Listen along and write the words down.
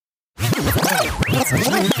Another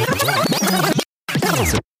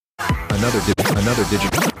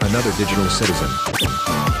digital citizen.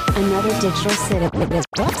 Another digital citizen.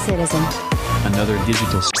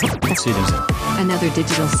 Another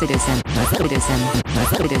digital citizen. Another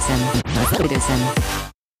digital citizen.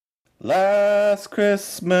 Last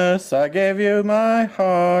Christmas I gave you my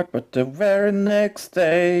heart, but the very next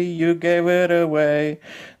day you gave it away.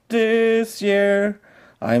 This year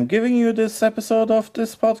I'm giving you this episode of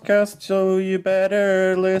this podcast, so you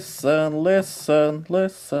better listen.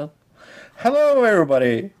 Hello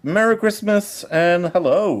everybody, Merry Christmas, and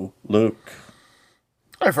hello, Luke.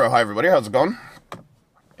 Hi, Fro. Hi, everybody. How's it going?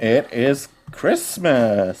 It is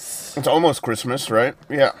Christmas. It's almost Christmas, right?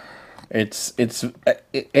 Yeah. It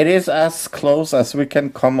is as close as we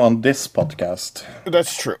can come on this podcast.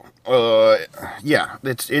 That's true. Yeah.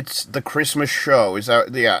 It's the Christmas show.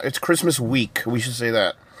 It's Christmas week. We should say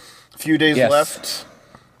that. A few days left.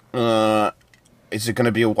 Is it going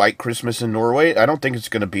to be a white Christmas in Norway? I don't think it's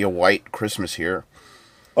going to be a white Christmas here.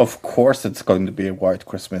 Of course it's going to be a white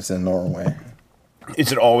Christmas in Norway.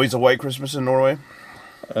 Is it always a white Christmas in Norway?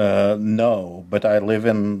 No, but I live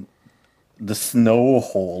in the snow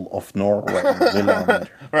hole of Norway, Lillehammer.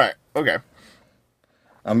 Right, okay.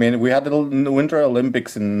 I mean, we had the Winter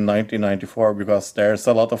Olympics in 1994 because there's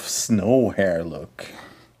a lot of snow here, look.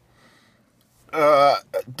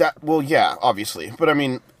 Well, yeah, obviously. But, I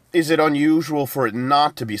mean, is it unusual for it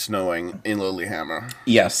not to be snowing in Lillehammer?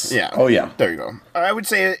 Yes. Yeah. Oh, yeah. There you go. I would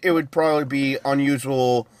say it would probably be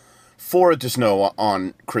unusual for it to snow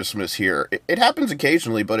on Christmas here. It happens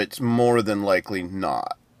occasionally, but it's more than likely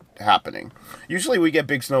not happening. Usually we get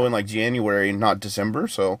big snow in, like, January, not December,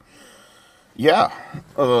 so... Yeah.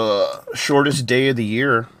 Shortest day of the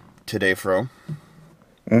year today, Fro.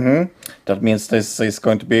 Mm-hmm. That means this is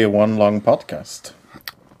going to be one long podcast.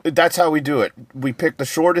 That's how we do it. We pick the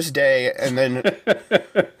shortest day and then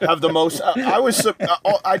have the most...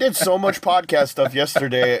 I did so much podcast stuff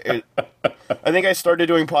yesterday. I think I started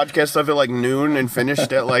doing podcast stuff at like noon and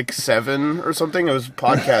finished at like 7 or something. It was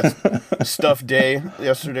podcast stuff day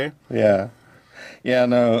yesterday. Yeah. Yeah,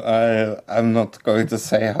 no, I'm not going to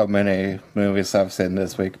say how many movies I've seen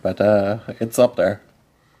this week, but it's up there.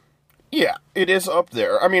 Yeah, it is up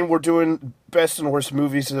there. I mean, we're doing best and worst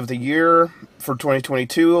movies of the year for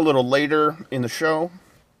 2022 a little later in the show.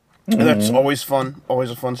 Mm-hmm. That's always fun.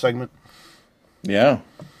 Always a fun segment. Yeah.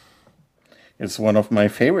 It's one of my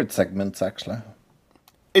favorite segments, actually.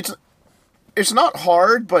 It's not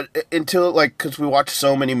hard, but until, like, because we watch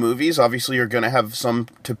so many movies, obviously you're going to have some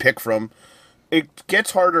to pick from. It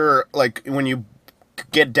gets harder, like, when you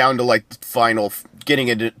get down to, like, getting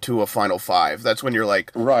into a final 5. That's when you're like,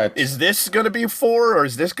 right, is this going to be 4 or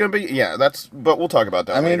is this going to be... Yeah, but we'll talk about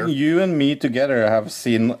that later. I mean, you and me together have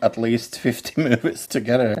seen at least 50 movies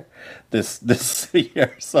together this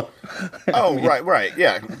year, so... Oh, I mean, right,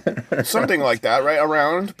 yeah. Something like that, right?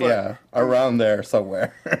 Around? But yeah, around there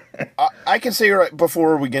somewhere. I can say right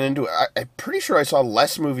before we get into it, I'm pretty sure I saw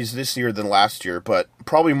less movies this year than last year, but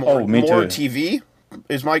probably more TV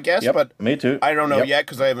is my guess. Yep, but me too. I don't know yet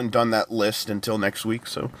because I haven't done that list until next week.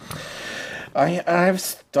 So I've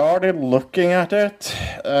started looking at it.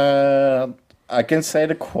 I can say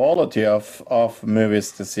the quality of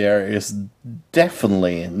movies this year is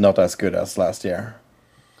definitely not as good as last year.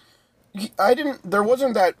 There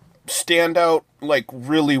wasn't that standout, like,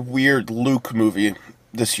 really weird Luke movie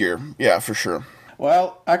this year. Yeah, for sure.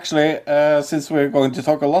 Well, actually, since we're going to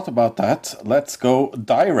talk a lot about that, let's go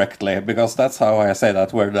directly, because that's how I say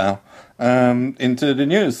that word now, into the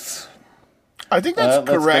news. I think that's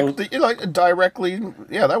correct. Like, directly,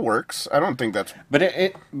 yeah, that works. I don't think that's... But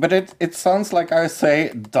it sounds like I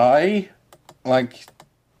say die, like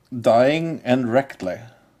dying and rectly.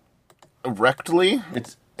 Erectly?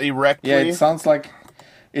 It's erectly? Yeah, it sounds like...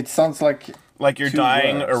 Like you're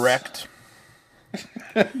dying words. Erect?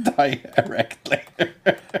 Die erectly.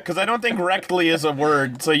 Because I don't think rectly is a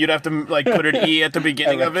word, so you'd have to, like, put an E at the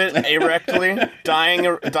beginning of it. Erectly.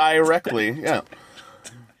 Die erectly, yeah.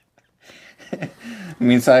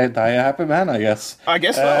 Means I die a happy man, I guess. I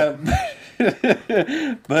guess so.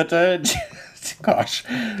 But, gosh.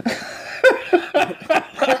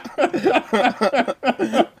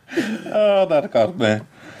 Oh, that got me.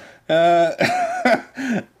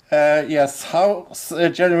 Yes, House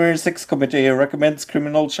January 6th committee recommends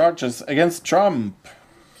criminal charges against Trump.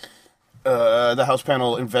 The House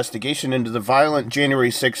panel investigation into the violent January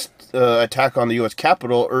 6th attack on the U.S.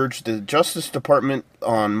 Capitol urged the Justice Department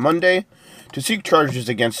on Monday to seek charges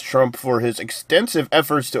against Trump for his extensive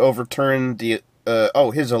efforts to overturn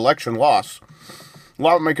his election loss.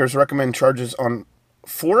 Lawmakers recommend charges on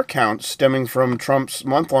 4 counts stemming from Trump's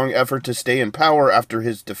month-long effort to stay in power after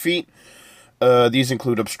his defeat. These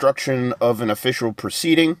include obstruction of an official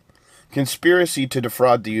proceeding, conspiracy to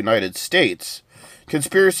defraud the United States,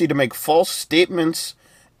 conspiracy to make false statements,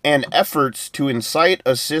 and efforts to incite,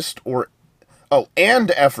 assist, or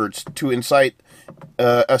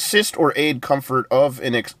aid comfort of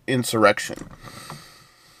an insurrection.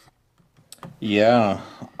 Yeah,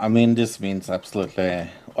 I mean, this means absolutely...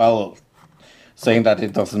 Well, saying that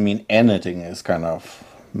it doesn't mean anything is kind of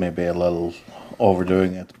maybe a little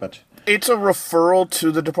overdoing it, but... It's a referral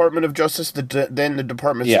to the Department of Justice. Then the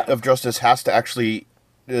Department of Justice has to actually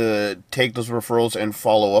take those referrals and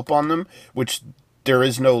follow up on them, which there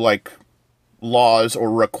is no, like, laws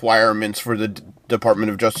or requirements for the Department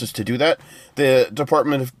of Justice to do that. The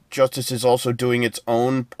Department of Justice is also doing its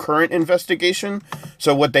own current investigation.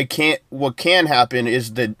 So what can happen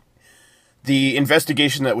is that the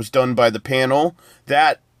investigation that was done by the panel,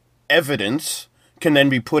 that evidence can then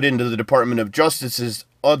be put into the Department of Justice's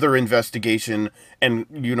other investigation, and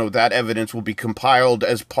that evidence will be compiled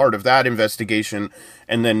as part of that investigation,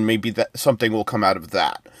 and then maybe that something will come out of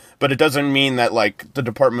that. But it doesn't mean that, like, the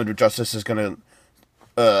Department of Justice is going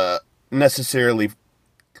to necessarily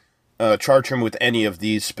charge him with any of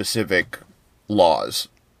these specific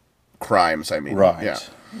crimes, I mean. Right.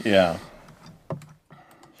 Yeah.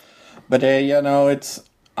 But, it's...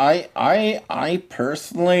 I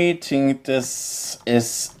personally think this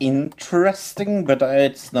is interesting, but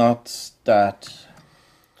it's not that...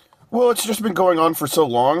 Well, it's just been going on for so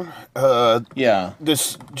long. Yeah.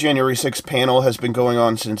 This January 6th panel has been going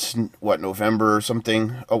on since, November or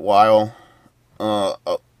something, a while.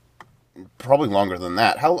 Probably longer than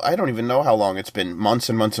that. I don't even know how long it's been. Months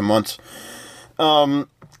and months and months. And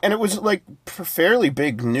it was, like, fairly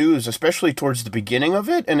big news, especially towards the beginning of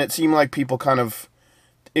it, and it seemed like people kind of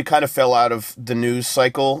fell out of the news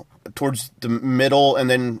cycle towards the middle, and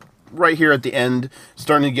then right here at the end,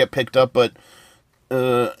 starting to get picked up, but,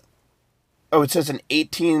 it says an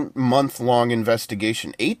 18-month-long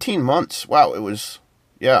investigation. 18 months. Wow, it was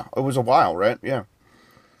a while, right? Yeah.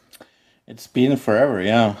 It's been forever,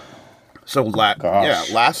 yeah. So,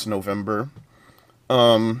 last November.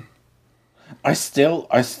 I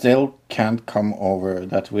still can't come over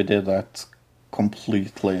that we did that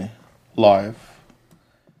completely live.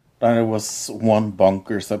 That it was one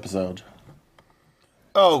bonkers episode.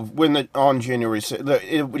 Oh, on January 6th,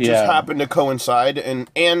 it just happened to coincide, and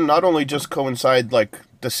not only just coincide, like,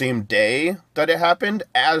 the same day that it happened,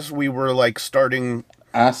 as we were, like, starting...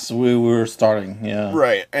 As we were starting, yeah.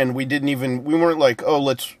 Right, and we weren't like, oh,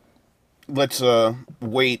 let's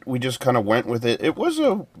wait, we just kind of went with it. It was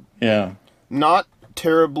not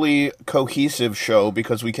terribly cohesive show,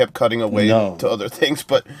 because we kept cutting away to other things,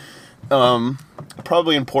 but,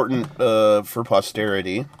 probably important, for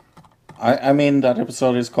posterity. I mean, that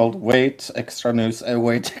episode is called Wait Extra News,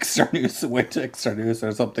 Wait Extra News, Wait Extra News,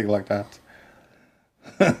 or something like that.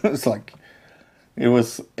 It's like, it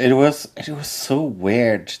was so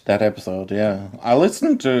weird, that episode, yeah. I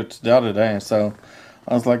listened to it the other day, so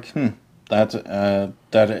I was like, that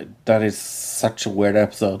is such a weird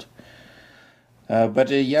episode.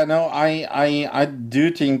 But I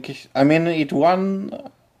do think, I mean, it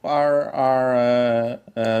won our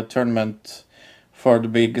tournament for the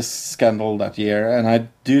biggest scandal that year, and I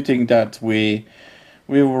do think that we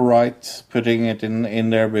were right putting it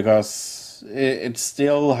in there, because it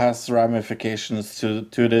still has ramifications to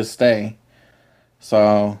this day.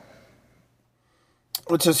 So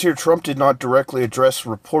it says here, Trump did not directly address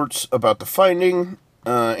reports about the finding,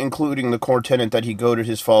 including the core tenet that he goaded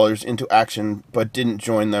his followers into action but didn't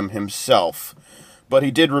join them himself. But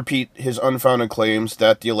he did repeat his unfounded claims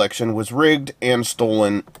that the election was rigged and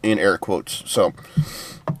stolen, in air quotes. So,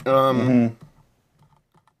 I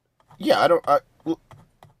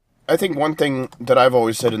think one thing that I've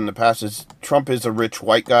always said in the past is Trump is a rich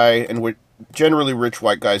white guy, and generally rich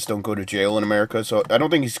white guys don't go to jail in America, so I don't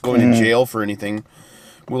think he's going to jail for anything.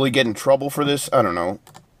 Will he get in trouble for this? I don't know.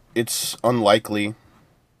 It's unlikely.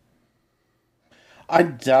 I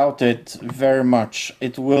doubt it very much.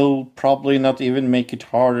 It will probably not even make it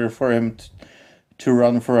harder for him to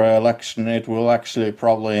run for an election. It will actually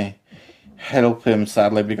probably help him,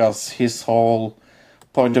 sadly, because his whole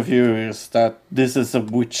point of view is that this is a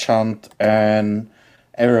witch hunt and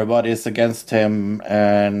everybody is against him.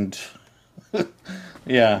 And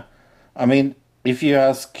yeah, I mean, if you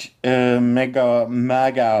ask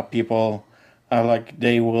MAGA people, like,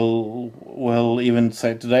 they will even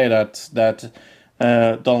say today that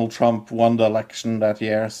Donald Trump won the election that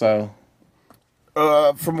year, so...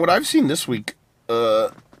 From what I've seen this week,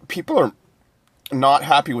 people are not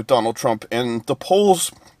happy with Donald Trump, and the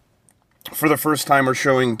polls, for the first time, are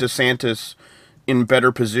showing DeSantis in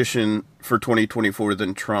better position for 2024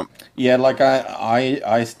 than Trump. Yeah, like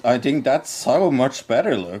I think that's so much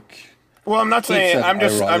better. Look. Well, I'm not saying.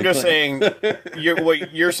 Except I'm just saying.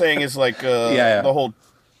 What you're saying is like the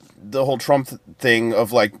whole Trump thing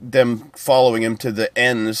of like them following him to the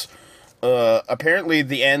ends. Apparently,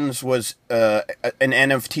 the ends was an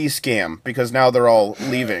NFT scam because now they're all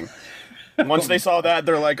leaving. Once they saw that,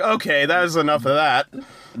 they're like, okay, that is enough of that.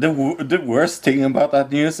 The worst thing about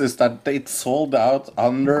that news is that it sold out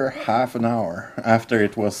under half an hour after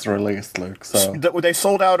it was released, Luke. So They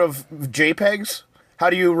sold out of JPEGs? How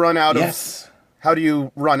do you run out yes. How do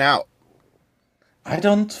you run out? I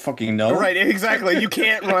don't fucking know. Right, exactly. You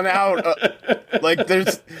can't run out.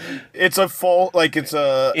 It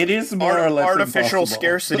is more or less artificial impossible.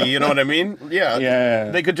 scarcity. You know what I mean? Yeah.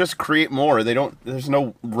 Yeah. They could just create more. There's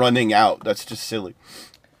no running out. That's just silly.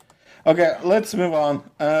 Okay, let's move on.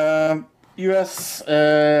 U.S.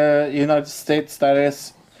 United States. That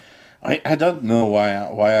is. I don't know why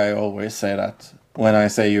I always say that when I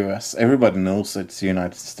say U.S. Everybody knows it's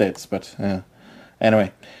United States, but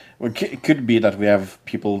anyway. It could be that we have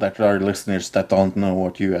people that are listeners that don't know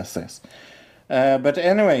what US is. But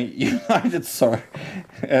anyway, United States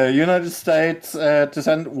to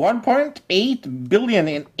send 1.8 billion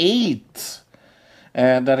in aid.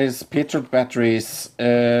 That is Patriot batteries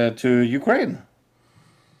to Ukraine.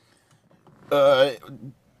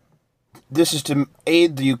 This is to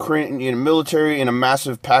aid the Ukrainian military in a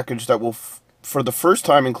massive package that will, for the first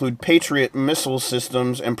time, include Patriot missile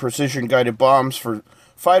systems and precision-guided bombs for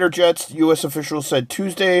fighter jets, U.S. officials said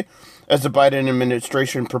Tuesday, as the Biden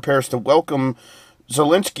administration prepares to welcome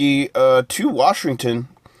Zelensky to Washington.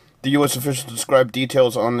 The U.S. officials described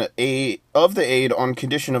details on the aid on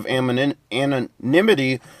condition of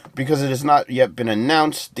anonymity because it has not yet been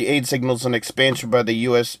announced. The aid signals an expansion by the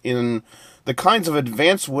U.S. in the kinds of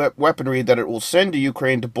advanced weaponry that it will send to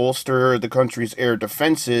Ukraine to bolster the country's air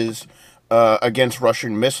defenses against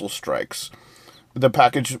Russian missile strikes. The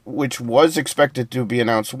package, which was expected to be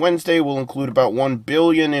announced Wednesday, will include about $1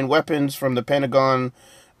 billion in weapons from the Pentagon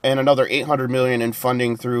and another $800 million in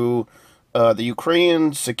funding through the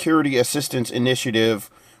Ukrainian Security Assistance Initiative,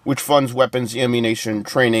 which funds weapons, ammunition,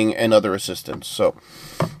 training, and other assistance. So,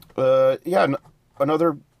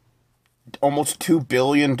 another almost $2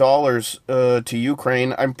 billion to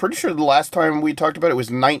Ukraine. I'm pretty sure the last time we talked about it was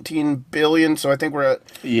 $19 billion, so I think we're at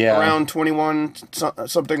around 21,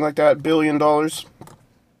 something like that, billion dollars.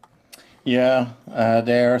 Yeah,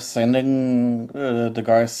 they're sending the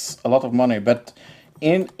guys a lot of money, but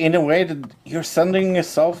in a way that you're sending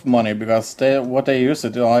yourself money because what they use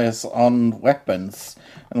it is on weapons.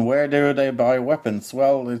 And where do they buy weapons?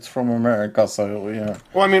 Well, it's from America, so yeah.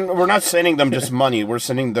 Well, I mean, we're not sending them just money. We're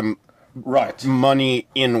sending them money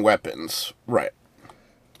in weapons. Right.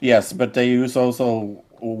 Yes, but they use also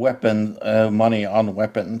money on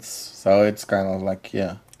weapons. So it's kind of like,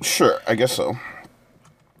 yeah. Sure, I guess so.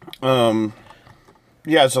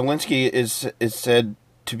 Zelensky is said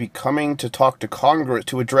to be coming to talk to Congress,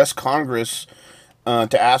 to address Congress,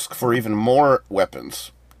 to ask for even more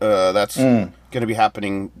weapons. That's going to be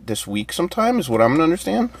happening this week sometime, is what I'm going to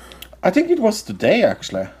understand. I think it was today,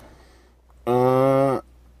 actually.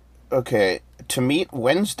 Okay, to meet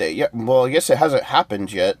Wednesday. Yeah, well, I guess it hasn't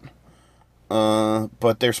happened yet.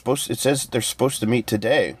 But it says they're supposed to meet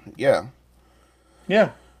today. Yeah.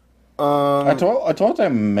 Yeah. I thought they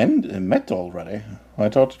met already. I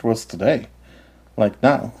thought it was today. Like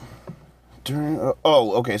now.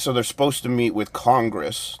 Okay, so they're supposed to meet with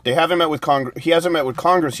Congress. They haven't met with Congress. He hasn't met with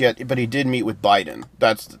Congress yet, but he did meet with Biden.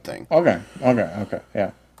 That's the thing. Okay,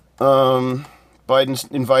 yeah.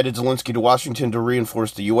 Biden invited Zelensky to Washington to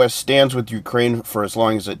reinforce the U.S. stands with Ukraine for as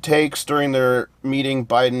long as it takes. During their meeting,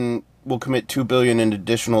 Biden will commit $2 billion in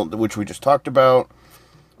additional, which we just talked about.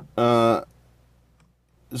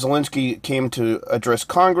 Zelensky came to address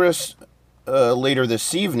Congress later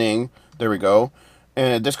this evening. There we go.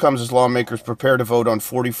 And this comes as lawmakers prepare to vote on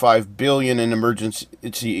 $45 billion in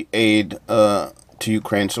emergency aid to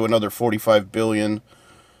Ukraine. So another $45 billion.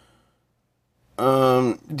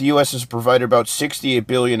 The U.S. has provided about $68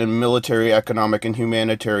 billion in military, economic, and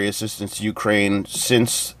humanitarian assistance to Ukraine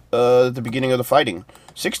since the beginning of the fighting.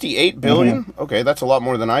 $68 billion? Mm-hmm. Okay, that's a lot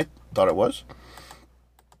more than I thought it was.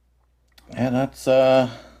 Yeah,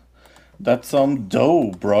 that's some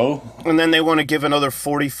dough, bro. And then they want to give another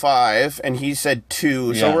 45, and he said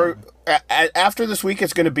 2. Yeah. So we're after this week,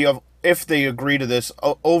 it's going to be, if they agree to this,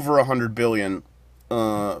 over $100 billion.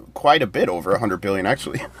 Quite a bit over $100 billion,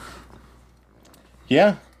 actually.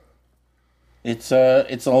 Yeah.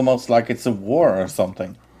 It's almost like it's a war or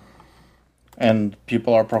something, and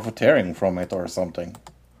people are profiteering from it or something,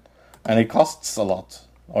 and it costs a lot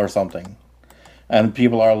or something, and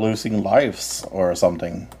people are losing lives or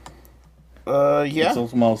something. Yeah. It's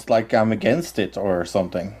almost like I'm against it or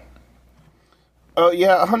something.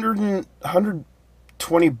 Yeah,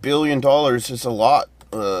 $120 billion is a lot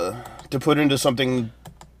to put into something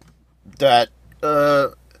that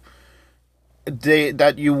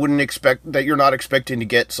that you wouldn't expect, that you're not expecting to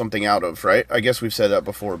get something out of, right? I guess we've said that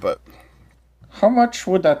before, but How much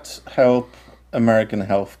would that help American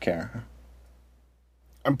healthcare?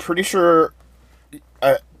 I'm pretty sure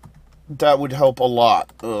that would help a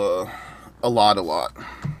lot. A lot.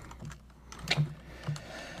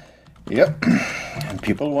 Yep. And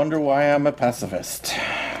people wonder why I'm a pacifist.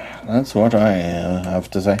 That's what I have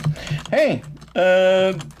to say. Hey,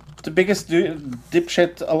 the biggest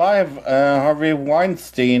dipshit alive, Harvey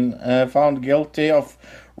Weinstein, found guilty of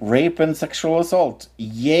rape and sexual assault.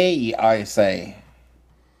 Yay, I say.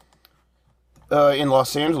 In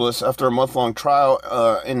Los Angeles, after a month-long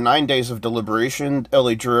trial, in 9 days of deliberation,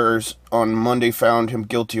 LA jurors on Monday found him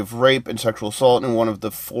guilty of rape and sexual assault and one of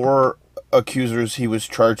the 4 accusers he was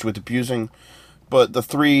charged with abusing. But the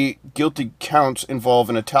 3 guilty counts involve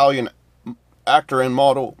an Italian actor and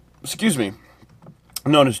model,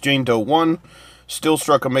 known as Jane Doe 1, still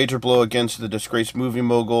struck a major blow against the disgraced movie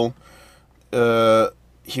mogul.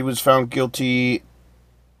 He was found guilty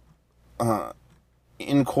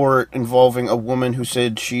in court involving a woman who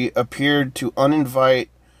said he appeared to uninvite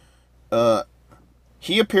at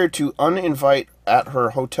her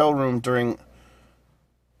hotel room during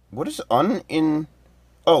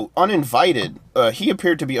uninvited. He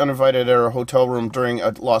appeared to be uninvited at her hotel room during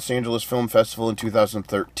a Los Angeles Film Festival in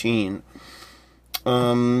 2013.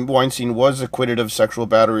 Weinstein was acquitted of sexual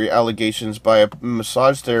battery allegations by a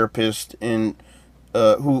massage therapist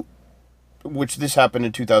which this happened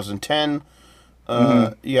in 2010.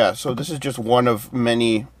 Yeah, so this is just one of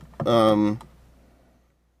many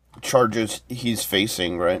charges he's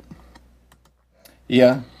facing, right?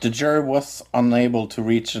 Yeah, the jury was unable to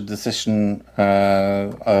reach a decision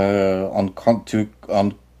on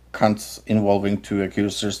counts involving 2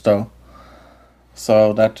 accusers, though.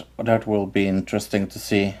 So that will be interesting to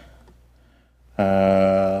see,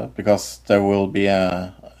 because there will be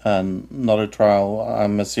another trial,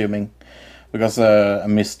 I'm assuming, because a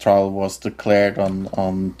mistrial was declared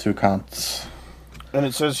on 2 counts. And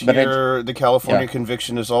it says here the California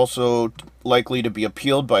conviction is also likely to be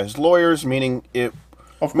appealed by his lawyers, meaning he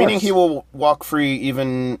will walk free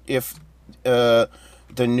even if the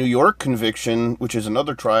New York conviction, which is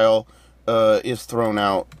another trial, is thrown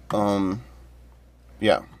out.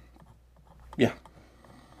 Yeah.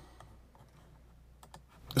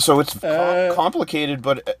 So it's complicated,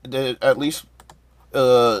 but at least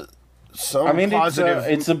some positive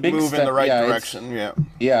it's a big move step in the right direction. I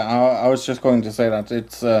was just going to say that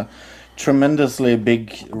it's tremendously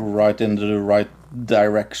big, right into the right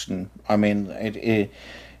direction. I mean,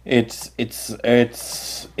 it's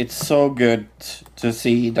so good to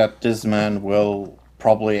see that this man will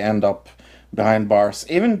probably end up behind bars,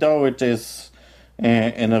 even though it is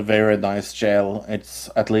in a very nice jail. It's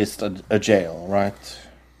at least a jail, right?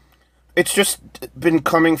 It's just been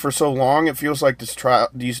coming for so long. It feels like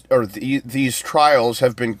these trials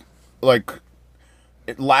have been like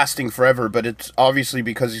lasting forever. But it's obviously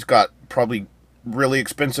because he's got probably really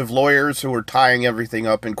expensive lawyers who are tying everything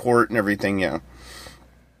up in court and everything. Yeah.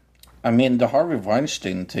 I mean, the Harvey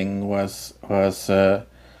Weinstein thing was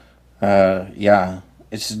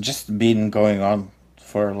it's just been going on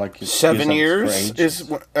for like 7 years I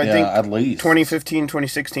think at least 2015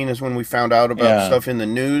 2016 is when we found out about stuff in the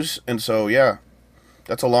news, and so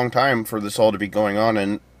that's a long time for this all to be going on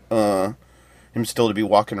and him still to be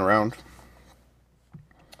walking around.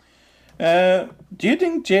 Do you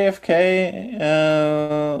think JFK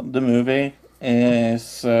the movie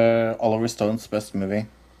is Oliver Stone's best movie?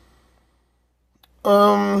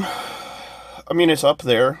 I mean, it's up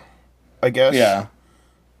there, I guess. Yeah,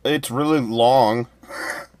 it's really long.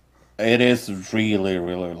 It is really,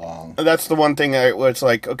 really long. That's the one thing where it's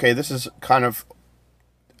like, okay, this is kind of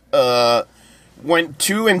went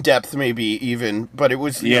too in depth, maybe even, but it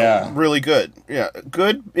was really good. Yeah,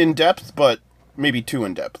 good in depth, but maybe too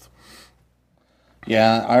in depth.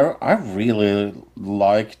 Yeah, I really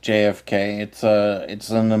like JFK. It's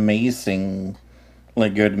an amazingly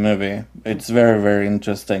good movie. It's very, very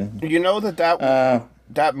interesting. You know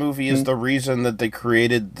that movie is the reason that they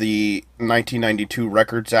created the 1992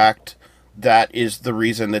 Records Act. That is the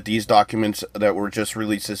reason that these documents that were just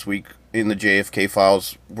released this week in the JFK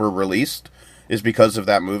files were released, is because of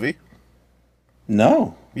that movie.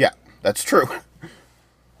 No. Yeah, that's true.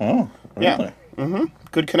 Oh, really? Yeah.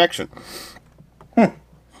 Good connection.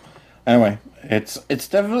 Anyway, it's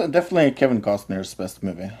definitely Kevin Costner's best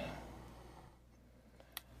movie.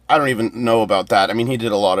 I don't even know about that. I mean, he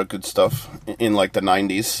did a lot of good stuff in like the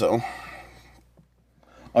 90s, so.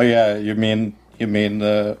 Oh yeah, you mean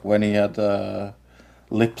when he had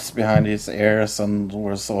lips behind his ears and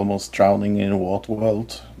was almost drowning in a water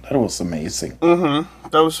world? That was amazing. That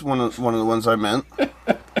was one of the ones I meant.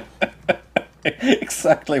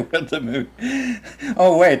 Exactly what the movie.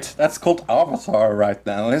 Oh wait, that's called Avatar right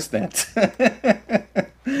now, isn't it?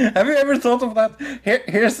 Have you ever thought of that?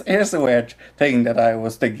 Here's a weird thing that I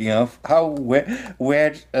was thinking of. How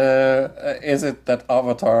weird is it that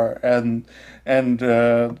Avatar and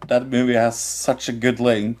that movie has such a good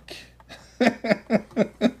link?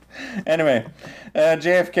 Anyway,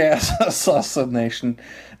 JFK assassination.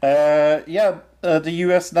 The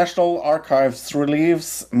U.S. National Archives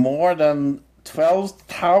relieves more than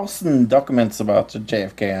 12,000 documents about the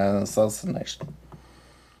JFK assassination.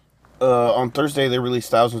 On Thursday, they released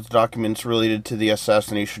thousands of documents related to the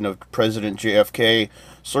assassination of President JFK,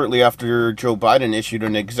 shortly after Joe Biden issued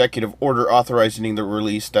an executive order authorizing the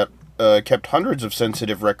release that kept hundreds of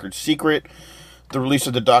sensitive records secret. The release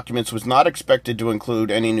of the documents was not expected to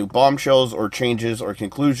include any new bombshells or changes or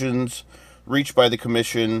conclusions reached by the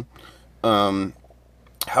commission.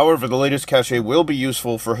 However, the latest cache will be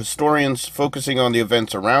useful for historians focusing on the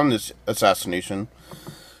events around this assassination.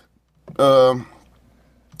 There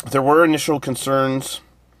were initial concerns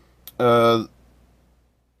that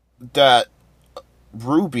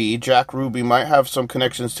Jack Ruby, might have some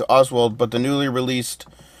connections to Oswald, but the newly released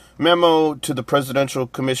memo to the Presidential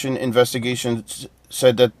Commission investigation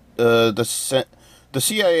said that the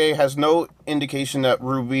CIA has no indication that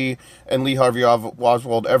Ruby and Lee Harvey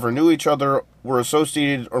Oswald ever knew each other, were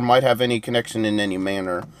associated, or might have any connection in any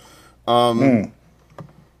manner.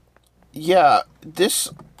 Yeah, there's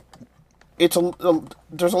a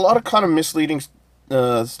lot of kind of misleading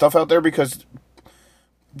stuff out there because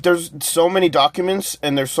there's so many documents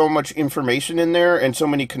and there's so much information in there and so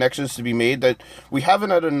many connections to be made that we haven't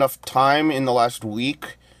had enough time in the last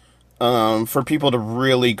week for people to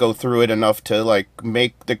really go through it enough to like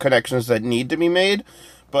make the connections that need to be made.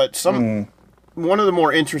 But one of the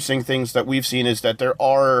more interesting things that we've seen is that there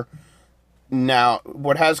are now,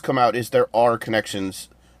 what has come out is there are connections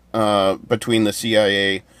between the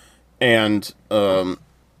CIA and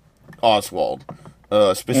Oswald,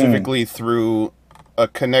 specifically through a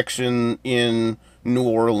connection in New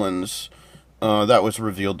Orleans that was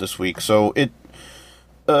revealed this week. So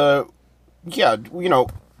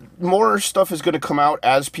more stuff is going to come out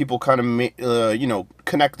as people kind of,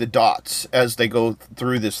 connect the dots as they go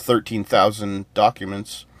through this 13,000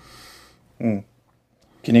 documents. Can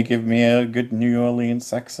you give me a good New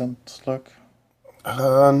Orleans accent, look?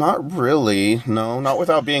 Not really. No, not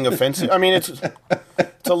without being offensive. I mean, it's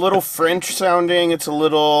a little French sounding. It's a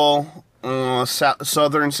little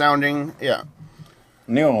southern sounding. Yeah.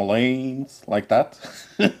 New Orleans, like that.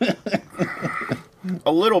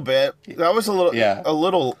 A little bit. That was a little. Yeah. A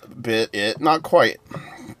little bit. Not quite.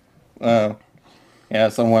 Yeah.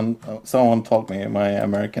 Someone told me my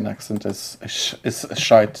American accent is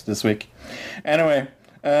shite this week. Anyway.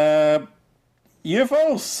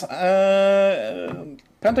 UFOs.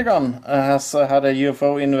 Pentagon has had a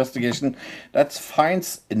UFO investigation that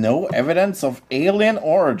finds no evidence of alien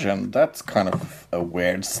origin. That's kind of a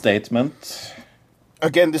weird statement.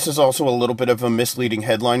 Again, this is also a little bit of a misleading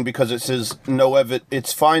headline because it says it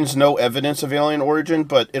finds no evidence of alien origin,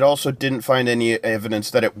 but it also didn't find any evidence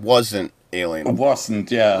that it wasn't alien. It wasn't,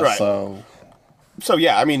 yeah. Right. So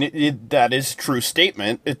yeah, I mean that is a true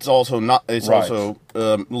statement. It's also not. It's right. Also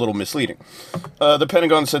a little misleading. The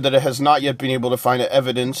Pentagon said that it has not yet been able to find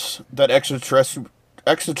evidence that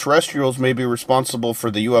extraterrestrials may be responsible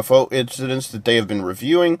for the UFO incidents that they have been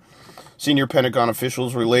reviewing. Senior Pentagon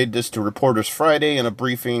officials relayed this to reporters Friday in a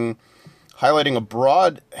briefing, highlighting a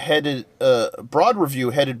broad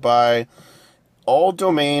review headed by All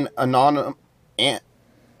Domain Anonymous.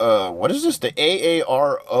 What is this? The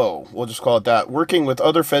AARO, we'll just call it that, working with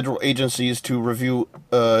other federal agencies to review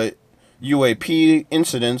UAP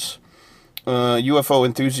incidents. UFO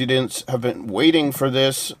enthusiasts have been waiting for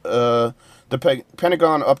this. The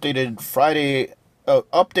Pentagon update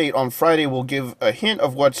on Friday will give a hint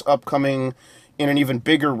of what's upcoming in an even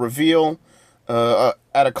bigger reveal.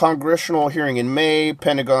 At a congressional hearing in May,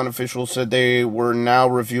 Pentagon officials said they were now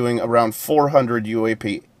reviewing around 400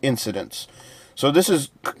 UAP incidents. So this was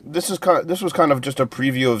kind of just a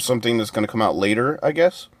preview of something that's going to come out later, I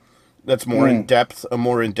guess. That's more in depth, a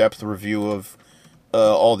more in-depth review of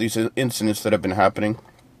all these incidents that have been happening.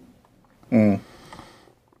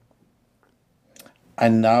 I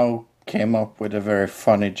now came up with a very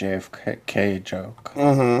funny JFK joke.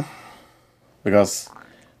 Because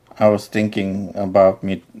I was thinking about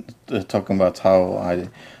me talking about how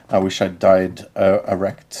I wish I died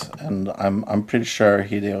erect, and I'm pretty sure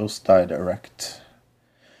Hideos died erect,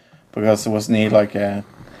 because wasn't he like a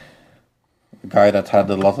guy that had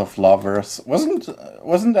a lot of lovers? Wasn't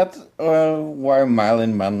that why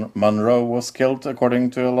Marilyn Monroe was killed,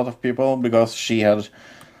 according to a lot of people, because she had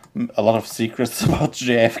a lot of secrets about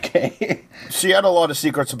JFK? She had a lot of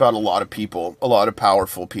secrets about a lot of people, a lot of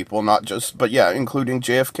powerful people, not just, but yeah, including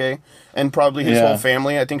JFK and probably his whole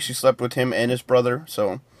family. I think she slept with him and his brother.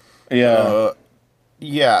 So,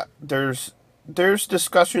 yeah, there's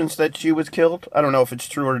discussions that she was killed. I don't know if it's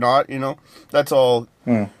true or not. You know, that's all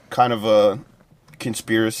kind of a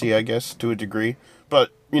conspiracy, I guess, to a degree.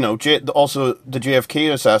 But you know, also the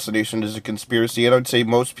JFK assassination is a conspiracy, and I'd say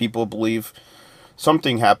most people believe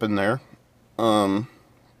something happened there.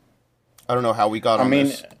 I don't know how we got on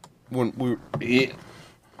this. When we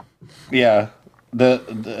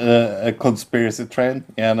the conspiracy train.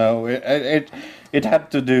 Yeah, no, it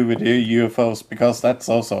had to do with the UFOs, because that's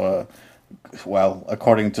also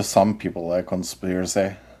according to some people, a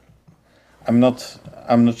conspiracy. I'm not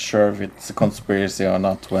sure if it's a conspiracy or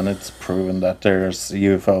not when it's proven that there's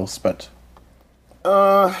UFOs, but.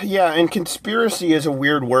 Yeah, and conspiracy is a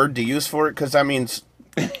weird word to use for it, because that means,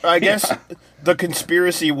 I guess, the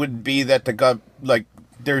conspiracy would be that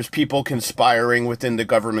there's people conspiring within the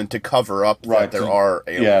government to cover up that there are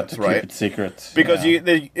aliens, to right? keep it secret. Because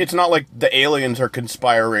it's not like the aliens are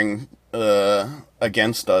conspiring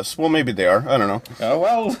against us. Well, maybe they are. I don't know. Oh,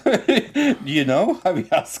 well, you know? Have you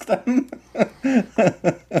asked them? Are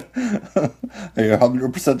you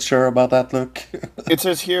 100% sure about that, Luke? It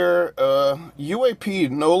says here,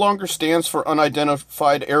 UAP no longer stands for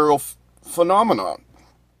Unidentified Aerial Phenomena.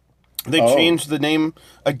 They changed the name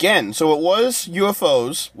again. So it was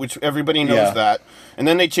UFOs, which everybody knows that. And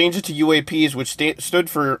then they changed it to UAPs, which stood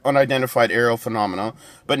for Unidentified Aerial Phenomena.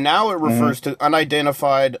 But now it refers to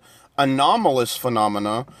Unidentified Anomalous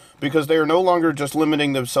Phenomena, because they are no longer just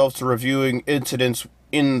limiting themselves to reviewing incidents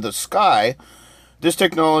in the sky. This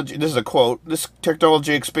is a quote, this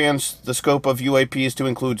technology expands the scope of UAPs to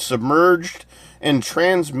include submerged and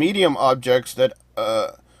transmedium objects that,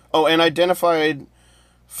 and identified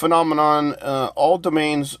phenomenon, all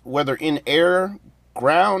domains, whether in air,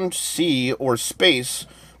 ground, sea, or space,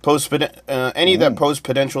 any that pose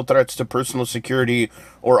potential threats to personal security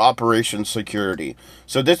or operation security.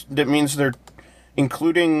 So that means they're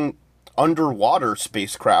including underwater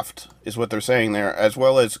spacecraft, is what they're saying there, as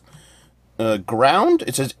well as ground.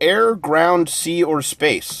 It says air, ground, sea, or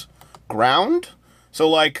space. Ground? So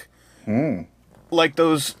like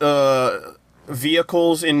those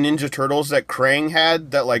vehicles in Ninja Turtles that Krang had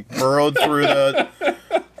that like burrowed through the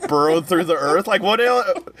earth. Like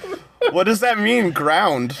what does that mean,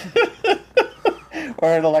 ground?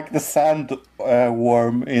 Or like the sand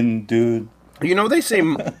worm in Dune. You know, they say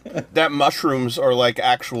that mushrooms are like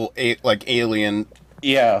actual alien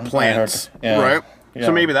plants, right? Yeah,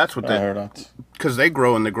 so maybe that's what I heard that. Because they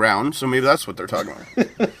grow in the ground, so maybe that's what they're talking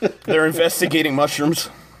about. They're investigating mushrooms.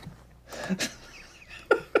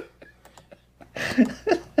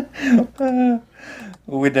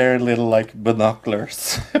 With their little like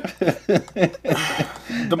binoculars.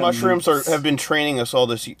 The mushrooms have been training us all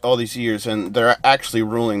these years, and they're actually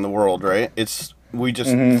ruling the world, right? We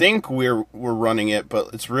just think we're running it,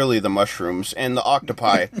 but it's really the mushrooms and the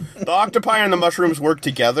octopi. The octopi and the mushrooms work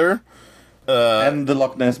together. And the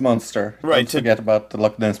Loch Ness Monster. Right. Don't forget about the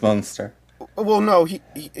Loch Ness Monster. Well, no,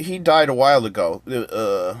 he died a while ago.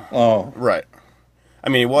 Right. I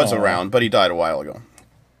mean, he was around, but he died a while ago.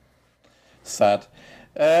 Sad.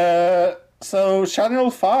 So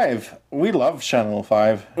Channel 5. We love Channel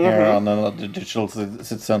 5 here on Another Digital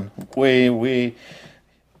Citizen.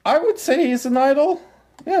 I would say he's an idol.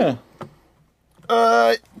 Yeah.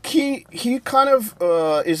 He kind of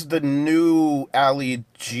is the new Ali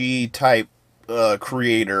G type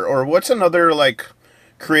creator, or what's another like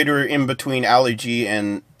creator in between Ali G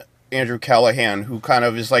and Andrew Callahan, who kind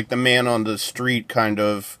of is like the man on the street, kind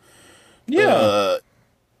of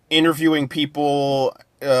interviewing people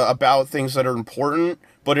about things that are important,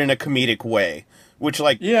 but in a comedic way. Which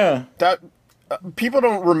that people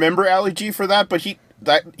don't remember Ali G for that, but he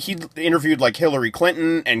interviewed like Hillary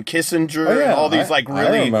Clinton and Kissinger and all these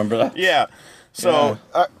really. I remember that. Yeah. So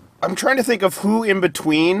I'm trying to think of who in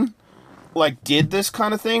between like did this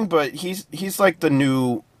kind of thing, but he's like the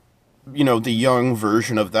new the young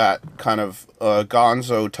version of that kind of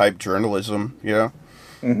gonzo-type journalism,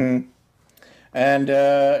 And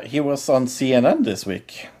he was on CNN this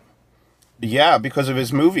week. Yeah, because of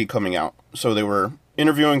his movie coming out. So they were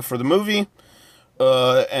interviewing for the movie,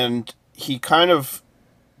 and he kind of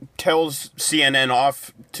tells CNN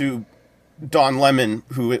off to Don Lemon,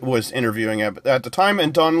 who was interviewing at the time,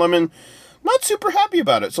 and Don Lemon not super happy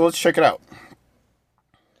about it. So let's check it out.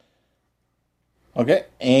 Okay,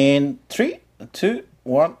 in 3, 2,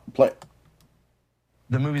 1, play.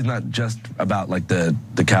 The movie's not just about like the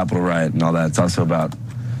Capitol riot and all that. It's also about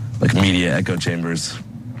like media echo chambers.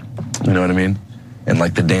 You know what I mean? And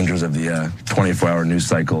like the dangers of the 24-hour news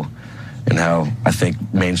cycle, and how I think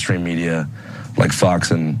mainstream media like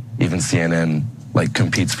Fox and even CNN like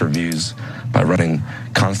competes for views by running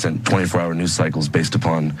constant 24-hour news cycles based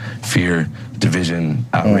upon fear, division,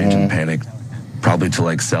 outrage, and panic, probably to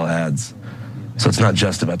like sell ads. So it's not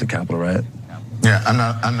just about the Capitol riot. Yeah,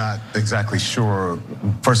 I'm not exactly sure.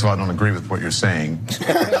 First of all, I don't agree with what you're saying.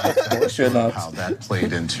 How that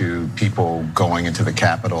played into people going into the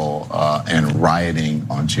Capitol and rioting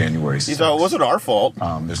on January 6th. He thought it wasn't our fault.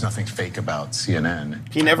 There's nothing fake about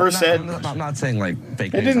CNN. He never said... I'm not saying like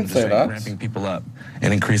fake news. He didn't say that. Ramping people up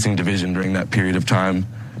and increasing division during that period of time.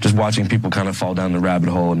 Just watching people kind of fall down the rabbit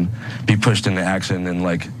hole and be pushed into action and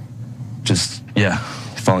like just,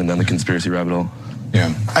 falling down the conspiracy rabbit hole.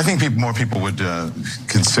 Yeah, I think more people would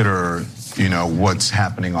consider, what's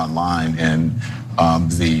happening online and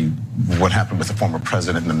what happened with the former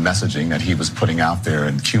president and the messaging that he was putting out there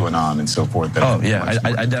and QAnon and so forth.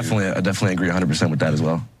 I definitely agree 100% with that as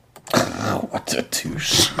well. What a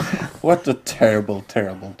douche! What a terrible,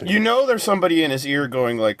 terrible douche. There's somebody in his ear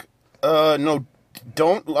going like, "No,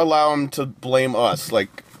 don't allow him to blame us."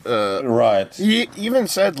 Like, right? He even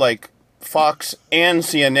said like Fox and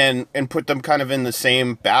CNN and put them kind of in the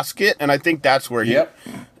same basket, and I think that's where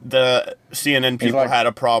the CNN people had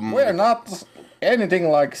a problem. We're not anything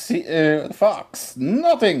like Fox,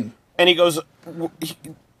 nothing. And he goes,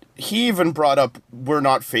 he even brought up we're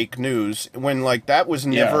not fake news when like that was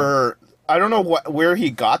never. I don't know where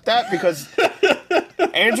he got that, because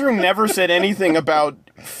Andrew never said anything about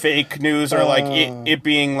fake news or like it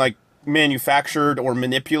being like manufactured or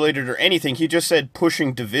manipulated or anything. He just said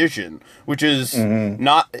pushing division, which is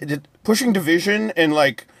not pushing division, and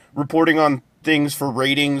like reporting on things for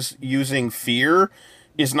ratings using fear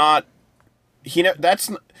is not.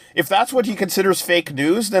 If that's what he considers fake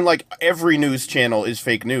news, then like every news channel is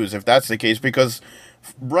fake news if that's the case, because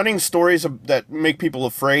running stories that make people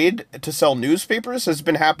afraid to sell newspapers has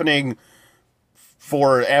been happening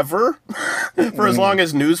forever, for as long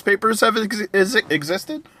as newspapers have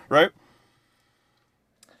existed, right?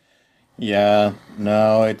 Yeah,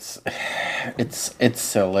 no, it's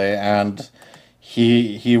silly, and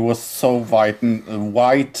he was so white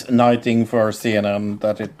knighting for CNN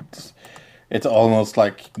that it almost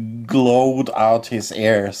like glowed out his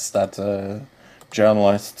ears. That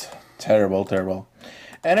journalist, terrible.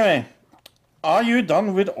 Anyway, are you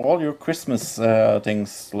done with all your Christmas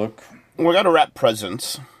things, Luke? We got to wrap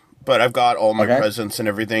presents, but I've got all my presents and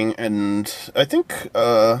everything, and I think,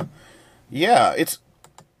 it's.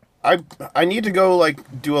 I need to go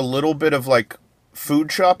like do a little bit of like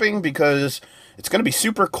food shopping, because it's going to be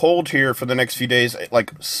super cold here for the next few days,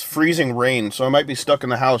 like freezing rain. So I might be stuck in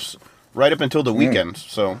the house right up until the weekend.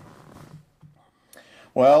 So,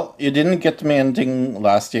 well, you didn't get me anything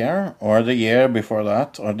last year, or the year before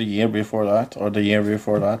that, or the year before that, or the year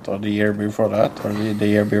before that, or the year before that, or the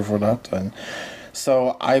year before that, and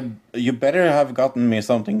so you better have gotten me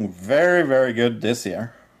something very, very good this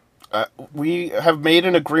year. We have made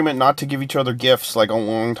an agreement not to give each other gifts like a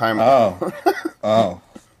long time ago. Oh.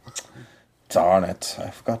 Darn it. I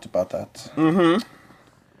forgot about that. Mm-hmm.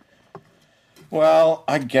 Well,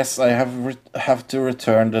 I guess I have to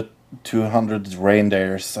return the 200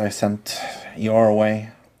 reindeers I sent your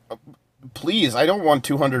way. Please, I don't want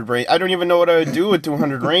 200 reindeer. I don't even know what I would do with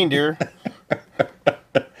 200 reindeer.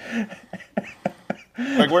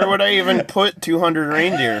 Like, where would I even put 200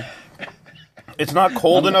 reindeer? It's not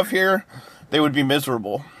cold enough here. They would be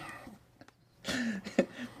miserable.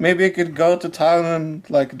 Maybe you could go to town and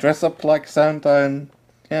like dress up like Santa and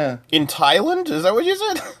In Thailand? Is that what you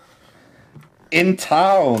said? In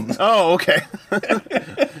town. Oh, okay.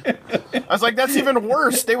 I was like, that's even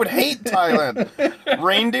worse. They would hate Thailand.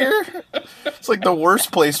 Reindeer? It's like the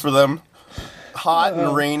worst place for them. Hot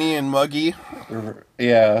and rainy and muggy.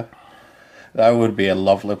 Yeah. That would be a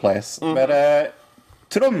lovely place. Mm-hmm. But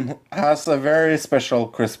Trum has a very special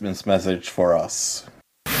Christmas message for us.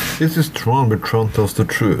 This is Tron, but Tron tells the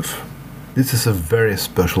truth. This is a very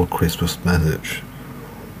special Christmas message.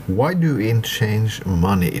 Why do we exchange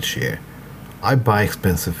money each year? I buy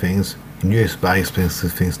expensive things, and you buy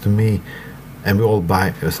expensive things to me, and we all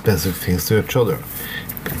buy expensive things to each other.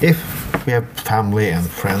 If we have family and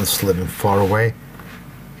friends living far away,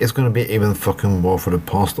 it's gonna be even fucking more for the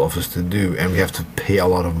post office to do, and we have to pay a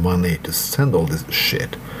lot of money to send all this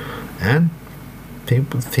shit. And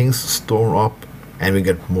things store up, and we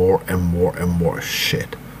get more and more and more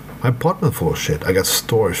shit. My apartment full of shit. I got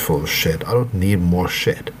storage full of shit. I don't need more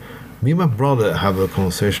shit. Me and my brother have a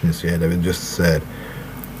conversation this year that we just said,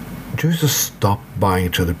 just stop buying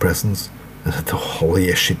each other presents. And I said,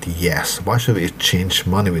 holy shit, yes. Why should we exchange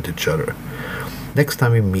money with each other? Next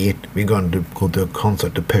time we meet, we're going to go to a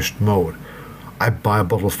concert, Depeche Mode. I buy a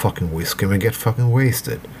bottle of fucking whiskey and we get fucking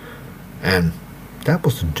wasted. And that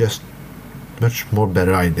was just much more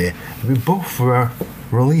better idea. We both were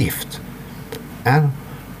relieved. And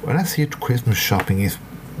when I see Christmas shopping this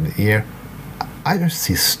year, I just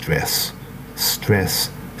see stress.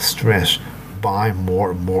 Buy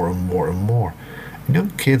more and more and more and more. And young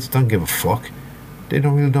kids don't give a fuck. They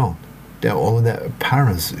really don't. They're all their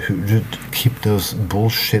parents who just keep those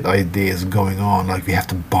bullshit ideas going on. Like we have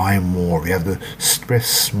to buy more, we have to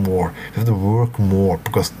stress more, we have to work more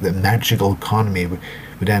because the magical economy would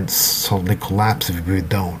then suddenly collapse if we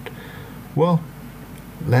don't. Well,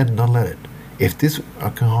 not let it. If this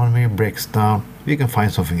economy breaks down, we can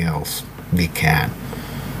find something else. We can.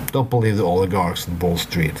 Don't believe the oligarchs on Wall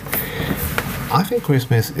Street. I think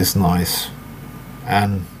Christmas is nice.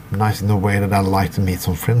 And nice in the way that I like to meet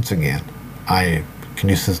some friends again. I can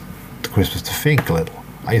use the Christmas to think a little.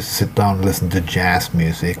 I used to sit down and listen to jazz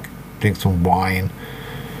music, drink some wine,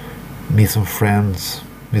 meet some friends,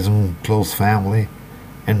 meet some close family,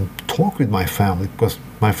 and talk with my family, because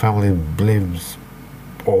my family lives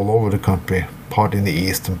all over the country, part in the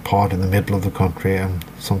east and part in the middle of the country, and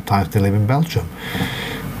sometimes they live in Belgium.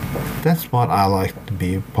 That's what I like to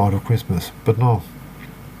be part of Christmas. But no,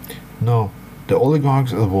 the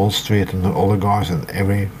oligarchs at Wall Street and the oligarchs in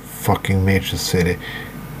every fucking major city,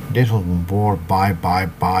 they just want more buy,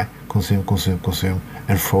 consume,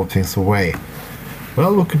 and throw things away.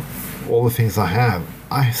 Well, look at all the things I have.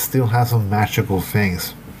 I still have some magical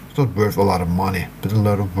things. It's not worth a lot of money, but a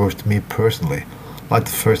lot of worth to me personally. Like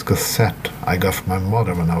the first cassette I got from my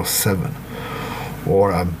mother when I was 7.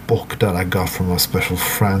 Or a book that I got from my special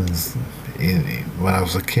friends when I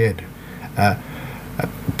was a kid. A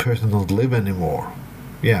person don't live anymore.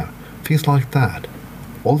 Yeah, things like that.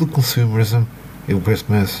 All the consumerism in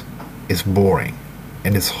Christmas is boring.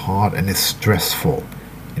 And it's hard and it's stressful.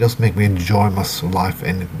 It doesn't make me enjoy my life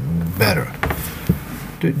any better.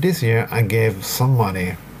 This year I gave some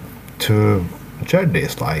money to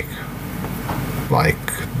charities like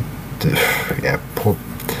the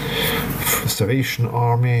Salvation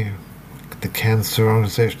Army, the Cancer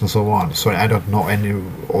Organization, and so on. Sorry, I don't know any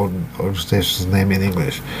organization's name in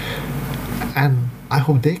English. And I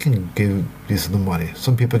hope they can give this the money.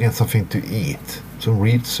 Some people get something to eat. Some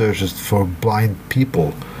researchers for blind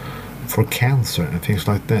people, for cancer and things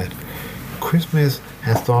like that. Christmas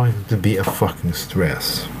has started to be a fucking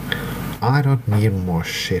stress. I don't need more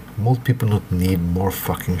shit. Most people don't need more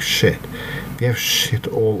fucking shit. We have shit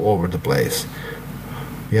all over the place.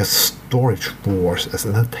 We have storage wars as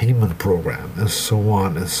an entertainment program, and so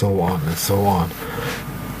on and so on and so on.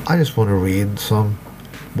 I just want to read some,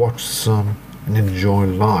 watch some, and enjoy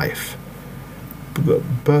life.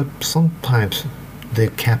 But sometimes the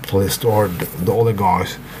capitalists or the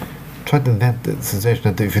oligarchs try to invent the sensation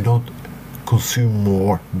that if you don't consume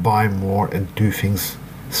more, buy more, and do things,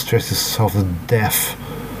 stress yourself to death,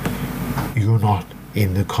 you're not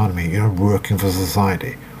in the economy, you're not working for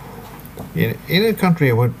society. In a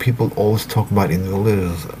country where people always talk about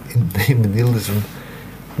individualism,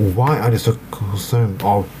 why are they so concerned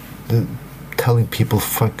of telling people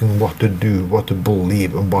fucking what to do, what to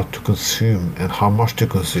believe, and what to consume, and how much to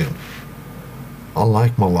consume? I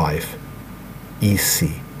like my life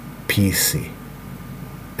easy, peasy,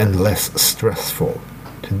 and less stressful.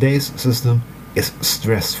 Today's system is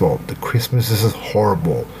stressful. The Christmas is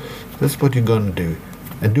horrible. That's what you're gonna do.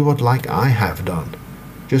 And do what like I have done.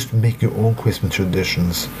 Just make your own Christmas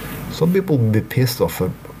traditions. Some people will be pissed off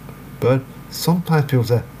it, but sometimes people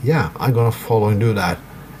say, yeah, I'm gonna follow and do that.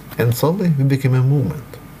 And suddenly we became a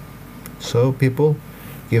movement. So people,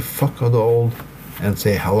 give fuck of the old and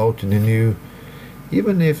say hello to the new,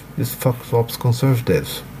 even if this fucks up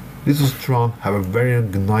conservatives. This is Tron. Have a very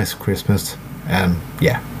nice Christmas, and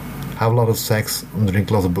yeah, have a lot of sex and drink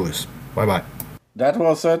a lot of booze. Bye bye. That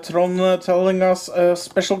was Tron telling us a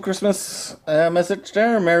special Christmas message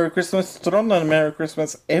there. Merry Christmas, Tron, and Merry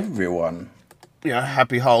Christmas, everyone. Yeah,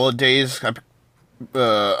 happy holidays.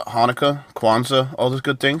 Hanukkah, Kwanzaa, all those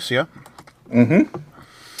good things. Yeah.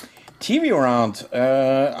 TV around.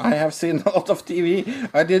 I have seen a lot of TV.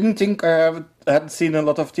 I didn't think had seen a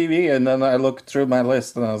lot of TV, and then I looked through my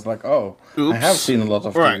list and I was like, oh, Oops. I have seen a lot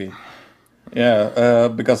of Right. TV. Yeah,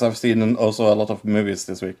 because I've seen also a lot of movies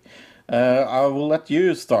this week. I will let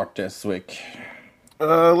you start this week.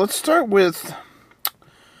 Let's start with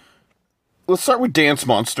Dance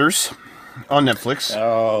Monsters on Netflix.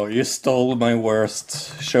 Oh, you stole my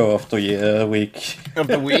worst show of the week. Of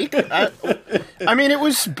the week? I mean, it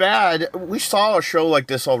was bad. We saw a show like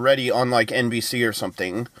this already on like NBC or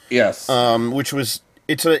something. Yes. Which was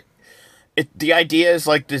the idea is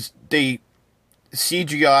like this, they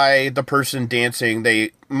CGI the person dancing,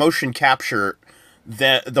 they motion capture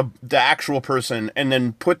the actual person and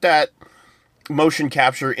then put that motion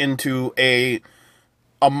capture into a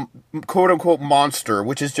quote unquote monster,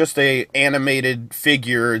 which is just a animated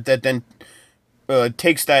figure that then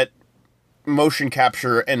takes that motion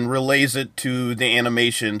capture and relays it to the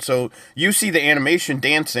animation. So you see the animation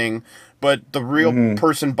dancing, but the real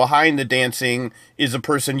person behind the dancing is a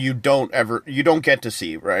person you don't get to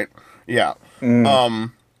see, right? Yeah.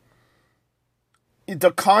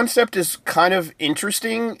 The concept is kind of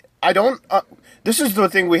interesting. I don't this is the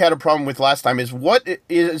thing we had a problem with last time is what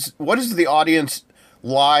is the audience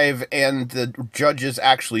live and the judges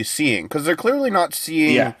actually seeing, because they're clearly not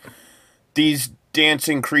seeing these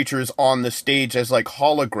dancing creatures on the stage as like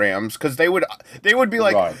holograms, because they would be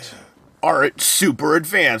like, right. Are it super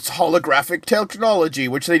advanced holographic technology,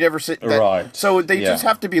 which they never say. Right. So they just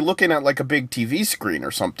have to be looking at like a big TV screen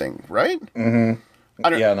or something, right? I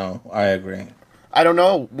agree. I don't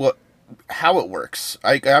know how it works.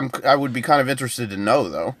 I would be kind of interested to know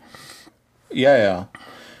though. Yeah.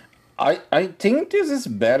 I think this is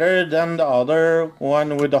better than the other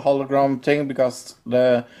one with the hologram thing, because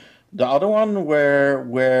the other one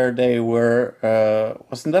where they were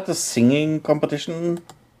wasn't that a singing competition?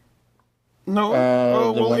 No,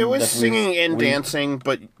 it was singing and dancing,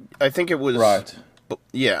 but I think it was right.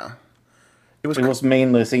 Yeah, it was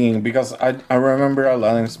mainly singing, because I remember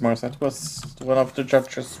Alanis Morissette was one of the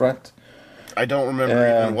judges, right? I don't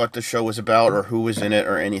remember even what the show was about or who was in it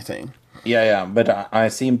or anything. Yeah, but I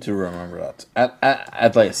seem to remember that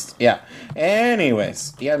at least. Yeah.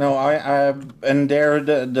 Anyways, I and there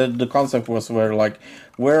the concept was where like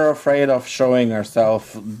we're afraid of showing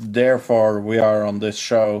ourselves, therefore we are on this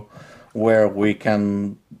show where we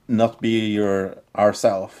can not be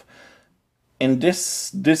ourselves. In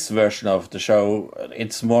this version of the show,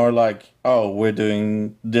 it's more like, oh, we're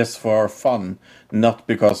doing this for fun, not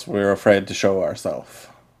because we're afraid to show ourselves.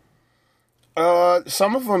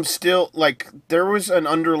 Some of them still, like, there was an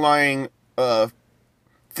underlying,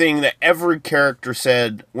 thing that every character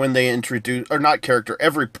said when they introduced, or not character,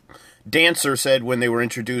 every dancer said when they were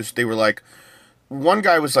introduced, they were like, one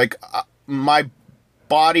guy was like, my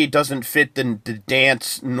body doesn't fit the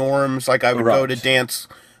dance norms, like, I would go to dance,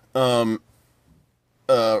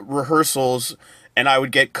 rehearsals, and I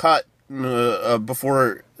would get cut,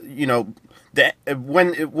 before,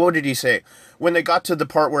 what did he say? When they got to the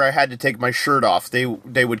part where I had to take my shirt off, they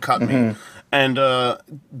would cut me. And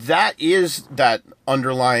that is that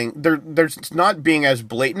underlying... They're not being as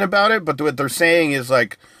blatant about it, but what they're saying is,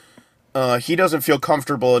 like, he doesn't feel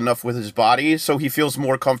comfortable enough with his body, so he feels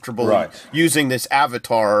more comfortable using this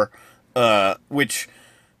avatar, which...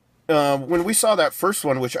 when we saw that first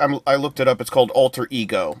one, which I looked it up, it's called Alter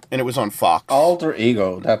Ego, and it was on Fox. Alter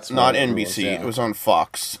Ego, that's not NBC. It was on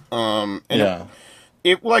Fox.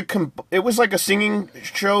 It was like a singing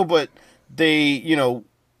show, but they,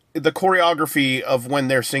 the choreography of when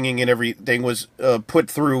they're singing and everything was put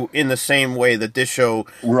through in the same way that this show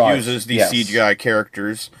uses these CGI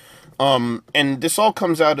characters. And this all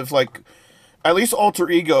comes out of like, at least Alter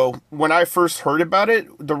Ego. When I first heard about it,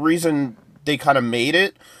 the reason they kind of made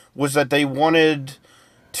it was that they wanted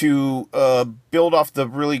to build off the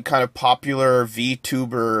really kind of popular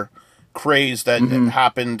VTuber craze that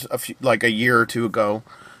happened a year or two ago,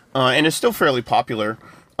 and it's still fairly popular.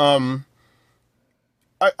 I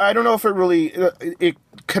don't know if it really it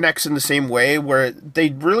connects in the same way, where they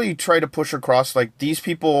really try to push across like these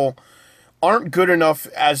people aren't good enough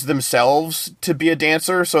as themselves to be a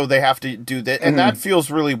dancer, so they have to do that. And that feels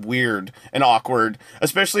really weird and awkward,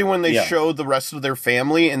 especially when they show the rest of their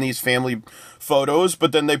family in these family photos,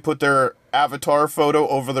 but then they put their avatar photo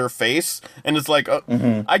over their face, and it's like,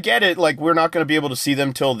 I get it, like, we're not going to be able to see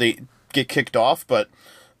them till they get kicked off, but,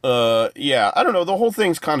 I don't know, the whole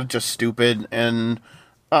thing's kind of just stupid, and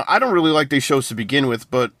I don't really like these shows to begin with,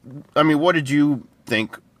 but, I mean, what did you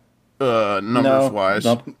think, numbers-wise?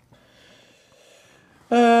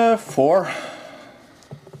 4.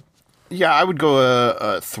 Yeah, I would go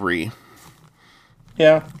a 3.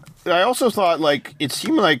 Yeah. I also thought, like, it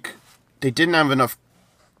seemed like they didn't have enough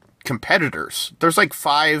competitors. There's like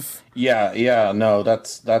 5. Yeah, no,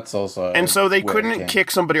 that's also. And so they couldn't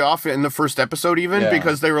kick somebody off in the first episode even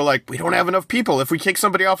because they were like, we don't have enough people. If we kick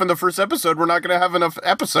somebody off in the first episode, we're not going to have enough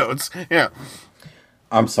episodes. Yeah.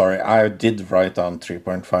 I'm sorry, I did write down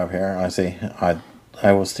 3.5 here. I see.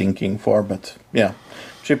 I was thinking 4, but yeah,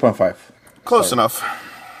 3.5. Close enough.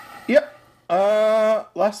 Yep.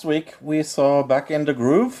 Last week we saw Back in the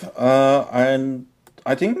Groove, and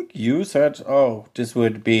I think you said, "Oh, this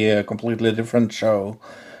would be a completely different show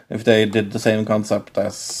if they did the same concept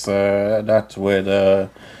as that with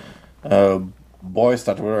boys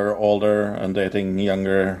that were older and dating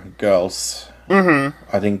younger girls." Mm-hmm.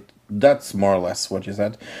 I think that's more or less what you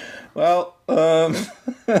said. Well, let's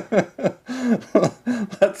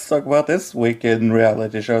talk about this week in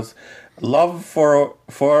reality shows. Love for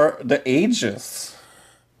the Ages.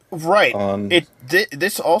 Right.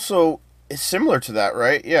 This also is similar to that,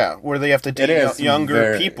 right? Yeah, where they have to date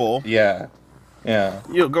younger people. Yeah.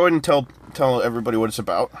 You go ahead and tell everybody what it's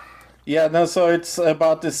about. Yeah, no, so it's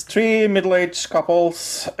about these 3 middle-aged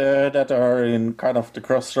couples that are in kind of the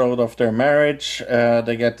crossroad of their marriage.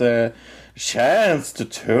 They get the chance to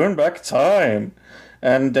turn back time,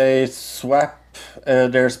 and they swap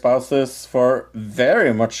their spouses for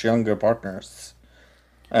very much younger partners.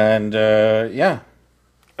 And what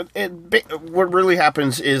really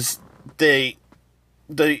happens is the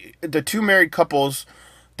 2 married couples,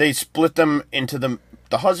 they split them into the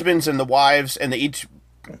husbands and the wives, and they each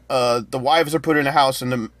the wives are put in a house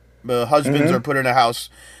and the husbands are put in a house,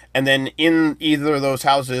 and then in either of those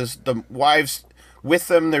houses, the wives with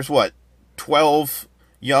them, there's 12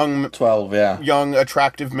 young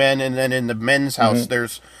attractive men, and then in the men's house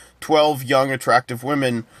there's 12 young attractive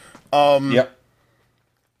women.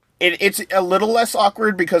 It's a little less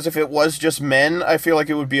awkward because if it was just men, I feel like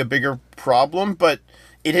it would be a bigger problem, but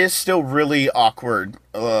it is still really awkward.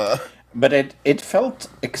 But it felt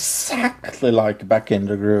exactly like Back in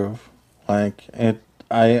the Groove. Like it,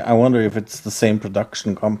 I wonder if it's the same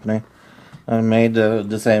production company and made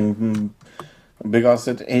the same. Because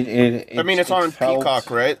it I mean, it's on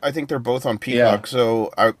Peacock, right? I think they're both on Peacock,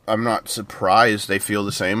 so I'm not surprised they feel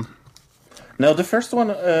the same. No, the first one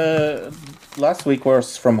last week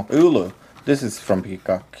was from Hulu. This is from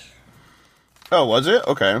Peacock. Oh, was it?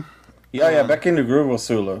 Okay. Yeah, Back in the Groove was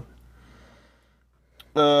Hulu.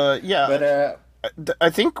 Yeah. But I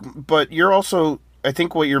think, but you're also, I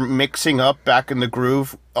think what you're mixing up Back in the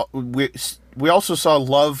Groove, we also saw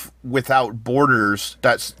Love Without Borders.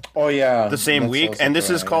 That's the same week, and this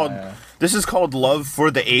is called this is called Love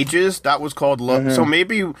for the Ages. That was called Love. So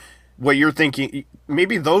maybe what you're thinking,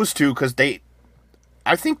 maybe those two, because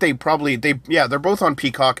I think they're both on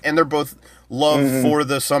Peacock, and they're both Love for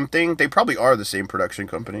the something. They probably are the same production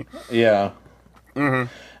company. Yeah. But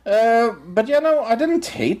I didn't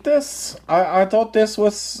hate this. I thought this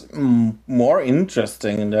was more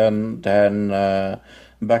interesting than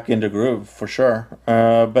Back in the Groove, for sure.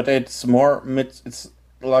 But it's more, it's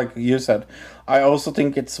like you said. I also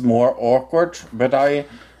think it's more awkward, but I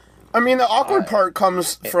mean, the awkward part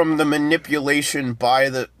comes from the manipulation by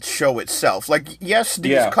the show itself. Like, yes,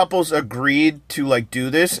 these couples agreed to, like, do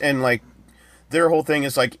this, and, like, their whole thing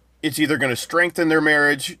is, like, it's either going to strengthen their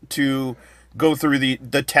marriage to go through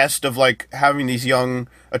the test of, like, having these young,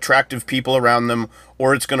 attractive people around them,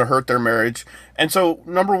 or it's going to hurt their marriage. And so,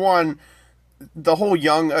 number one, the whole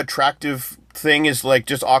young, attractive thing is, like,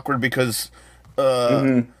 just awkward because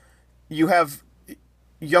you have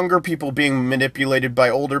younger people being manipulated by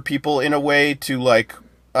older people in a way to, like,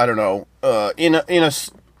 I don't know, in a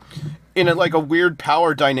like a weird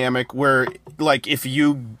power dynamic where, like, if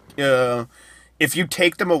you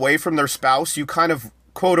take them away from their spouse, you kind of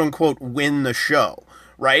quote unquote win the show,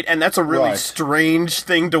 right? And that's a really strange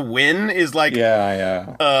thing to win, is like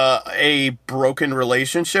a broken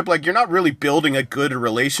relationship. Like, you're not really building a good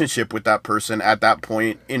relationship with that person at that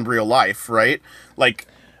point in real life, right? Like,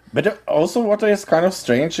 but also what is kind of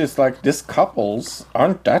strange is, like, these couples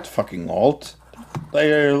aren't that fucking old.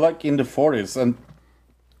 They're, like, in the 40s. And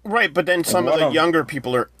right, but then some of the younger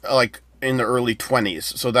people are, like, in the early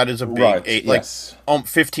 20s. So that is a big,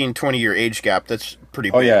 15, 20-year age gap. That's pretty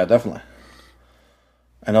big. Oh, yeah, definitely.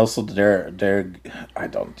 And also, they're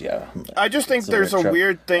I just think there's a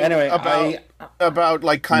weird thing about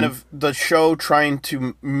like, kind of the show trying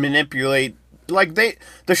to manipulate. Like,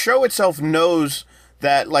 the show itself knows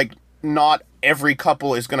that, like, not every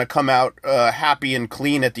couple is going to come out happy and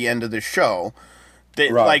clean at the end of the show. They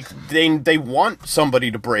want somebody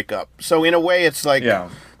to break up. So in a way, it's like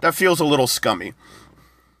that feels a little scummy.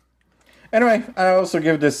 Anyway, I also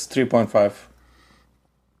give this 3.5.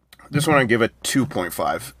 This one I give it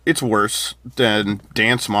 2.5. It's worse than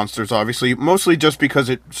Dance Monsters, obviously. Mostly just because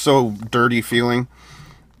it's so dirty feeling.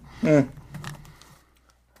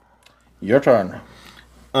 Your turn.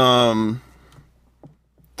 The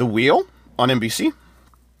Wheel on NBC.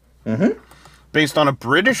 Mm-hmm. Based on a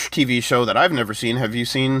British TV show that I've never seen. Have you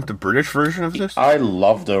seen the British version of this? I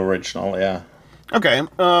love the original, yeah. Okay.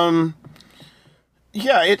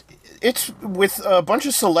 Yeah, it's with a bunch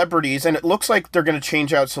of celebrities, and it looks like they're going to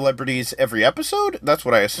change out celebrities every episode. That's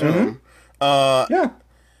what I assume. Yeah.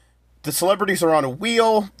 The celebrities are on a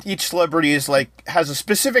wheel. Each celebrity is has a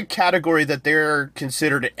specific category that they're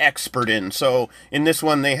considered an expert in. So in this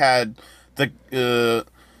one, they had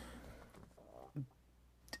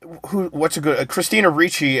Christina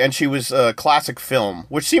Ricci, and she was classic film,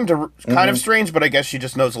 which seemed kind of strange, but I guess she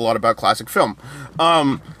just knows a lot about classic film.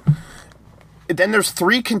 Then there's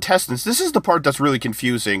 3 contestants. This is the part that's really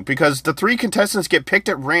confusing, because the 3 contestants get picked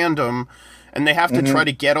at random, and they have to try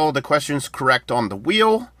to get all the questions correct on the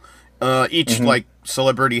wheel. Each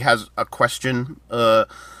celebrity has a question. And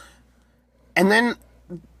then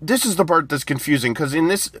this is the part that's confusing, because in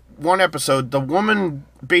this one episode, the woman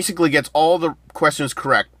basically gets all the questions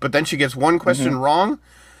correct, but then she gets one question wrong.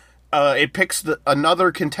 It picks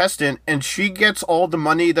another contestant, and she gets all the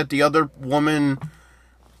money that the other woman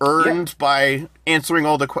earned by answering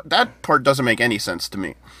all the that part doesn't make any sense to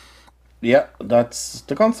me. Yeah, that's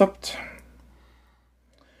the concept.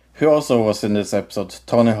 Who also was in this episode?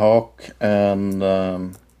 Tony Hawk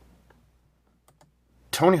and...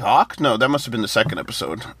 Tony Hawk? No, that must have been the second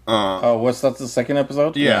episode. Was that the second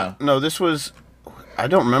episode? Yeah. No, this was... I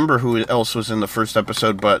don't remember who else was in the first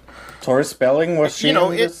episode, but... Tori Spelling, was she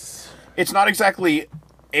in this? It's not exactly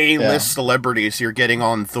A-list celebrities you're getting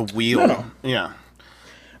on the wheel. No. Yeah.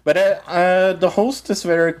 But the host is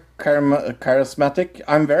very charismatic.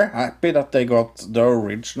 I'm very happy that they got the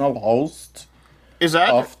original host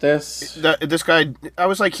of this. This guy, I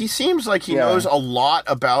was like, he seems like he knows a lot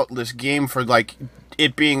about this game for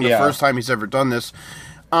it being the first time he's ever done this.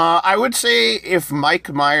 I would say if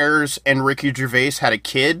Mike Myers and Ricky Gervais had a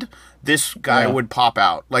kid, this guy would pop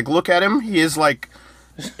out. Look at him. He is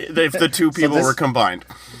if the two people were combined.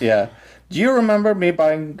 Yeah. Do you remember me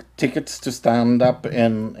buying tickets to stand up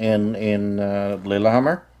in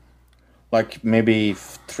Lillehammer? Maybe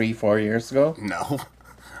 3-4 years ago? No.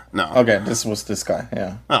 Okay, this was this guy,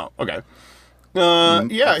 yeah. Oh, okay. He's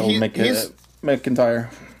McIntyre.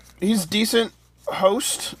 He's decent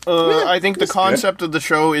host. I think the concept of the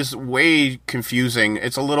show is way confusing.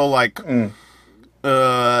 It's a little it's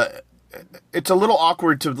a little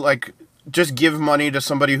awkward to just give money to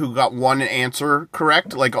somebody who got one answer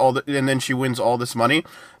correct, and then she wins all this money.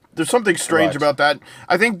 There's something strange about that.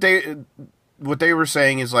 I think what they were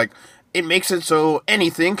saying is it makes it so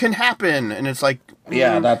anything can happen, and it's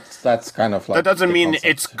that's kind of that doesn't mean concept.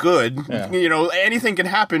 It's good. Yeah. Anything can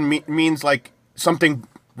happen means something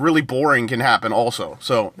really boring can happen also.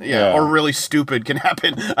 So or really stupid can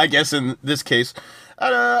happen. I guess in this case,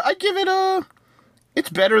 I give it it's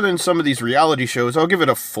better than some of these reality shows. I'll give it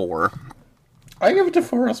a 4. I give it a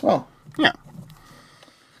 4 as well. Yeah.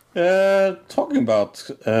 Talking about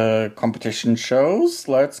competition shows,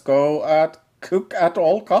 let's go at Cook at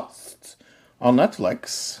All Costs on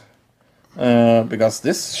Netflix. Because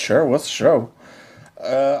this sure was show.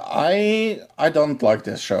 I don't like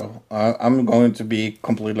this show. I'm going to be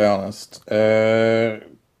completely honest.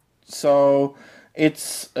 So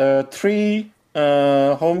it's 3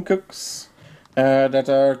 home cooks that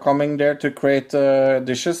are coming there to create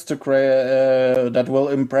dishes that will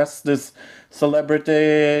impress this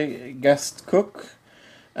celebrity guest cook,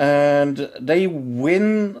 and they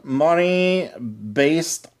win money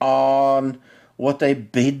based on what they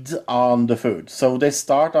bid on the food. So they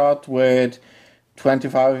start out with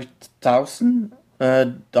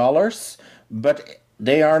 $25,000, but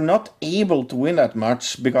they are not able to win that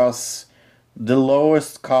much because the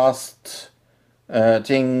lowest cost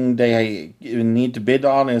thing they need to bid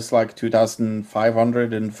on is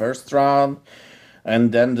 $2,500 in first round,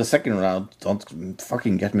 and then the second round. Don't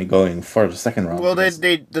fucking get me going for the second round. Well, the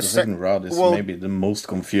second round is maybe the most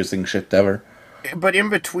confusing shit ever. But in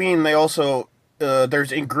between, they also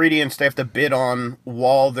there's ingredients they have to bid on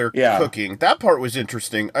while they're cooking. That part was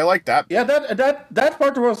interesting. I like that. Yeah, that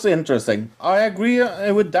part was interesting. I agree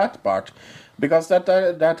with that part because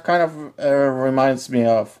that kind of reminds me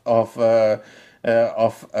of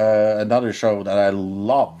another show that I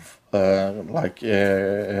love,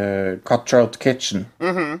 Cutthroat Kitchen.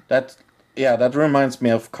 Mm-hmm. That reminds me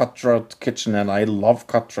of Cutthroat Kitchen, and I love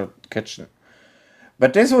Cutthroat Kitchen.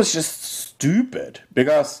 But this was just stupid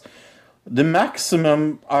because the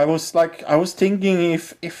maximum, I was thinking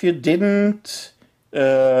if you didn't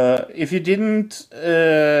bid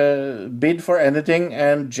for anything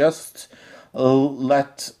and just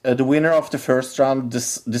let the winner of the first round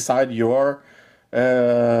decide your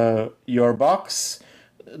box,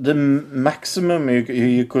 the maximum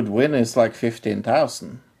you could win is like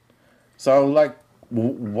 15,000. So like,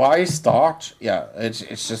 why start? Yeah,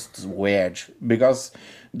 it's just weird because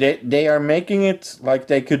they are making it like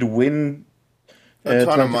they could win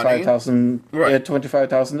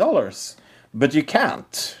 $25,000, but you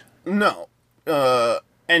can't. No,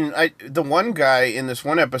 and the one guy in this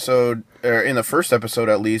one episode, or in the first episode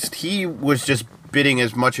at least, he was just bidding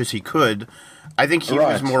as much as he could. I think he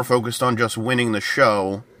was more focused on just winning the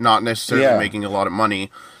show, not necessarily making a lot of money.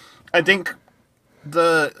 I think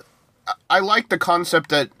I like the concept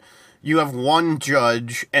that you have one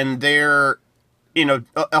judge and they're in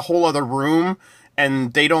a whole other room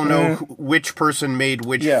and they don't know which person made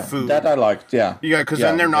which food. That I liked, yeah. Yeah, because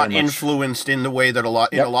then they're not influenced in the way that a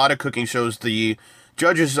lot of cooking shows, the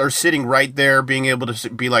judges are sitting right there being able to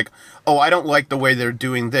be like, oh, I don't like the way they're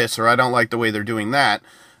doing this, or I don't like the way they're doing that.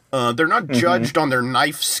 They're not judged on their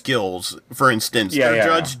knife skills, for instance. They're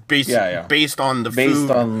judged based on the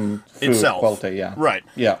food itself. Quality, Right.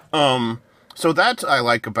 Yeah. So that I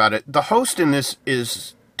like about it. The host in this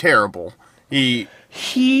is terrible. He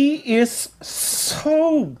is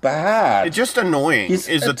so bad. It's just annoying. He's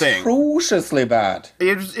is the thing. Atrociously bad.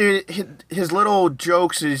 His little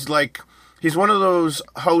jokes is like, he's one of those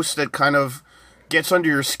hosts that kind of gets under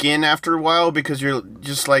your skin after a while because you're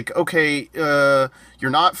just like, okay, you're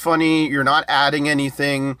not funny, you're not adding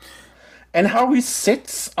anything. And how he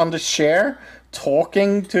sits on the chair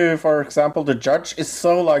talking to, for example, the judge is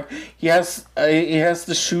so like, he has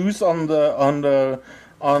the shoes on the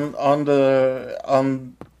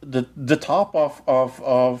top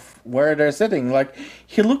of where they're sitting. Like,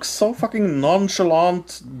 he looks so fucking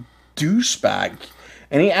nonchalant douchebag.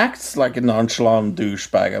 And he acts like a nonchalant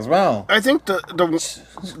douchebag as well. I think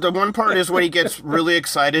the one part is when he gets really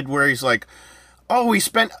excited where he's like, oh, we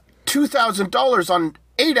spent $2,000 on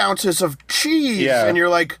 8 ounces of cheese. Yeah. And you're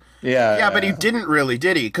like, but he didn't really,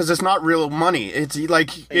 did he? Because it's not real money. It's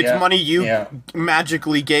like, it's money you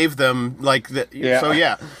magically gave them. Like, so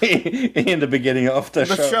in the beginning of the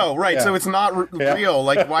show. Right. Yeah. So it's not real.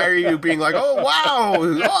 Like, why are you being like, oh, wow.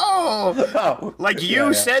 Oh. Like,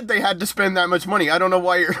 you said they had to spend that much money. I don't know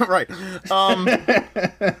why you're right. I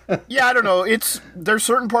don't know. There's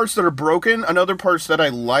certain parts that are broken and other parts that I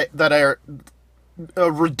like, that are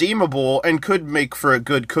redeemable and could make for a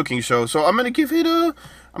good cooking show. So I'm going to give it a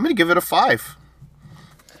 5.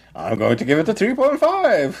 I'm going to give it a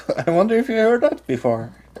 3.5. I wonder if you heard that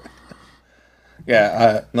before.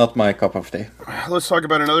 Not my cup of tea. Let's talk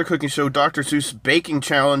about another cooking show, Dr. Seuss Baking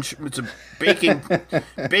Challenge. It's a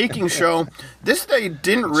baking show. This day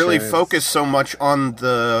didn't really focus so much on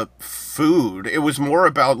the food. It was more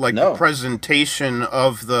about the presentation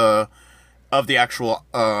of the actual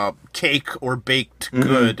cake or baked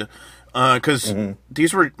good. Because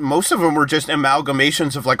most of them were just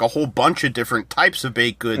amalgamations of like a whole bunch of different types of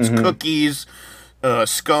baked goods, cookies,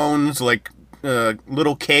 scones, like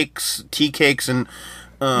little cakes, tea cakes, and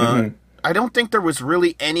I don't think there was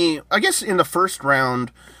really any. I guess in the first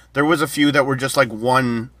round there was a few that were just like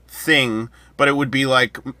one thing, but it would be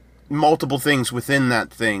like multiple things within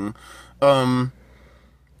that thing. But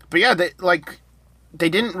yeah, they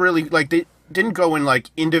didn't really they didn't go and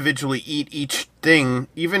like individually eat each thing.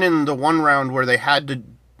 Even in the one round where they had to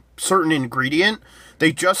certain ingredient,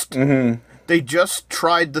 they just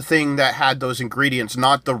tried the thing that had those ingredients,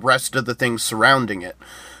 not the rest of the things surrounding it.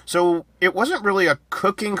 So it wasn't really a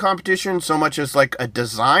cooking competition so much as like a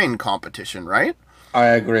design competition, right? I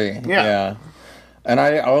agree. Yeah. And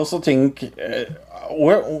I also think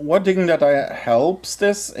one thing that helps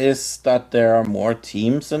this is that there are more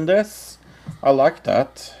teams in this. I like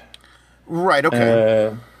that. Right,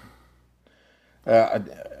 okay.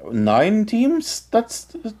 9 teams that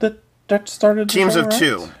started the teams show, of right?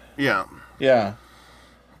 2. Yeah. Yeah.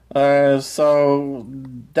 So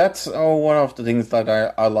that's one of the things that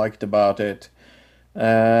I liked about it.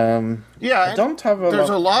 I don't have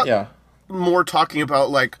a lot more talking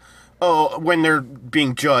about like, oh, when they're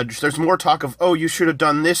being judged, there's more talk of, oh, you should have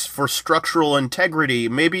done this for structural integrity.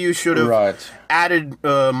 Maybe you should have added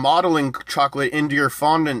modeling chocolate into your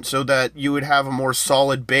fondant so that you would have a more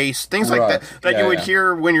solid base. Things like that you would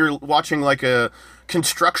hear when you're watching like a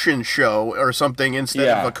construction show or something instead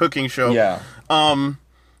of a cooking show. So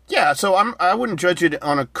I wouldn't judge it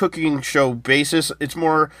on a cooking show basis. It's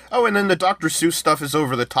more, and then the Dr. Seuss stuff is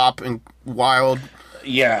over the top and wild.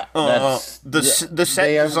 Yeah, that's the set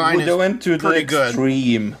they design they went to is pretty the good.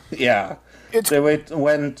 extreme. Yeah, they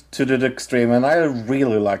went to the extreme, and I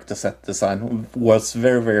really liked the set design. It was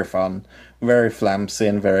very, very fun, very flamsy,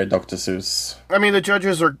 and very Dr. Seuss. I mean, the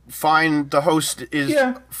judges are fine. The host is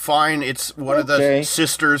fine. It's one of the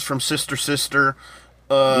sisters from Sister Sister.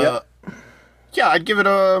 Yeah, I'd give this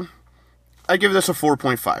a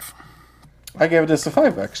 4.5. I gave this a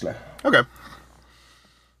 5, actually. Okay.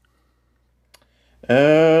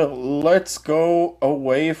 Let's go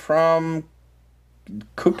away from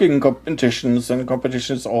cooking competitions and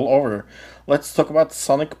competitions all over. Let's talk about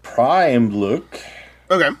Sonic Prime, Luke.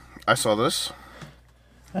 Okay, I saw this.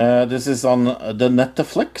 This is on the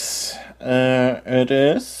Netflix. It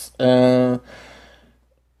is.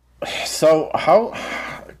 So, how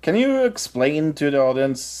can you explain to the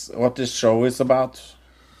audience what this show is about?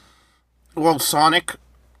 Well, Sonic,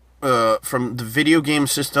 from the video game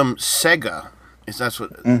system Sega, that's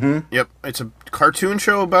what? Mm-hmm. Yep, it's a cartoon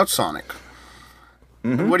show about Sonic.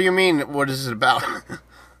 Mm-hmm. What do you mean? What is it about?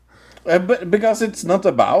 But because it's not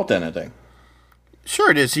about anything.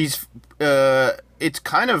 Sure, it is. It's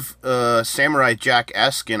kind of Samurai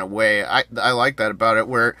Jack-esque in a way. I like that about it.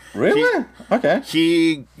 Where really? Okay.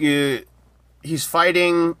 He's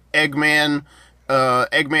fighting Eggman.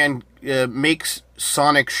 Eggman makes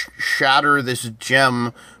Sonic shatter this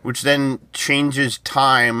gem, which then changes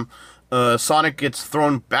time. Sonic gets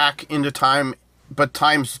thrown back into time, but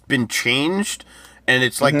time's been changed, and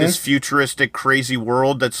it's like this futuristic, crazy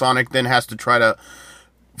world that Sonic then has to try to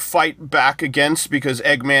fight back against because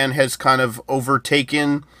Eggman has kind of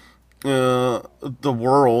overtaken the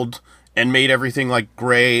world and made everything like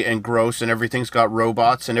gray and gross, and everything's got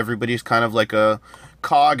robots, and everybody's kind of like a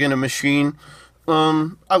cog in a machine.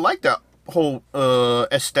 I like that whole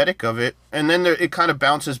aesthetic of it, and then it kind of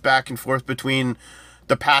bounces back and forth between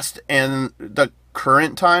the past and the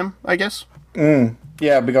current time, I guess.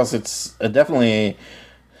 Yeah, because it's definitely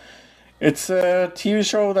it's a TV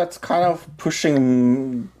show that's kind of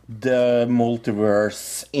pushing the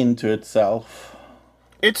multiverse into itself.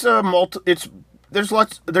 It's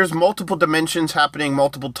there's multiple dimensions happening,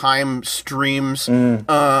 multiple time streams.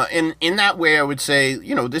 And in that way, I would say,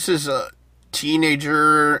 this is a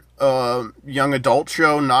teenager, young adult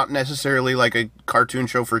show, not necessarily like a cartoon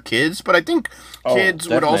show for kids, but I think kids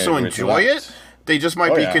would also enjoy it. They just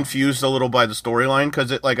might be confused a little by the storyline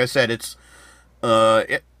because, like I said, it's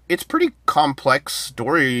pretty complex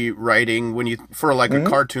story writing for like a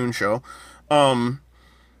cartoon show. I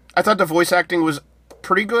thought the voice acting was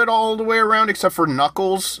pretty good all the way around, except for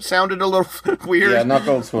Knuckles sounded a little weird. Yeah,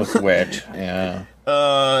 Knuckles was weird. Yeah.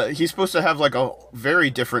 He's supposed to have like a very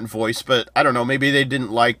different voice, but I don't know. Maybe they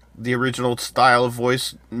didn't like the original style of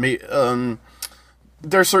voice. There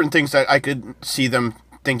are certain things that I could see them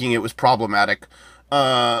thinking it was problematic.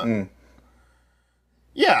 Yeah,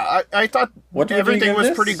 I thought everything was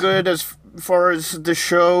pretty good as far as the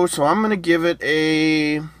show, so I'm gonna give it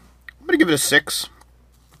a 6.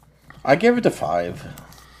 I gave it a 5.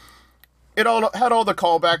 It all had all the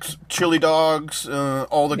callbacks, chili dogs,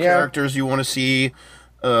 all the characters you want to see,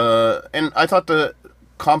 and I thought the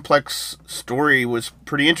complex story was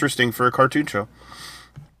pretty interesting for a cartoon show.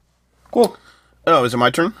 Cool. Oh, is it my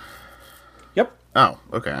turn? Yep. Oh,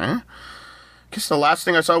 okay. I guess the last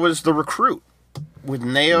thing I saw was The Recruit with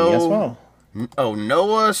Neo. Me as well.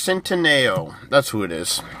 Noah Centineo. That's who it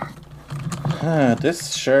is.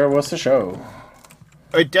 This sure was a show.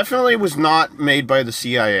 It definitely was not made by the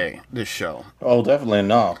CIA, this show. Oh, definitely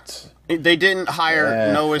not. They didn't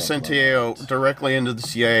hire Noah Centineo directly into the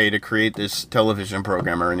CIA to create this television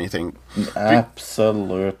program or anything.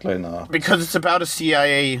 Absolutely not. Because it's about a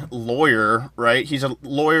CIA lawyer, right? He's a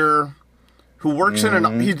lawyer who works in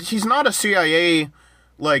an... He's not a CIA,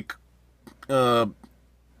 like...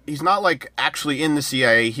 he's not, like, actually in the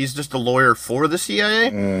CIA. He's just a lawyer for the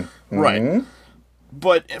CIA. Right.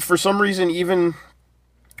 But for some reason, even...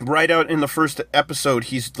 right out in the first episode,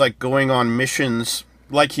 he's like going on missions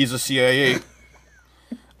like he's a CIA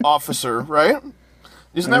officer, right?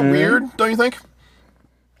 Isn't that weird, don't you think?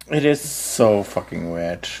 It is so fucking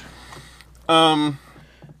weird.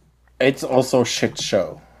 It's also a shit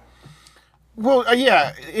show. Well,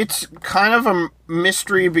 yeah, it's kind of a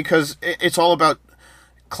mystery because it's all about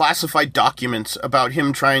classified documents, about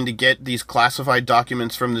him trying to get these classified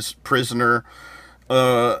documents from this prisoner,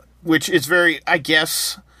 which is very, I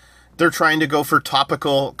guess... they're trying to go for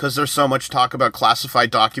topical because there's so much talk about classified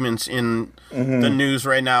documents in the news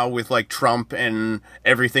right now with like Trump and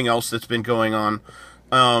everything else that's been going on.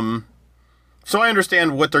 So I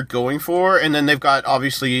understand what they're going for. And then they've got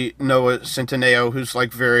obviously Noah Centineo, who's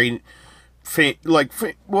like very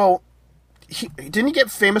well, didn't he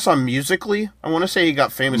get famous on Musical.ly? I want to say he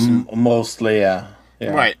got famous mostly, yeah.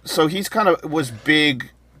 Right. So he's kind of was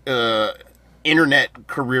big internet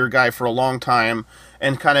career guy for a long time,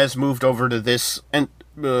 and kind of has moved over to this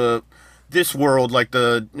this world, like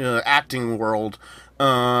the acting world.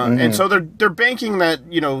 And so they're banking that,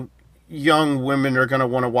 young women are going to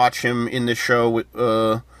want to watch him in this show.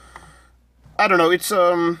 I don't know. It's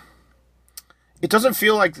it doesn't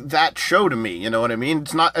feel like that show to me. You know what I mean?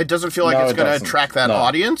 It's not. It doesn't feel like it's going to attract that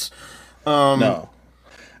audience. No.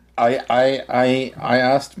 I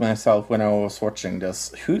asked myself when I was watching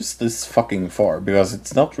this, who's this fucking for? Because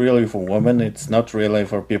it's not really for women. It's not really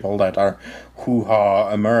for people that are hoo-ha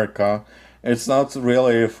America. It's not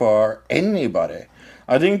really for anybody.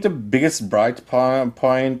 I think the biggest bright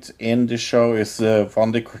point in the show is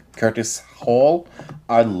Vondie Curtis Hall.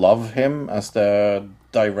 I love him as the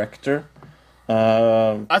director.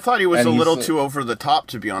 I thought he was a little too over the top,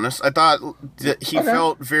 to be honest. I thought that he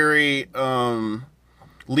felt very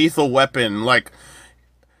Lethal Weapon, like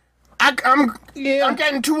I'm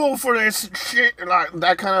getting too old for this shit, like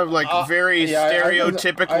that kind of very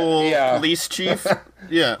stereotypical police chief.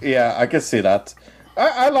 Yeah, I can see that.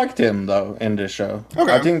 I liked him though in the show.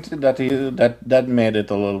 Okay. I think that made it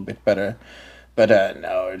a little bit better. But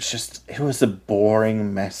no, it was a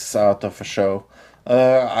boring mess out of a show.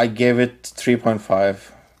 I gave it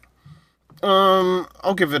 3.5.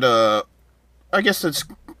 I'll give it I guess you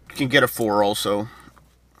can get a 4 also.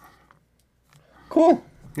 Cool.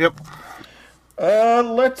 Yep.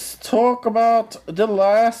 Let's talk about the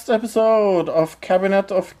last episode of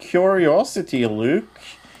Cabinet of Curiosity, Luke.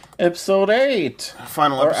 Episode 8.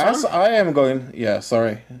 Final episode? Or as I am going... Yeah,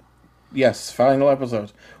 sorry. Yes, final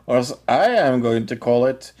episode. Or as I am going to call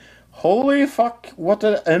it, holy fuck, what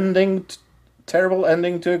an ending... terrible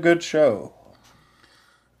ending to a good show.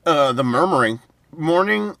 The Murmuring.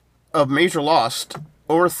 Morning of major loss,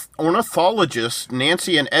 ornithologists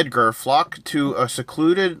Nancy and Edgar flock to a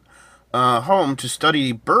secluded home to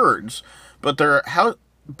study birds, but the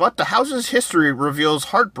house's history reveals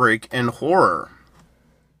heartbreak and horror.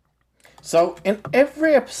 So, in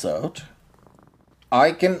every episode,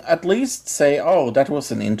 I can at least say, oh, that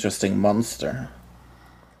was an interesting monster.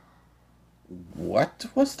 What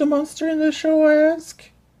was the monster in the show, I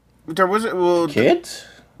ask? There was kid?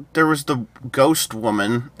 There was the ghost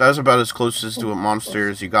woman. That was about as close as to a monster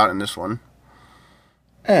as you got in this one.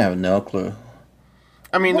 I have no clue.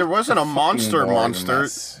 I mean, there wasn't a monster.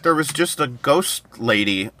 Mess. There was just a ghost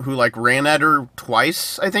lady who ran at her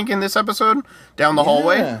twice, I think, in this episode, down the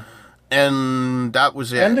hallway. And that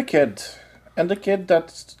was it. And the kid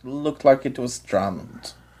that looked like it was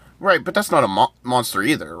drowned. Right, but that's not a monster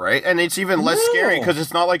either, right? And it's even less scary because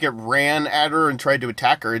it's not like it ran at her and tried to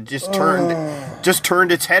attack her. It just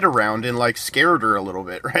turned its head around and scared her a little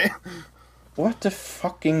bit, right? What a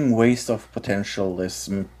fucking waste of potential this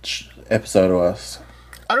episode was.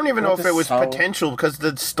 I don't even know if it was potential because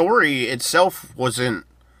the story itself wasn't.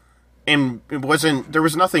 There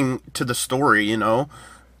was nothing to the story,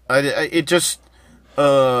 It just.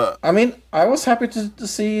 I mean, I was happy to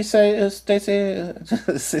see Stacy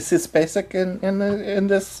Spacek in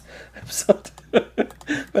this episode,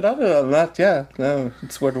 but other than that, yeah, no,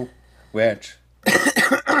 it's weird.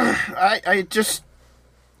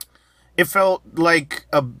 It felt like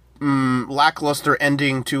a lackluster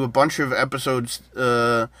ending to a bunch of episodes.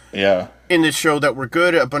 In this show that were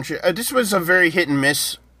good. A bunch of this was a very hit and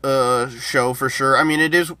miss show for sure. I mean,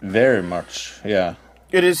 it is very much, yeah.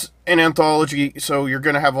 It is an anthology, so you're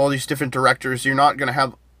going to have all these different directors. You're not going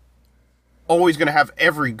to always going to have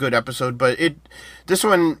every good episode, but this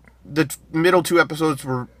one, the middle 2 episodes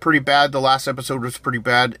were pretty bad. The last episode was pretty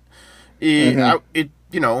bad.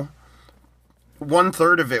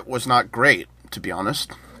 1/3 of it was not great, to be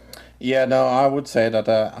honest. Yeah, no, I would say that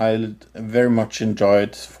I very much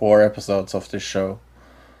enjoyed 4 episodes of this show,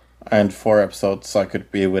 and 4 episodes I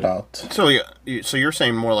could be without. So you're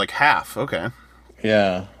saying more like half, okay.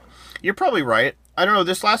 Yeah. You're probably right. I don't know,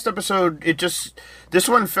 this last episode, this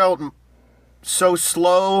one felt so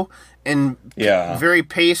slow and very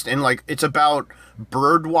paced, and it's about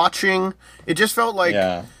bird watching. It just felt like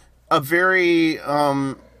a very,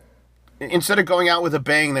 instead of going out with a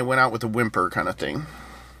bang, they went out with a whimper kind of thing.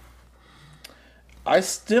 I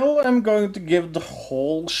still am going to give the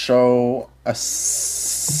whole show a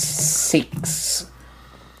 6.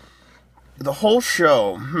 The whole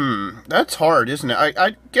show, that's hard, isn't it?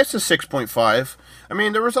 I guess a 6.5. I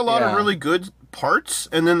mean, there was a lot of really good parts,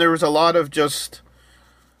 and then there was a lot of just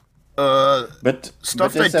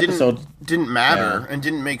stuff that didn't matter and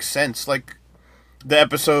didn't make sense. Like the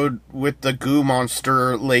episode with the goo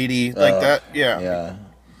monster lady, like that. Yeah.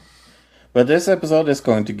 But this episode is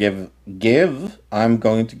going to I'm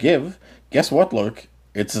going to give, guess what, Luke?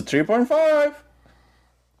 It's a 3.5.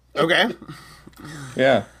 Okay.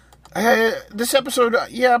 Yeah. This episode,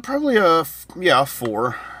 probably a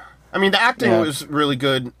 4. I mean, the acting was really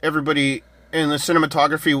good. Everybody, and the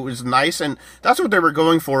cinematography was nice, and that's what they were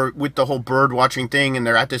going for with the whole bird watching thing, and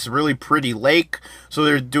they're at this really pretty lake, so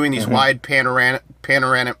they're doing these wide panoramic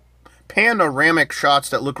shots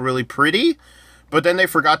that look really pretty, but then they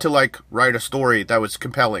forgot to, like, write a story that was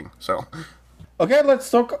compelling, so... Okay, let's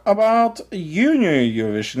talk about Junior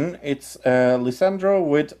Eurovision. It's Lisandro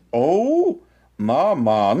with Oh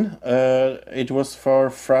Man. It was for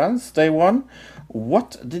France, they won.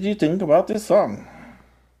 What did you think about this song?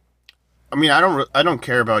 I mean, I don't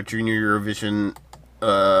care about Junior Eurovision.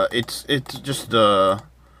 It's just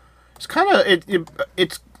it's kind of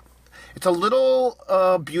it's a little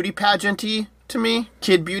beauty pageanty to me,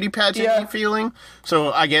 kid beauty pageanty feeling.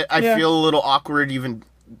 So I feel a little awkward even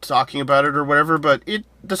talking about it or whatever. But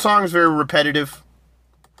the song is very repetitive.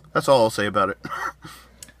 That's all I'll say about it.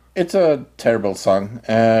 It's a terrible song.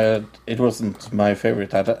 It wasn't my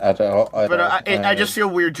favorite at all. But I just feel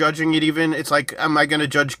weird judging it even. It's like, am I going to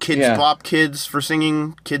judge Kids Bop kids for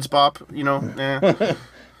singing Kids Bop? You know?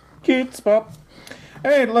 Kids Bop.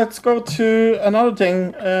 Hey, let's go to another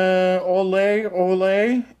thing. Ole,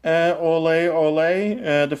 ole, ole,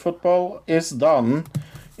 ole. The football is done.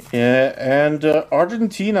 And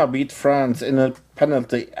Argentina beat France in a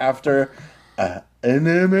penalty after an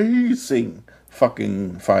amazing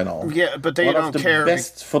fucking final. Yeah, but they don't care.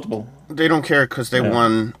 Best football. They don't care because they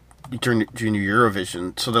won Junior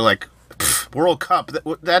Eurovision. So they're like, World Cup.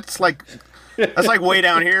 That's like way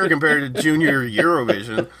down here compared to Junior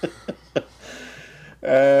Eurovision.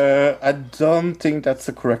 I don't think that's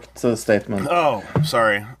the correct statement. Oh,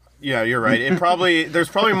 sorry. Yeah, you're right. There's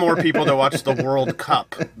probably more people that watch the World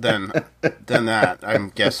Cup than that.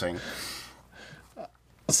 I'm guessing.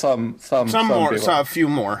 Some more, people. a few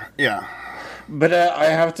more. Yeah. But I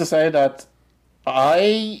have to say that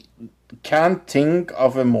I can't think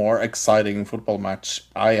of a more exciting football match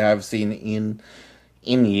I have seen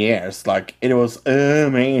in years. Like, it was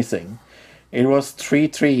amazing. It was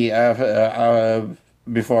 3-3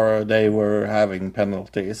 before they were having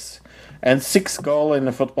penalties. And 6 goals in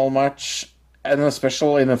a football match, and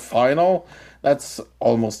especially in a final, that's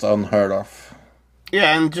almost unheard of.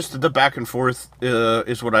 Yeah, and just the back and forth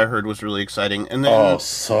is what I heard was really exciting. And then,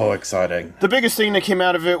 so exciting. The biggest thing that came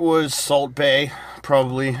out of it was Salt Bay,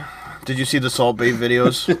 probably. Did you see the Salt Bay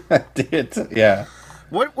videos? I did, yeah.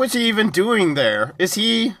 What was he even doing there? Is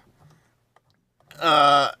he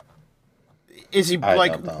like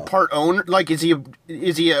part owner? Like, is he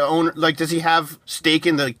a owner? Like, does he have stake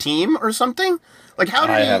in the team or something? Like, how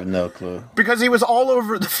did I have no clue. Because he was all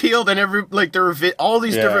over the field, and there were all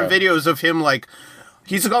these different videos of him, like,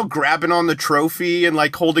 he's all grabbing on the trophy and,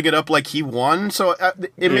 like, holding it up like he won. So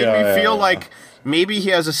it made me feel like maybe he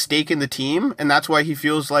has a stake in the team, and that's why he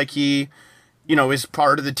feels like he, is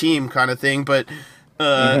part of the team kind of thing. But,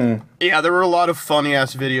 there were a lot of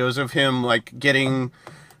funny-ass videos of him, like, getting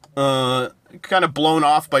kind of blown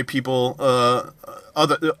off by people,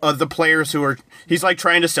 the players who are, he's, like,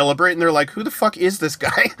 trying to celebrate, and they're like, who the fuck is this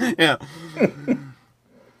guy? Yeah.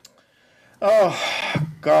 Oh,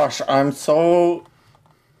 gosh, I'm so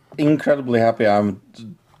incredibly happy I'm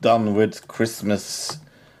done with Christmas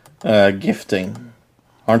gifting.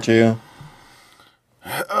 Aren't you?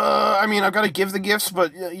 I mean, I've got to give the gifts,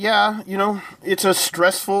 but yeah, it's a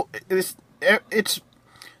stressful, the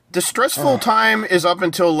stressful time is up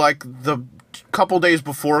until, like, the couple days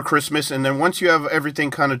before Christmas, and then once you have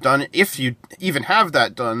everything kind of done, if you even have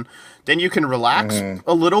that done, then you can relax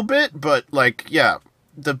a little bit, but, like, yeah,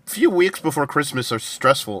 the few weeks before Christmas are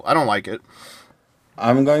stressful. I don't like it.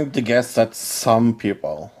 I'm going to guess that some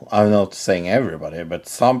people, I'm not saying everybody, but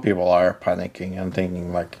some people are panicking and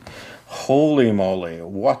thinking, like, holy moly,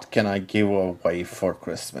 what can I give away for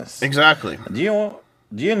Christmas? Exactly. Do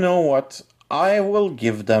you know what? I will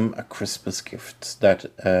give them a Christmas gift, that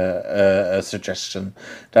a suggestion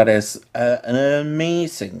that is an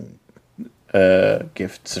amazing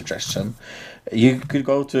gift suggestion. You could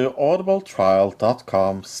go to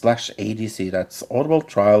audibletrial.com/ADC. That's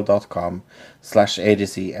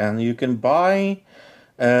audibletrial.com/ADC, and you can buy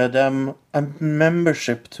them a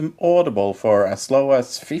membership to Audible for as low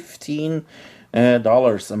as $15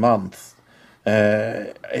 a month.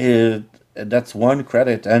 That's one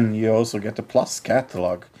credit, and you also get the Plus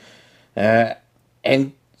catalog.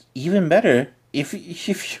 And even better,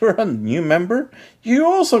 if you're a new member, you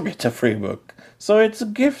also get a free book. So it's a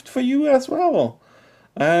gift for you as well.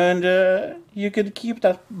 And you can keep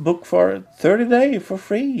that book for 30 days for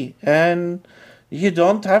free. And you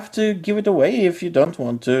don't have to give it away if you don't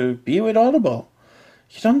want to be with Audible.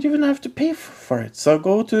 You don't even have to pay for it. So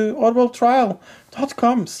go to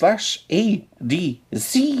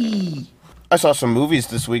audibletrial.com/ADZ. I saw some movies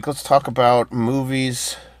this week. Let's talk about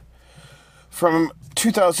movies from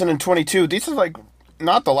 2022. These are like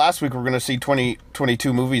not the last week we're going to see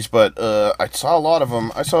 2022 movies, but I saw a lot of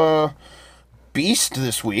them. I saw Beast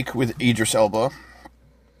this week with Idris Elba.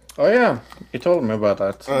 Oh yeah, you told me about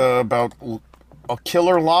that. About a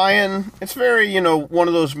killer lion. It's very, one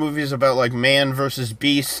of those movies about like man versus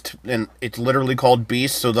beast, and it's literally called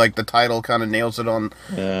Beast, so like the title kind of nails it on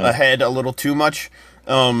ahead a little too much.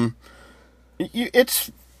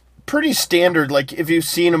 It's pretty standard. Like if you've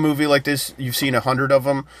seen a movie like this, you've seen 100 of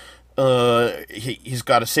them. He's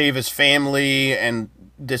got to save his family, and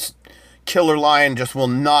this killer lion just will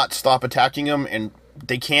not stop attacking him, and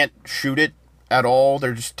they can't shoot it at all.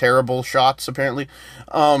 They're just terrible shots, apparently.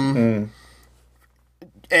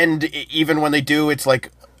 And even when they do, it's like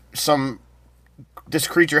this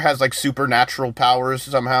creature has like supernatural powers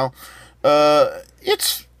somehow.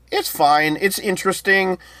 It's fine. It's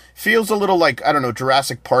interesting. Feels a little like, I don't know,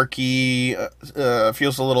 Jurassic Park-y.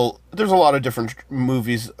 Feels a little, there's a lot of different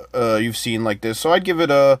movies you've seen like this, so I'd give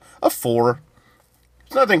it a 4.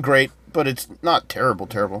 It's nothing great, but it's not terrible.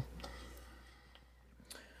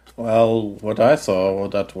 Well, what I saw,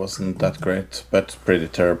 that wasn't that great, but pretty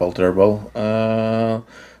terrible.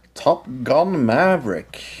 Top Gun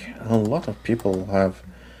Maverick. A lot of people have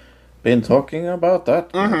been talking about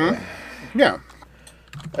that. Mm-hmm. Yeah.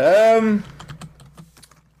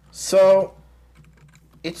 So,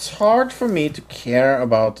 it's hard for me to care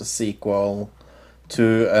about a sequel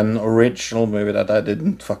to an original movie that I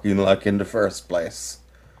didn't fucking like in the first place.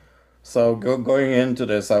 So going into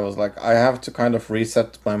this, I was like, I have to kind of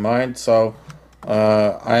reset my mind. So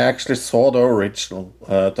I actually saw the original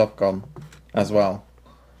Top Gun as well.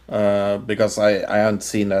 Because I haven't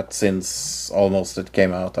seen that since almost it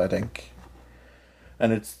came out, I think.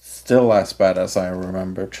 And it's still as bad as I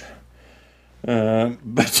remembered.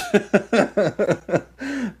 But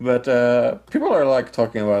people are like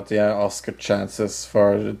talking about the Oscar chances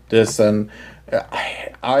for this, and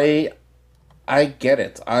I get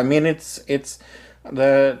it. I mean, it's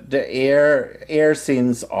the air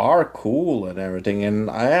scenes are cool and everything, and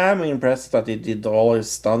I am impressed that he did all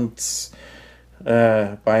his stunts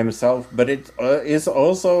by himself. But it is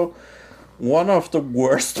also one of the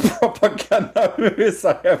worst propaganda movies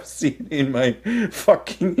I have seen in my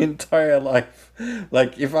fucking entire life.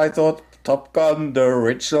 Like, if I thought Top Gun, the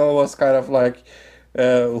original, was kind of like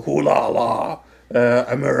hoo-la la,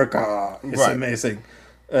 America is amazing.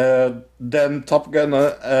 Then Top Gun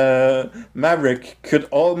Maverick could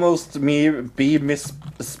almost be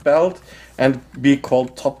misspelled and be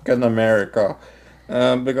called Top Gun America,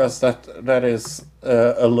 because that is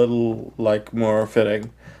a little like more fitting.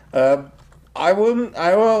 I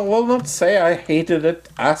will not say I hated it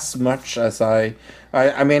as much as I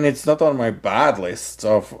mean, it's not on my bad list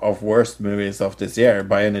of worst movies of this year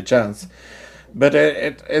by any chance, but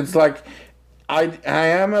it's like I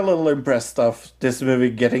am a little impressed of this movie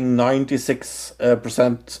getting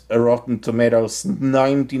 96% Rotten Tomatoes,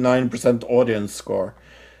 99% audience score,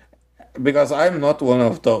 because I'm not one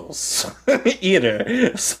of those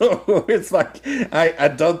either. So it's like I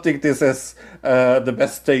don't think this is the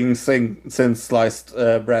best thing since sliced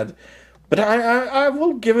bread, but I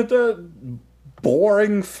will give it a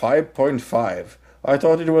boring 5.5. I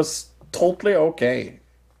thought it was totally okay.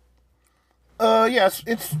 Yes,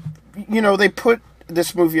 it's, they put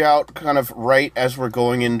this movie out kind of right as we're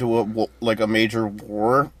going into a major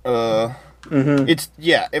war. It's,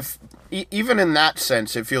 even in that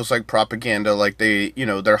sense, it feels like propaganda, like they're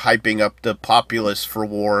hyping up the populace for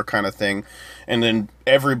war kind of thing, and then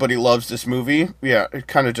everybody loves this movie. Yeah, it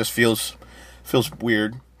kind of just feels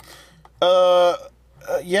weird.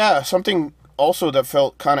 Something also that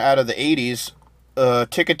felt kind of out of the 80s,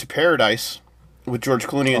 Ticket to Paradise with George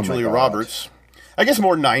Clooney and Julia Roberts. I guess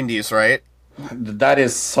more 90s, right? That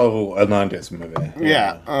is so a 90s movie.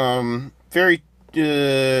 Yeah.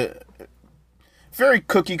 Very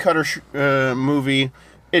cookie cutter movie.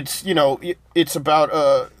 It's, it's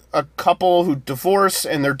about a couple who divorce,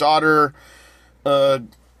 and their daughter,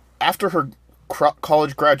 after her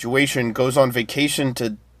college graduation, goes on vacation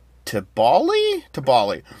to Bali? To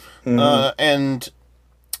Bali. And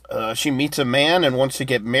she meets a man and wants to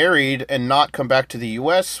get married and not come back to the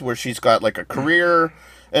U.S., where she's got like a career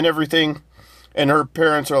and everything. And her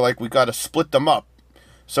parents are like, we got to split them up.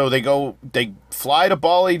 So they fly to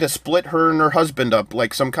Bali to split her and her husband up,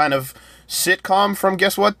 like some kind of sitcom from,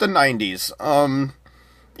 guess what, the 90s.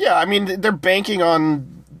 Yeah, I mean, they're banking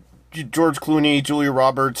on George Clooney, Julia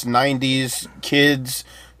Roberts, 90s kids,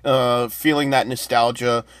 feeling that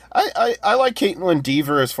nostalgia. I like Caitlin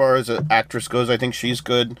Dever as far as an actress goes. I think she's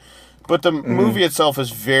good. But the movie itself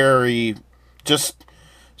is very just,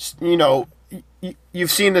 you know,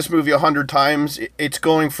 you've seen this movie 100 times. It's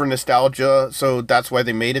going for nostalgia, so that's why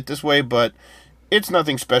they made it this way, but it's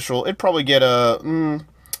nothing special. It'd probably get a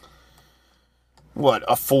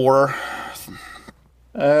 4.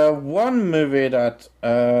 One movie that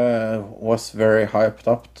was very hyped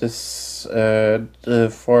up this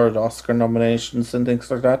for the Oscar nominations and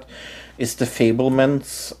things like that is The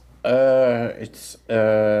Fabelmans. It's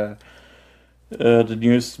the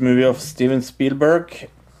newest movie of Steven Spielberg.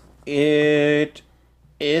 It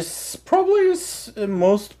is probably his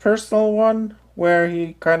most personal one, where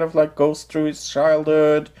he kind of like goes through his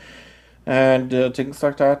childhood and things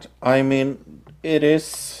like that. I mean, it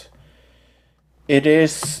is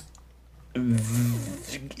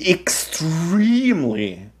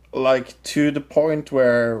extremely like to the point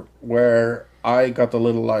where I got a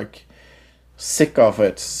little like sick of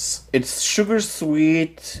it. It's sugar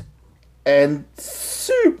sweet and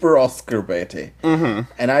super Oscar baity,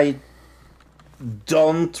 and I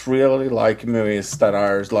don't really like movies that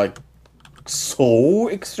are like so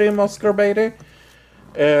extreme Oscar baity.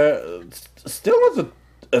 Still not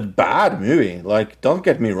a bad movie. Like, don't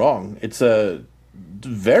get me wrong, it's a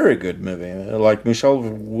very good movie. Like Michelle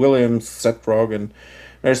Williams, Seth Rogen.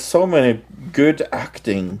 There's so many good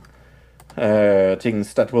acting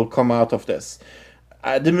things that will come out of this.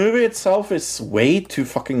 The movie itself is way too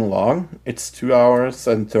fucking long. It's 2 hours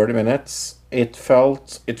and 30 minutes. It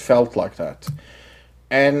felt like that.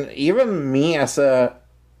 And even me as a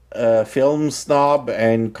film snob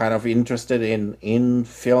and kind of interested in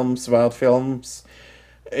films about films,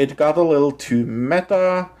 it got a little too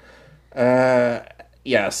meta.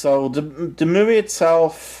 Yeah, so the movie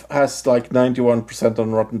itself has like 91%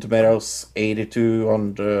 on Rotten Tomatoes, 82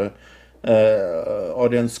 on the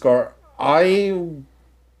audience score. I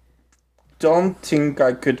don't think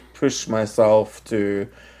I could push myself to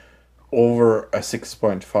over a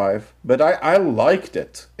 6.5, but I liked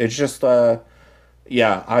it. It's just,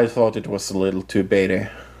 yeah, I thought it was a little too baity.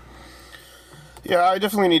 Yeah, I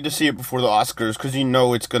definitely need to see it before the Oscars, because you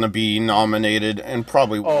know it's going to be nominated and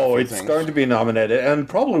probably win. Oh, it's going to be nominated and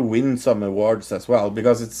probably win some awards as well,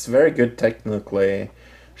 because it's very good technically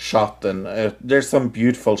shot, and there's some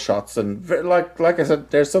beautiful shots, and like I said,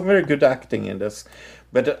 there's some very good acting in this.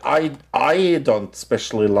 But I don't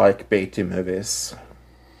especially like baity movies.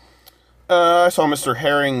 I saw Mr.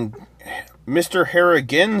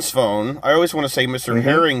 Harrigan's phone. I always want to say Mr.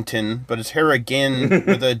 Harrington, but it's Harrigan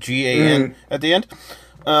with a G-A-N at the end.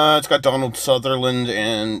 It's got Donald Sutherland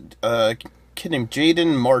and a kid named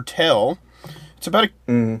Jaden Martell. It's about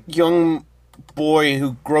a young boy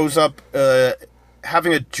who grows up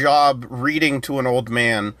having a job reading to an old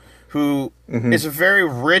man who is a very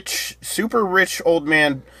rich, super rich old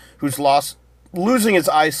man who's losing his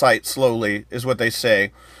eyesight slowly, is what they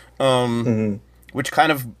say. Which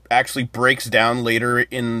kind of actually breaks down later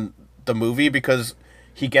in the movie, because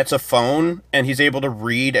he gets a phone and he's able to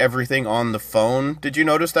read everything on the phone. Did you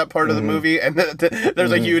notice that part of the movie? And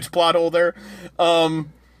there's a huge plot hole there. But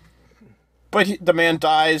the man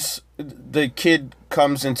dies. The kid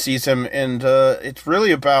comes and sees him, and it's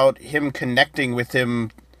really about him connecting with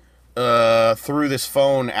him through this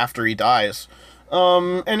phone after he dies.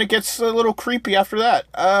 And it gets a little creepy after that.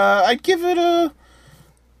 I'd give it a...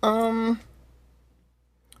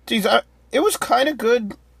 Geez, it was kind of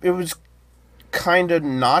good. It was kind of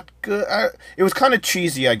not good. It was kind of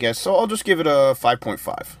cheesy, I guess. So I'll just give it a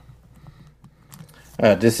 5.5.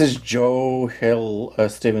 This is Joe Hill,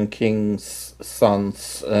 Stephen King's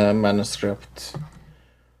son's manuscript.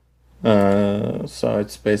 So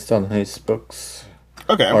it's based on his books.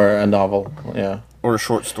 Okay. Or a novel, yeah. Or a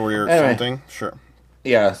short story or something. Sure.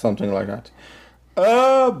 Yeah, something like that.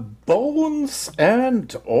 Bones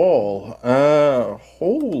and all.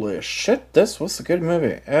 Holy shit, this was a good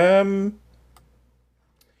movie.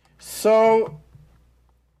 So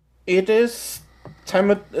it is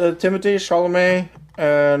Timothée Chalamet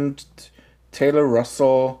and Taylor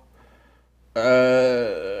Russell.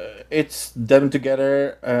 It's them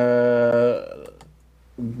together.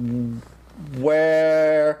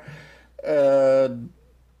 Where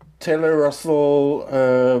Taylor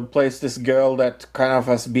Russell plays this girl that kind of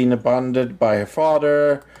has been abandoned by her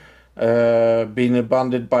father, been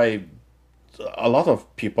abandoned by a lot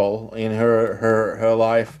of people in her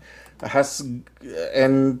life,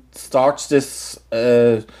 and starts this,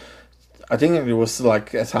 I I think it was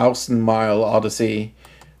like 1,000-mile odyssey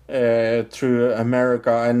through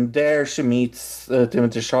America, and there she meets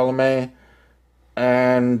Timothée Chalamet,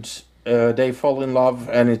 and they fall in love,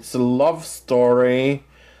 and it's a love story,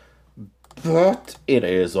 but it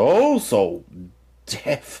is also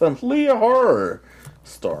definitely a horror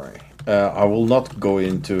story. I will not go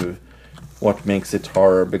into what makes it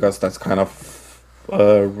horror, because that's kind of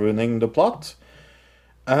ruining the plot.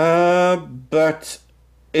 But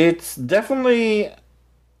it's definitely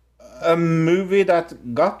a movie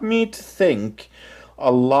that got me to think a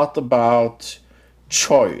lot about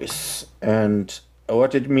choice and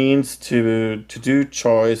what it means to do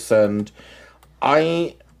choice. And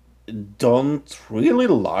I don't really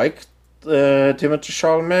like Timothée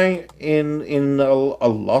Chalamet in a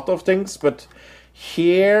lot of things, but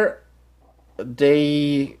here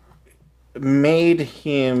they made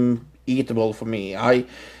him eatable for me. I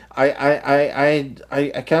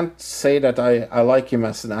can't say that I like him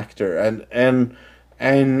as an actor, and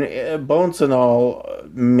Bones and All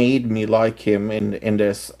made me like him in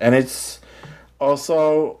this, and it's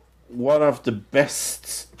also one of the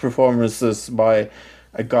best performances by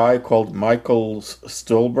a guy called Michael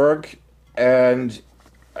Stuhlbarg, and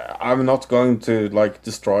I'm not going to like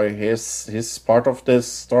destroy his part of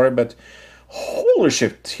this story, but holy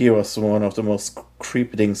shit, he was one of the most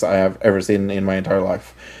creepy things I have ever seen in my entire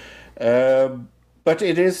life. But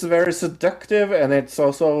it is very seductive, and it's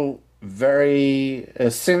also very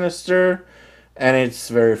sinister, and it's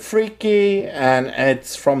very freaky, and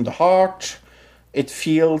it's from the heart. It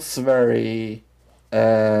feels very...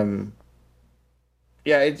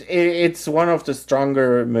 it's one of the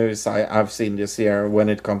stronger movies I've seen this year when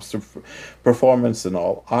it comes to performance and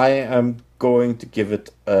all. I am going to give it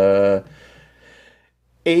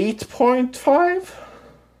 8.5.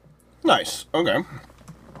 Nice. Okay.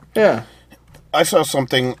 Yeah. I saw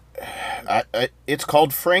something. It's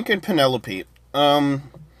called Frank and Penelope. I'm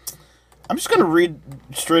just going to read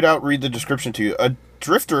the description to you. A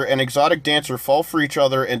drifter and exotic dancer fall for each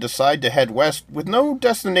other and decide to head west with no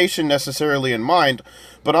destination necessarily in mind,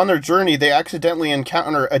 but on their journey they accidentally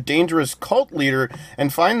encounter a dangerous cult leader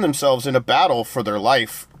and find themselves in a battle for their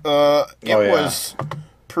life. It was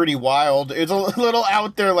pretty wild. It's a little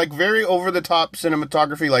out there, like very over the top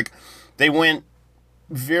cinematography. Like they went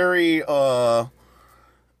very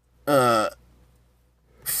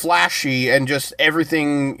flashy, and just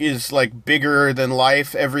everything is like bigger than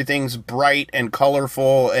life. Everything's bright and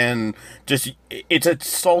colorful, and just it's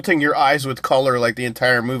assaulting your eyes with color like the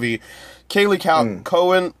entire movie. Kaylee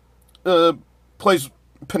Cohen plays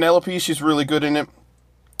Penelope. She's really good in it.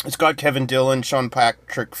 It's got Kevin Dillon, Sean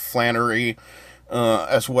Patrick Flannery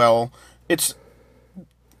as well. It's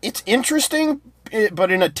interesting,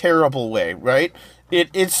 but in a terrible way, right?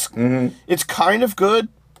 It's kind of good,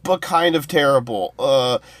 but kind of terrible.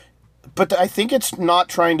 But I think it's not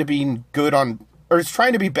trying to be good on, or it's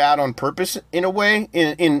trying to be bad on purpose in a way.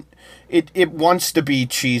 It wants to be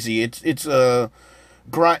cheesy. It's got a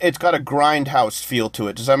grindhouse feel to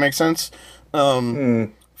it. Does that make sense? For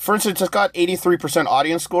instance, it's got 83%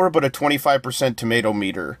 audience score, but a 25% tomato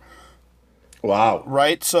meter. Wow.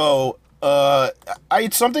 Right? So,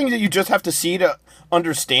 it's something that you just have to see to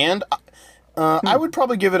understand. I would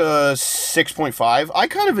probably give it a 6.5. I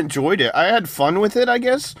kind of enjoyed it. I had fun with it, I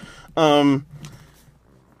guess. But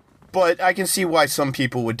I can see why some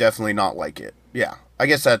people would definitely not like it. Yeah. I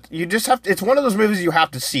guess that you just have to, it's one of those movies you have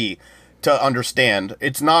to see to understand.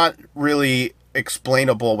 It's not really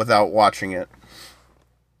explainable without watching it.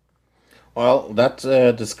 Well, that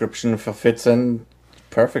description fits in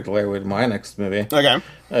perfectly with my next movie. Okay.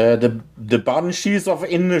 The Banshees of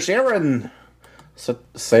Inisherin. So,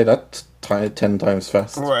 say that 10 times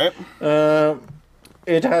fast. Right.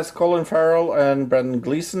 It has Colin Farrell and Brendan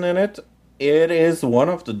Gleeson in it. It is one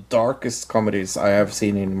of the darkest comedies I have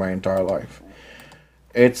seen in my entire life.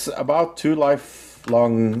 It's about two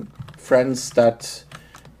lifelong friends that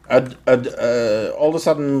all of a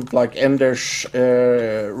sudden like end their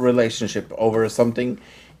relationship over something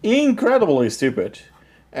incredibly stupid,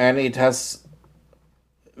 and it has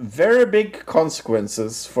very big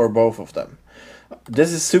consequences for both of them.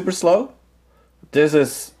 This is super slow, this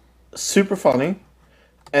is super funny,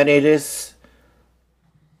 and it is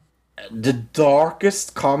the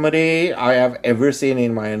darkest comedy I have ever seen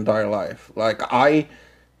in my entire life. Like, I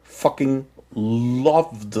fucking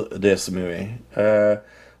loved this movie.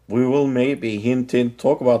 We will maybe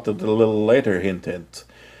talk about it a little later,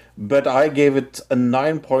 but I gave it a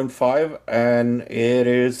 9.5, and it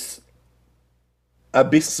is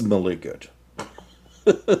abysmally good.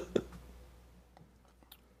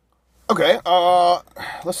 Okay,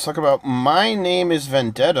 let's talk about My Name is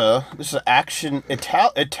Vendetta. This is an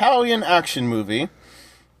Italian action movie.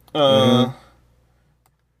 Because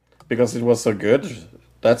it was so good.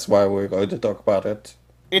 That's why we're going to talk about it.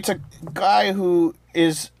 It's a guy who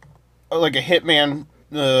is like a hitman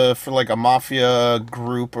for like a mafia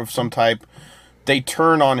group of some type. They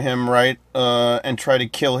turn on him, right, and try to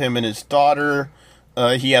kill him and his daughter.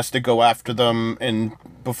 He has to go after them and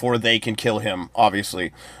before they can kill him,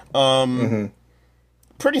 obviously.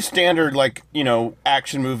 Pretty standard, like,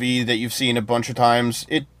 action movie that you've seen a bunch of times.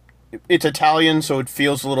 It's Italian, so it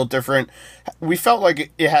feels a little different. We felt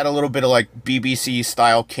like it had a little bit of like BBC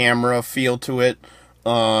style camera feel to it,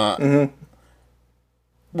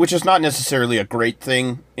 which is not necessarily a great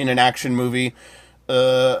thing in an action movie.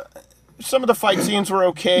 Some of the fight scenes were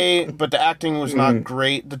okay, but the acting was not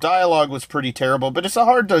great. The dialogue was pretty terrible, but it's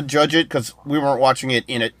hard to judge it because we weren't watching it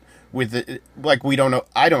in it with it. Like, we don't know.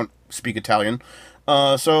 I don't speak Italian.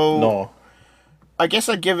 So no. I guess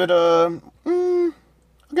I'd give it a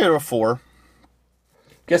 4.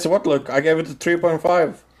 Guess what, look, I gave it a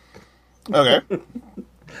 3.5. Okay.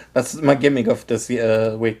 That's my gimmick of this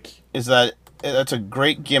week. That's a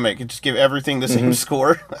great gimmick. Just give everything the same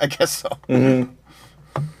score. I guess so.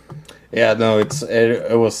 Yeah, no,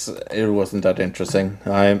 it wasn't that interesting.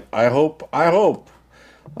 I hope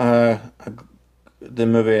the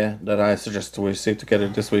movie that I suggest we see together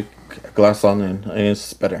this week, Glass Onion,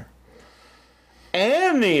 is better.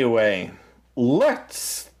 Anyway, let's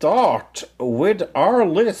start with our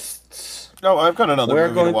lists. Oh, I've got another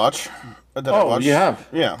movie to watch. You have?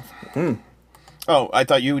 Yeah. Oh, I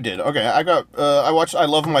thought you did. Okay, I watched I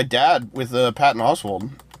Love My Dad with Patton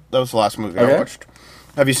Oswalt. That was the last movie I watched.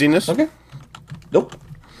 Have you seen this? Okay. Nope.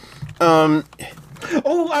 Oh,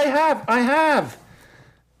 I have.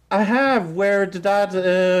 Where the dad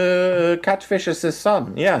catfishes his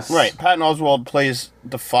son. Yes. Right. Patton Oswalt plays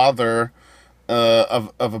the father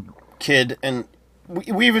of a kid, and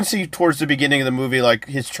we even see towards the beginning of the movie, like,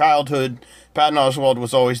 his childhood. Patton Oswalt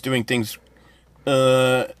was always doing things,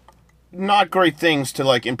 not great things to,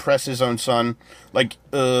 like, impress his own son, like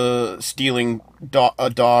stealing a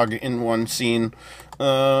dog in one scene.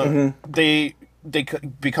 They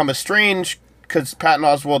become estranged because Patton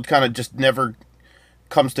Oswalt kind of just never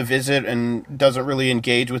comes to visit and doesn't really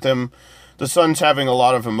engage with him. The son's having a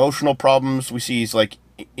lot of emotional problems. We see he's like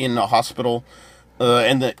in a hospital,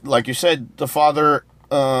 and like you said, the father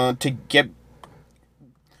to get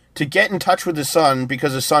in touch with his son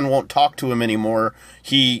because his son won't talk to him anymore.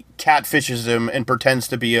 He catfishes him and pretends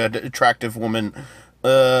to be an attractive woman.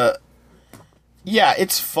 Yeah,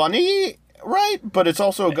 it's funny. Right, but it's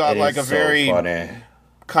also got like a very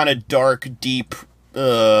kind of dark, deep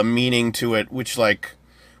meaning to it, which, like,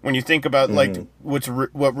 when you think about like what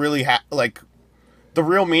really like the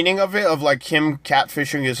real meaning of it, of like him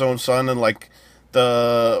catfishing his own son and like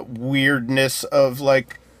the weirdness of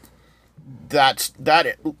like that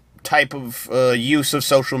type of use of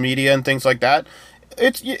social media and things like that.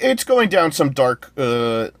 It's going down some dark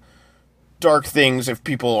things if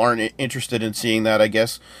people aren't interested in seeing that, I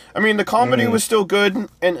guess. I mean, the comedy was still good,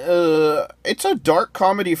 and it's a dark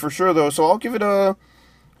comedy for sure, though, so I'll give it a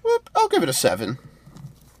 7.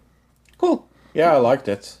 Cool. Yeah, I liked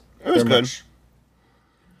it. It was good.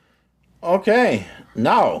 Okay,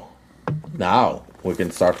 now we can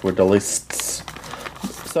start with the lists.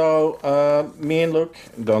 So, me and Luke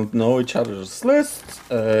don't know each other's lists.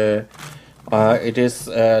 It is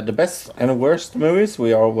the best and worst movies.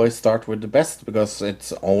 We always start with the best because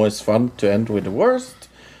it's always fun to end with the worst.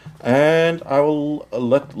 And I will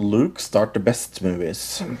let Luke start the best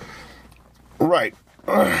movies. Right.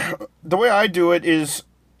 The way I do it is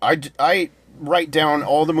I write down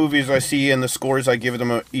all the movies I see and the scores I give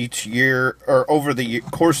them each year, or over the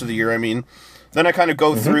course of the year, I mean. Then I kind of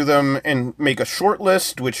go through them and make a short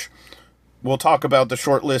list, which we'll talk about the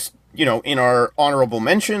short list, in our honorable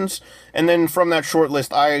mentions. And then from that short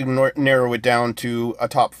list, I narrow it down to a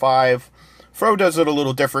top 5. Fro does it a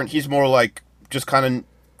little different. He's more like just kind of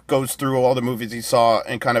goes through all the movies he saw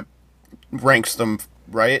and kind of ranks them,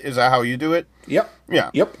 right? Is that how you do it? Yep. Yeah.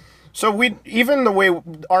 Yep. So even the way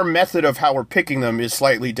our method of how we're picking them is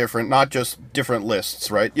slightly different, not just different lists,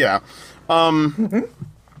 right? Yeah.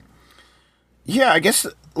 Yeah, I guess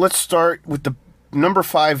let's start with the number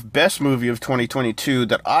 5 best movie of 2022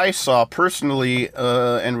 that I saw personally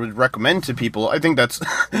and would recommend to people. I think that's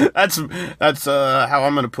how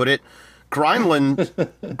I'm going to put it. Grindland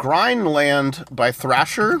by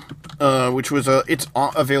Thrasher, which was it's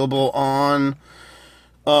available on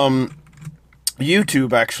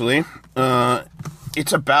YouTube, actually.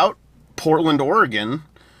 It's about Portland, Oregon,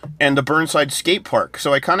 and the Burnside Skate Park.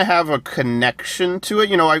 So I kind of have a connection to it.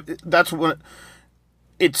 You know, that's what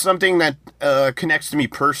it's something that connects to me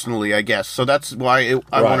personally, I guess. So that's why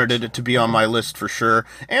I wanted it to be on my list for sure.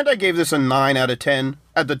 And I gave this a 9 out of 10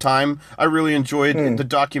 at the time. I really enjoyed the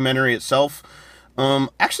documentary itself.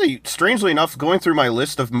 Actually, strangely enough, going through my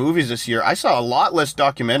list of movies this year, I saw a lot less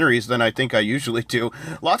documentaries than I think I usually do.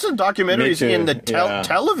 Lots of documentaries in the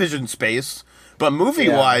television space, but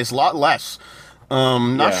movie-wise, a lot less.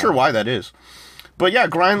 Not sure why that is. But yeah,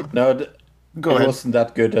 Grind... No, Go ahead. It wasn't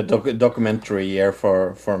that good a documentary year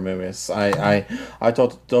for movies. I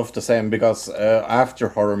thought of the same because after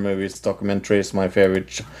horror movies, documentary is my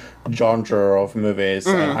favorite genre of movies.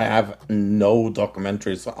 And I have no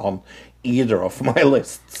documentaries on either of my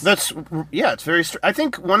lists. It's very... I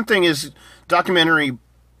think one thing is documentary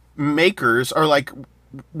makers are like...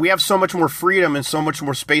 We have so much more freedom and so much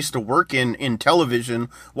more space to work in television.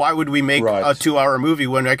 Why would we make a 2-hour movie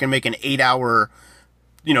when I can make an 8-hour,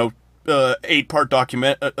 8-part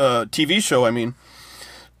TV show, I mean.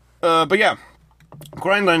 But yeah,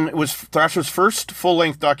 Grindland was Thrasher's first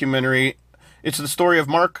full-length documentary. It's the story of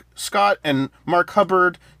Mark Scott and Mark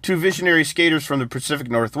Hubbard, two visionary skaters from the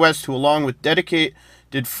Pacific Northwest who, along with dedicated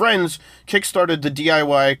friends, kickstarted the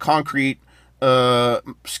DIY concrete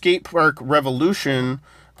skate park revolution.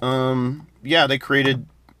 They created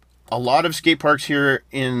a lot of skate parks here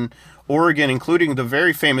in Oregon, including the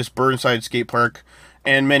very famous Burnside Skate Park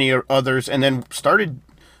and many others, and then started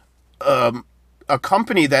a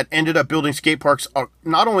company that ended up building skate parks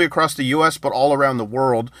not only across the U.S. but all around the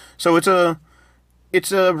world. So it's a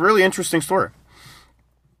really interesting story.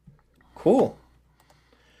 Cool.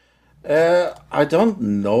 I don't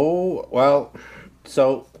know. Well,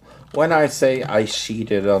 so when I say I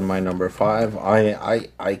cheated on my number 5, I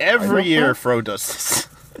every year Fro does this.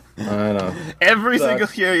 I know. Every single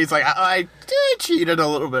year he's like, I cheated a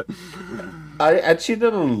little bit. I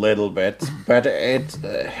cheated a little bit, but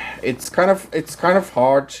it's kind of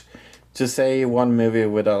hard to say one movie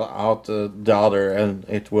without the other, and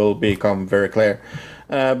it will become very clear.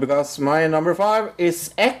 Because my number 5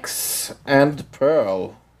 is X and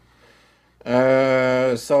Pearl.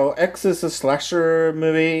 So X is a slasher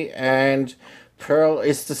movie, and Pearl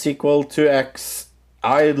is the sequel to X.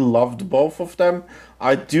 I loved both of them.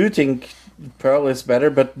 I do think Pearl is better,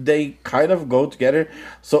 but they kind of go together.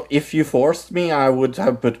 So if you forced me, I would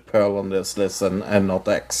have put Pearl on this list and not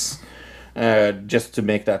X, just to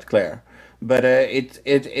make that clear. But I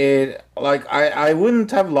wouldn't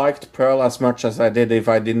have liked Pearl as much as I did if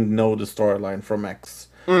I didn't know the storyline from X.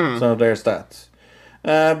 So there's that.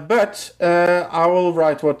 But I will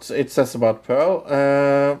write what it says about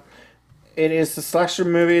Pearl. It is a slasher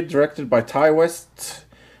movie directed by Ty West,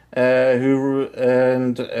 written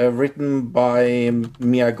by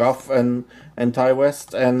Mia Goth and Ty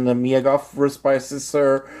West, and Mia Goth reprises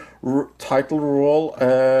her title role,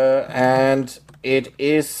 and it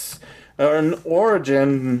is an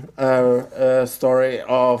origin story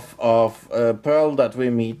of Pearl that we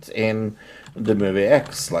meet in the movie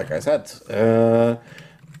X, like I said.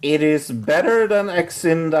 It is better than X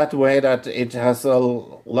in that way that it has a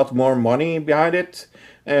lot more money behind it.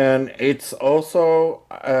 And it's also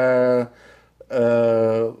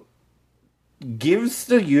gives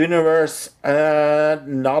the universe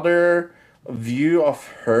another view of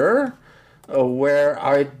her, where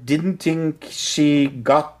I didn't think she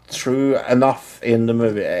got through enough in the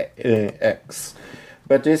movie X.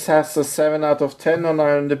 But this has a 7 out of 10 on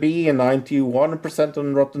IMDb, a 91%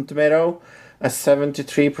 on Rotten Tomato, a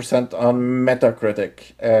 73% on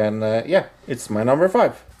Metacritic. And it's my number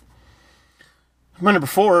 5. My number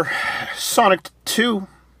 4, Sonic the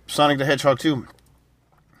Hedgehog 2.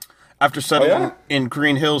 After settling in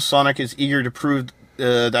Green Hills, Sonic is eager to prove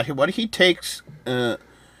that what it takes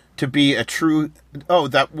to be a true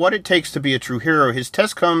hero. His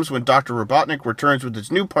test comes when Dr. Robotnik returns with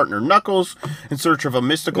his new partner Knuckles in search of a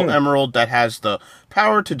mystical emerald that has the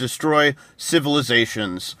power to destroy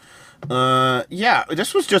civilizations.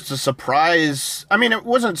 This was just a surprise. I mean, it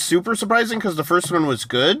wasn't super surprising because the first one was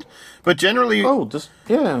good, but generally,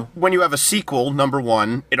 when you have a sequel, number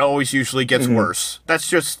 1, it always usually gets worse. That's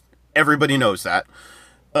just, everybody knows that.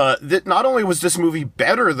 That not only was this movie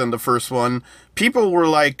better than the first one, people were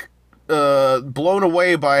like blown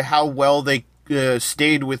away by how well they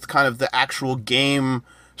stayed with kind of the actual game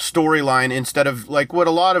storyline instead of like what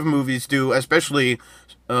a lot of movies do, especially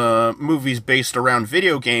movies based around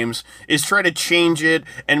video games, is try to change it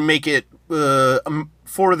and make it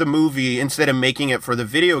for the movie instead of making it for the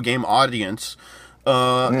video game audience.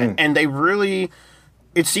 And they really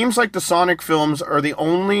it seems like the Sonic films are the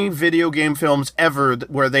only video game films ever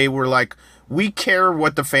where they were like, we care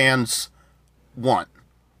what the fans want.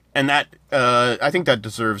 And that, I think that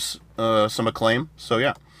deserves some acclaim. So,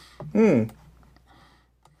 yeah.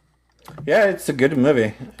 Yeah, it's a good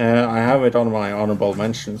movie. I have it on my honorable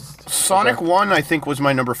mentions. Sonic 1, I think, was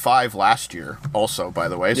my number 5 last year, also, by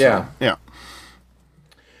the way. So, yeah.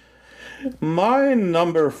 My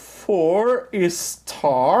number 4 is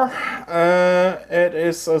Tar. It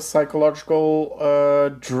is a psychological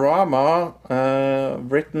drama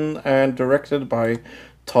written and directed by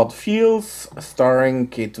Todd Fields, starring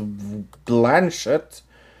Kate Blanchett.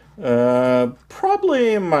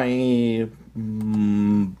 Probably my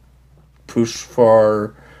push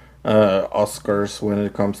for Oscars when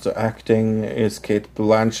it comes to acting is Kate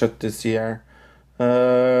Blanchett this year.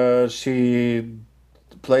 She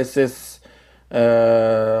plays this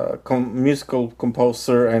musical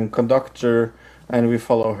composer and conductor, and we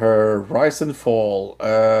follow her rise and fall.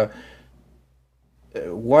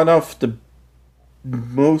 One of the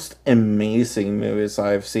most amazing movies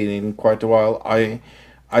I've seen in quite a while. I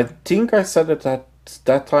think I said it at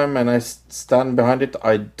that time, and I stand behind it.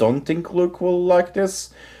 I don't think Luke will like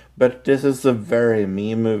this, but this is a very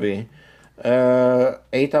me movie.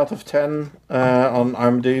 8 out of 10 on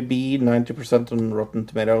IMDb, 90% on Rotten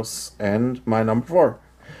Tomatoes, and my number 4.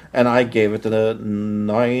 And I gave it a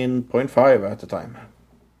 9.5 at the time.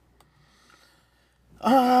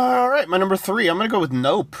 All right, my number 3. I'm going to go with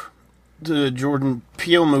Nope, the Jordan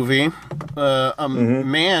Peele movie. A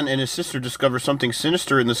man and his sister discover something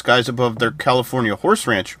sinister in the skies above their California horse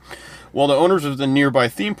ranch, while the owners of the nearby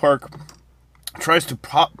theme park tries to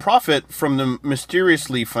profit from the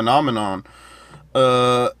mysteriously phenomenon.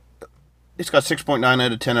 It's got 6.9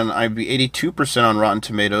 out of 10 on IMDb, 82% on Rotten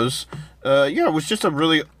Tomatoes. It was just a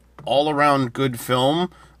really all-around good film.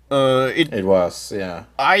 It was, yeah.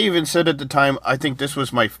 I even said at the time, I think this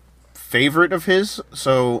was my favorite of his.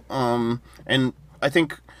 So, and I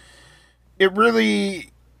think it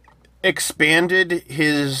really expanded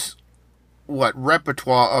his,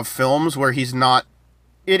 repertoire of films where he's not...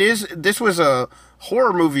 This was a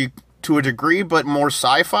horror movie to a degree, but more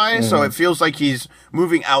sci-fi, so it feels like he's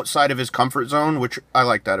moving outside of his comfort zone, which I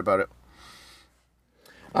like that about it.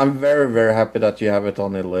 I'm very, very happy that you have it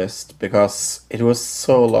on the list, because it was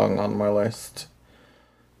so long on my list.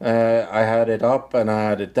 I had it up, and I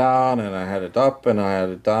had it down, and I had it up, and I had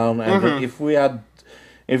it down, and if we had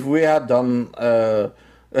done a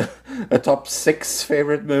top 6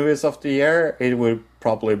 favorite movies of the year, it would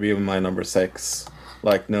probably be my number 6.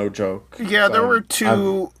 Like, no joke. Yeah, there were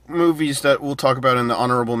 2 movies that we'll talk about in the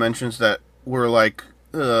honorable mentions that were,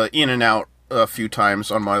 in and out a few times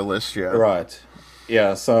on my list, yeah. Right.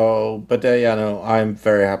 Yeah, so... But, I'm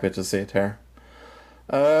very happy to see it here.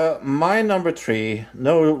 My number 3,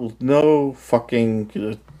 no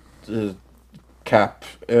fucking cap.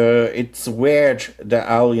 It's Weird, the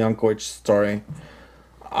Al Yankovic story.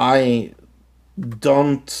 I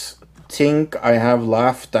don't think I have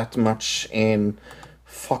laughed that much in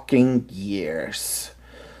fucking years.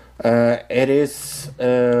 It is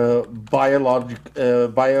a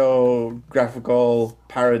biographical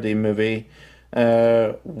parody movie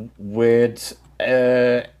with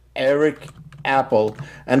Eric Apple,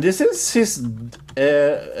 and this is his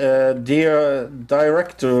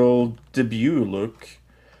directorial debut look,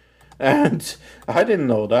 and I didn't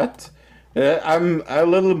know that. I'm a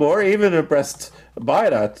little more even impressed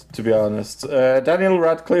by that, to be honest. Daniel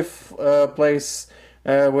Radcliffe plays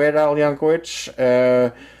Weird Al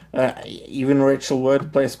Yankovic. Even Rachel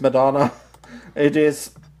Wood plays Madonna. It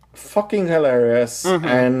is fucking hilarious,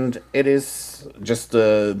 and it is just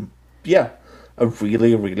a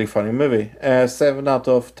really, really funny movie. 7 out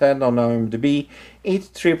of 10 on IMDb,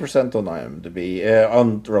 83% on IMDb,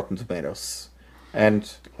 on Rotten Tomatoes.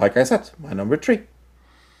 And, like I said, my number 3.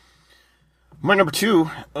 My number 2,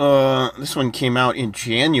 this one came out in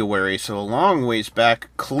January, so a long ways back.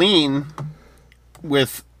 Clean,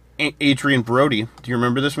 with Adrian Brody. Do you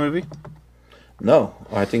remember this movie? No,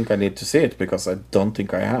 I think I need to see it, because I don't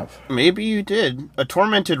think I have. Maybe you did. A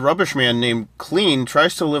tormented rubbish man named Clean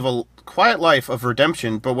tries to live a quiet life of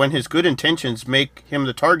redemption, but when his good intentions make him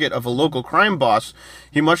the target of a local crime boss,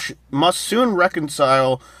 he must soon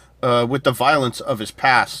reconcile with the violence of his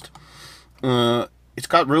past. It's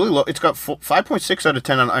got really low. It's got 5.6 out of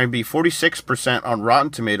 10 on IMDb, 46% on Rotten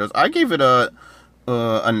Tomatoes. I gave it a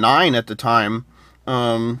 9 at the time.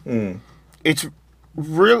 It's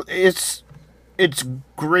real. It's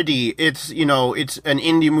gritty. It's it's an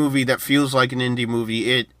indie movie that feels like an indie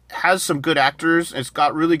movie. It has some good actors. It's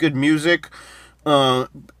got really good music.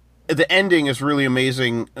 the ending is really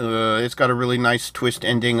amazing. It's got a really nice twist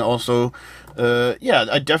ending. Also, yeah,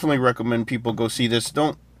 I definitely recommend people go see this.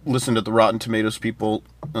 Don't listen to the Rotten Tomatoes people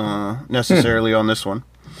necessarily on this one.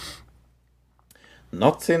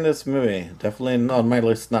 Not seen this movie. Definitely on my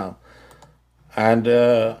list now. And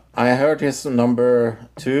I heard his number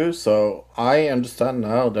 2, so I understand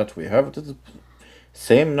now that we have the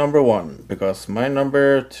same number 1, because my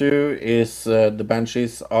number 2 is The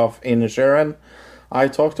Banshees of Inisherin. I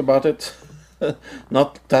talked about it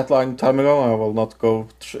not that long time ago. I will not go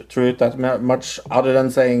through it that much, other than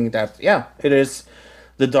saying that, yeah, it is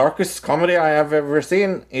the darkest comedy I have ever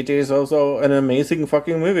seen. It is also an amazing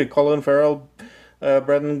fucking movie. Colin Farrell,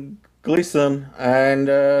 Brendan Gleeson,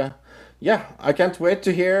 and yeah, I can't wait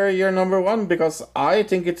to hear your number 1, because I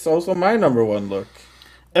think it's also my number 1, look.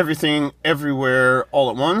 Everything, Everywhere, All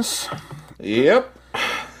at Once. Yep.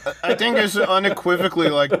 I think it's unequivocally,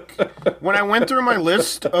 like, when I went through my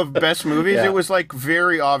list of best movies, it was, like,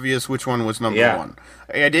 very obvious which one was number 1.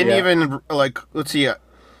 I didn't even, like, let's see,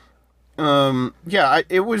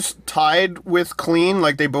 it was tied with Clean,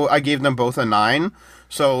 like, I gave them both a 9,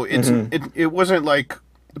 so it wasn't, like,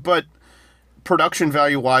 but production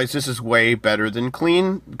value-wise, this is way better than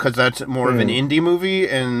Clean, because that's more of an indie movie,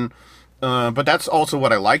 and but that's also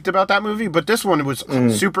what I liked about that movie. But this one was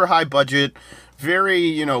super high budget,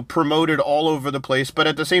 very, promoted all over the place, but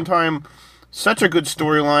at the same time, such a good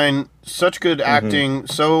storyline, such good acting,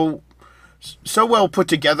 so well put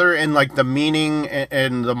together, and like the meaning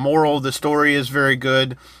and the moral of the story is very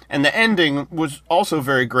good, and the ending was also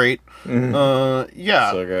very great. So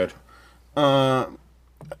good.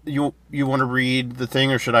 You want to read the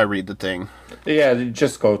thing, or should I read the thing? Yeah,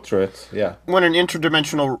 just go through it, yeah. When an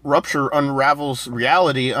interdimensional rupture unravels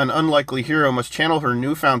reality, an unlikely hero must channel her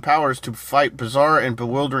newfound powers to fight bizarre and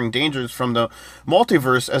bewildering dangers from the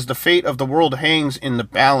multiverse as the fate of the world hangs in the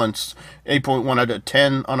balance. 8.1 out of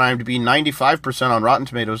 10 on IMDb, 95% on Rotten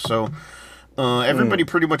Tomatoes, so everybody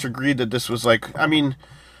pretty much agreed that this was, like, I mean,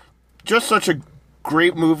 just such a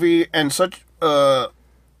great movie, and such a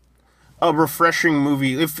refreshing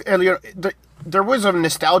movie. There was a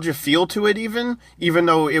nostalgia feel to it, even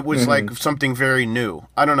though it was like something very new.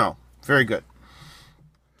 I don't know. Very good.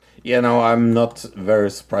 Yeah, no, I'm not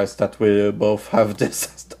very surprised that we both have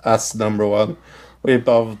this as number 1. We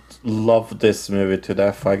both love this movie to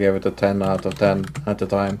death. I gave it a 10 out of 10 at the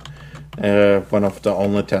time. One of the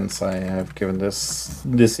only 10s I have given this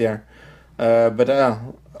year. But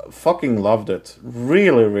fucking loved it.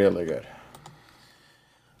 Really, really good.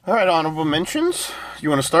 All right, honorable mentions. You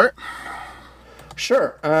want to start?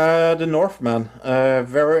 Sure. The Northman.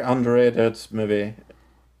 Very underrated movie.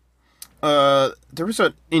 There was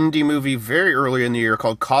an indie movie very early in the year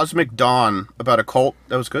called Cosmic Dawn about a cult.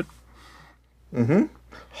 That was good.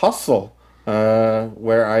 Hustle.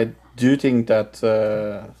 Where I do think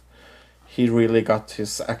that he really got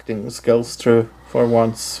his acting skills through for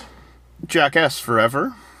once. Jackass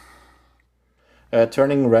Forever.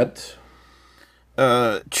 Turning Red.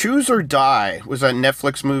 Choose or Die was that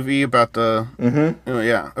Netflix movie about the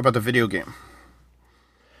about the video game.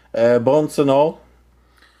 Bones and All.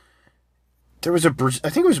 There was I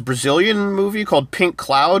think it was a Brazilian movie called Pink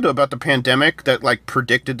Cloud about the pandemic that like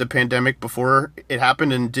predicted the pandemic before it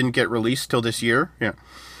happened and didn't get released till this year. Yeah.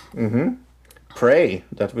 Prey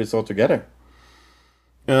that we saw together.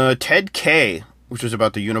 Ted K, which was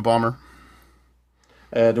about the Unabomber.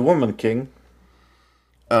 The Woman King.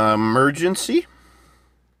 Emergency.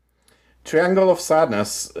 Triangle of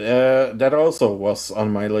Sadness, that also was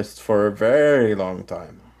on my list for a very long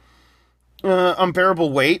time.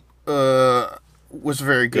 Unbearable Weight was a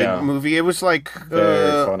very good movie. It was like...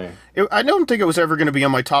 very funny. I don't think it was ever going to be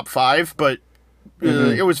on my top 5, but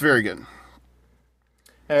it was very good.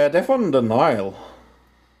 Death on the Nile.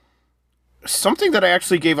 Something that I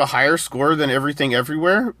actually gave a higher score than Everything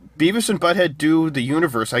Everywhere. Beavis and Butthead Do the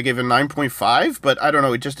Universe. I gave a 9.5, but I don't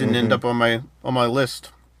know. It just didn't end up on my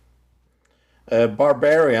list.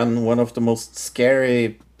 Barbarian, one of the most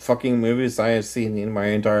scary fucking movies I have seen in my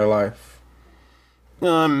entire life.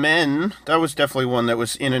 Men, that was definitely one that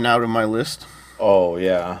was in and out of my list. Oh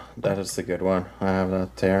yeah, that is a good one. I have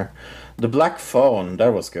that there. The Black Phone,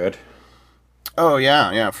 that was good. Oh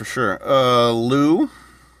yeah, for sure. Lou.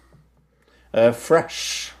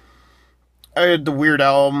 Fresh. I had the Weird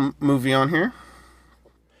Al movie on here.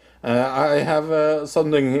 I have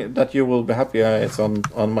something that you will be happy. It's on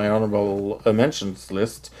my honorable mentions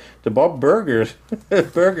list. The Bob Burgers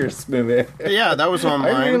movie. Yeah, that was on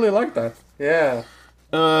mine. I really like that. Yeah.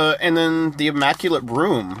 And then The Immaculate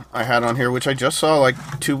Room I had on here, which I just saw like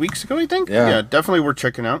 2 weeks ago, I think. Yeah, definitely worth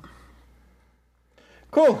checking out.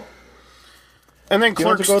 Cool. And then Do you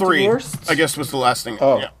want to Clerks go to 3, worst? I guess, was the last thing.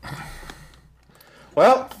 Oh. Yeah.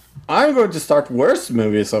 Well, I'm going to start worst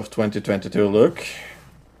movies of 2022, Luke.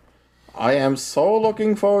 I am so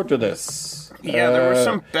looking forward to this. Yeah, there were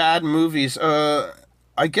some bad movies.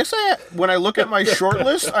 I guess when I look at my short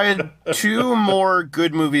list, I had 2 more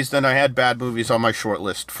good movies than I had bad movies on my short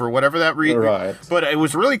list, for whatever that reason. Right. But it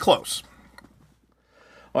was really close.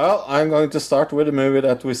 Well, I'm going to start with a movie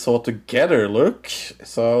that we saw together, Luke,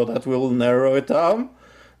 so that will narrow it down.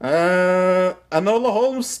 Enola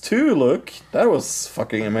Holmes 2, Luke. That was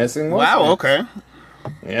fucking amazing, wasn't Wow, it? okay.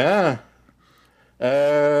 Yeah.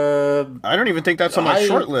 I don't even think that's on my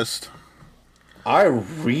short list. I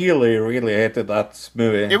really, really hated that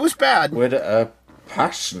movie. It was bad. With a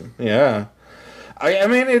passion, yeah. I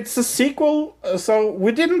mean, it's a sequel, so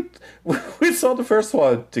we saw the first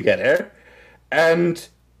one together, and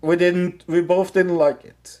we both didn't like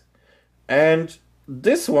it. And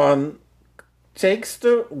this one takes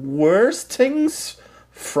the worst things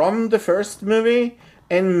from the first movie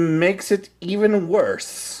and makes it even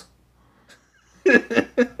worse.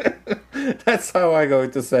 That's how I'm going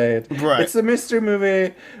to say it. Right. It's a mystery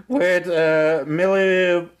movie with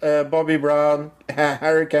Millie Bobby Brown,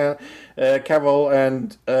 Harry Cavill,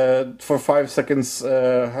 and for 5 seconds,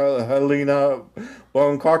 Helena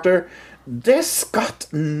Bonham Carter. This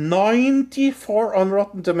got 94 on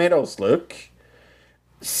Rotten Tomatoes, look.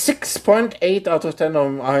 6.8 out of 10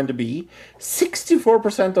 on IMDb,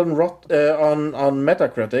 64% on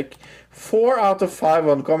Metacritic, 4 out of 5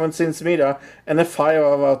 on Common Sense Media, and a 5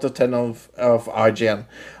 out of 10 of IGN.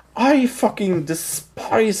 I fucking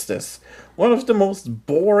despise this. One of the most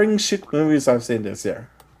boring shit movies I've seen this year.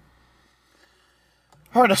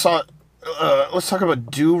 All right, I saw it. Let's talk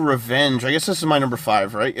about Do Revenge. I guess this is my number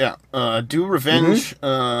 5, right? Yeah. Do Revenge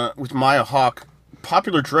with Maya Hawke.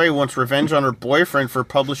 Popular Dre wants revenge on her boyfriend for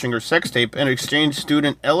publishing her sex tape, and exchange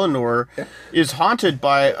student Eleanor is haunted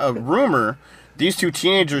by a rumor. These 2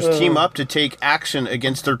 teenagers team up to take action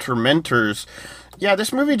against their tormentors. Yeah,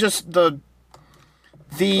 this movie just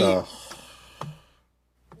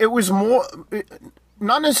it was more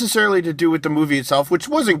not necessarily to do with the movie itself, which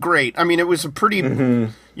wasn't great. I mean, it was a pretty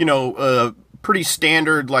pretty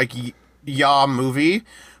standard like movie,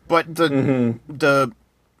 but the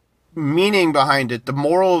meaning behind it, the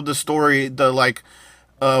moral of the story,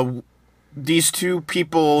 these 2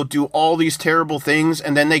 people do all these terrible things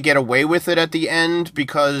and then they get away with it at the end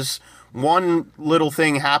because one little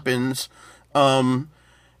thing happens. And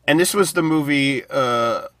this was the movie,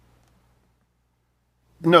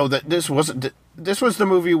 this was the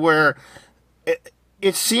movie where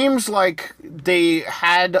it seems like they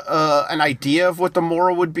had an idea of what the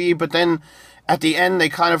moral would be, but then at the end, they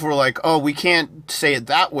kind of were like, oh, we can't say it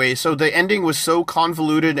that way. So the ending was so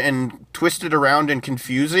convoluted and twisted around and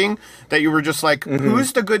confusing that you were just like,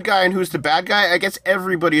 who's the good guy and who's the bad guy? I guess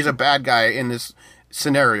everybody's a bad guy in this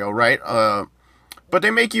scenario, right? But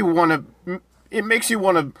it makes you want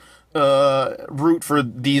to root for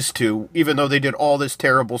these 2, even though they did all this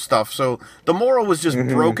terrible stuff. So the moral was just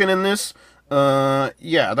broken in this.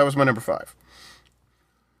 Yeah, that was my number 5.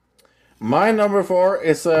 My number 4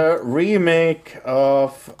 is a remake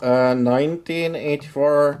of a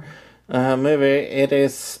 1984 movie. It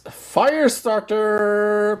is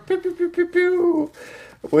Firestarter, pew, pew, pew, pew, pew,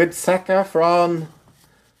 with Zac Efron.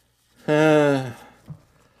 I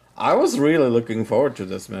was really looking forward to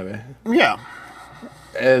this movie. Yeah.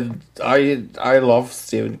 And I love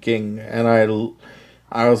Stephen King, and I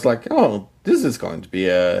was like, oh, this is going to be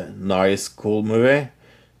a nice, cool movie.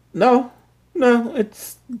 No,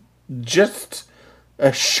 it's just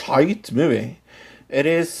a shite movie. It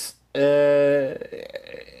is. I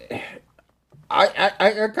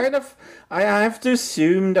have to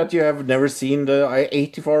assume that you have never seen the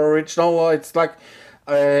 84 original. It's like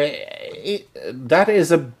that is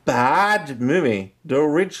a bad movie, the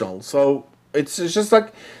original. So it's just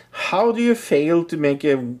like, how do you fail to make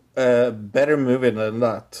a better movie than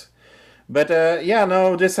that? But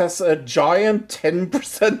this has a giant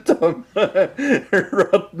 10% on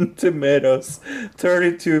Rotten Tomatoes,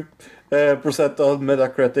 32% on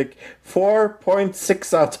Metacritic,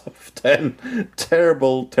 4.6 out of 10.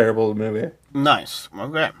 Terrible, terrible movie. Nice.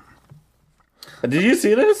 Okay. Did you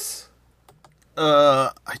see this?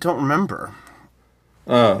 I don't remember.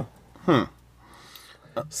 Oh.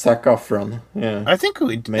 Zac Efron. Yeah. I think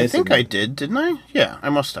I did, didn't I? Yeah, I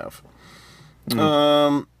must have.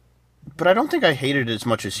 But I don't think I hated it as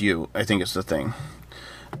much as you, I think is the thing.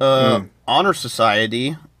 Honor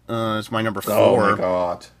Society is my number 4. Oh my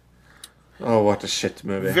god. Oh, what a shit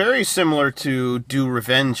movie. Very similar to Do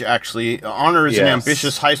Revenge, actually. Honor is an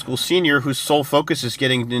ambitious high school senior whose sole focus is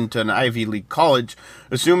getting into an Ivy League college,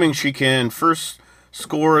 assuming she can first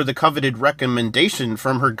score the coveted recommendation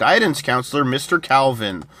from her guidance counselor, Mr.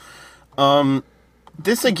 Calvin.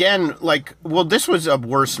 This again, this was a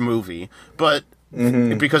worse movie, but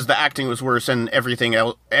because the acting was worse and everything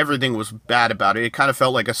was bad about it. It kind of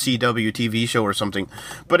felt like a CW TV show or something.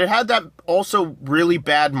 But it had that also really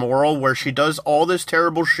bad moral where she does all this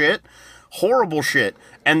terrible shit, horrible shit,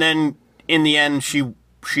 and then in the end she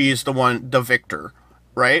is the victor,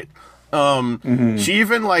 right? She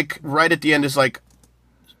even right at the end is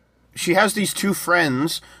she has these two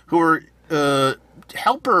friends who are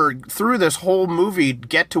help her through this whole movie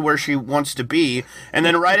get to where she wants to be, and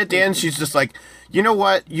then right at the end she's just like, you know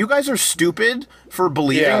what, you guys are stupid for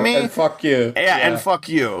believing me, and fuck you. And fuck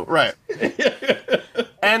you, right?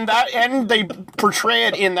 and they portray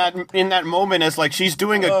it in that moment as she's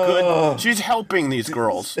doing a good, she's helping these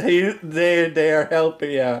girls. They are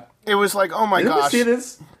helping. Yeah, it was oh my gosh.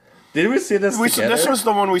 Did we see this together? This was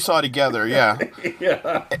the one we saw together, yeah.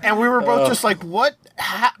 Yeah. And we were both just what?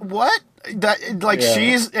 What?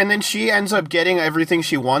 She's, and then she ends up getting everything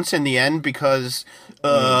she wants in the end because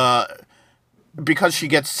she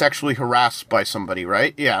gets sexually harassed by somebody,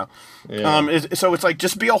 right? Yeah. So it's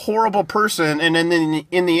just be a horrible person, and then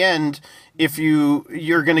in the end, if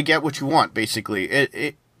you're gonna get what you want,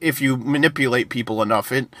 basically. If you manipulate people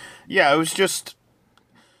enough, it was just.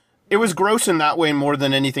 It was gross in that way more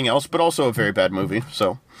than anything else, but also a very bad movie,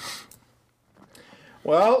 so.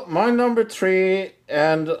 Well, my number 3,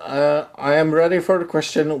 and I am ready for the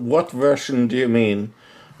question, what version do you mean?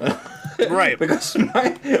 Right. Because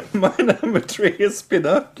my number 3 is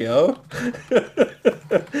Pinocchio.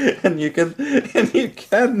 and you can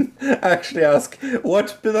actually ask,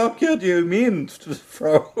 what Pinocchio do you mean,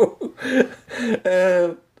 Fro?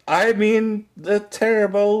 I mean the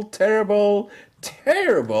terrible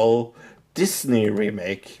Disney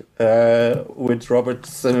remake with Robert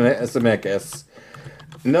Zemeckis.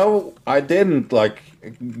 No, I didn't like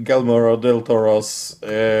Guillermo del Toro's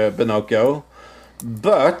Pinocchio,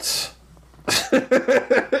 but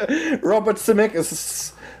Robert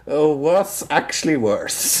Zemeckis was actually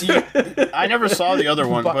worse. I never saw the other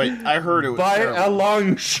one, but I heard it was by terrible. a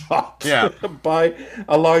long shot. Yeah, by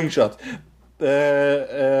a long shot.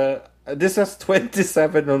 This has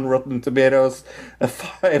 27 on Rotten Tomatoes, a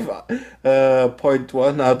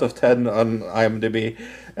 5.1 out of 10 on IMDb.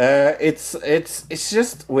 It's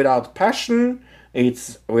just without passion.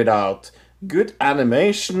 It's without good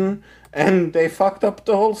animation, and they fucked up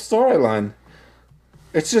the whole storyline.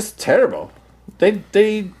 It's just terrible.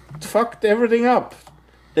 They fucked everything up.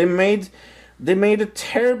 They made a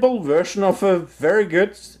terrible version of a very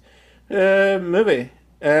good movie.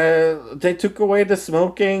 They took away the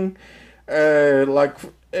smoking,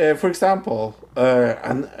 for example,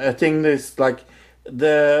 and I think this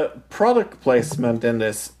the product placement in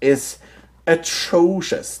this is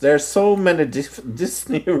atrocious. There's so many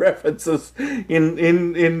Disney references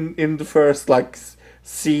in the first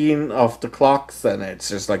scene of the clocks, and it's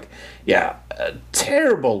just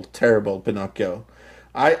terrible Pinocchio.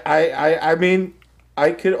 I mean,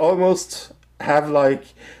 I could almost have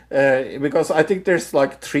because I think there's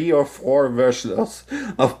 3 or 4 versions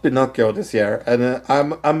of Pinocchio this year, and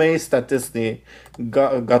I'm amazed that Disney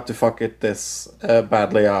got to fuck it this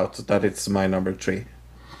badly out that it's my number 3.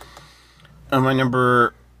 My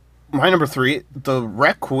number 3, The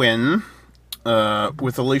Requiem,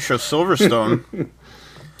 with Alicia Silverstone.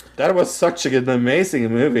 That was such an amazing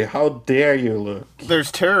movie. How dare you, Luke?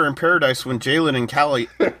 There's terror in paradise when Jalen and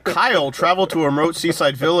Kyle travel to a remote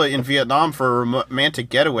seaside villa in Vietnam for a romantic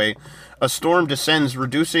getaway. A storm descends,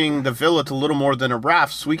 reducing the villa to little more than a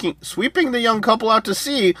raft, sweeping the young couple out to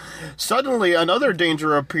sea. Suddenly, another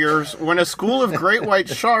danger appears when a school of great white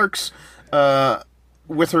sharks,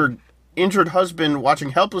 with her injured husband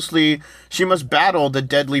watching helplessly, she must battle the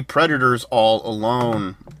deadly predators all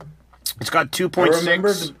alone. It's got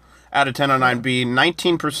 2.6 out of 10 on IMDb,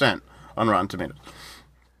 19% on Rotten Tomatoes.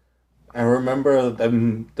 I remember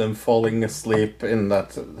them falling asleep in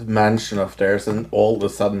that mansion of theirs and all of a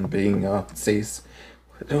sudden being Nazis.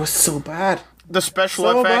 It was so bad. The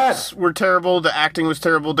special effects were terrible. The acting was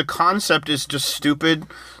terrible. The concept is just stupid.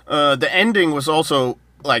 The ending was also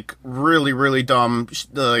really, really dumb.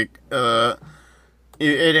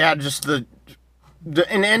 It had just an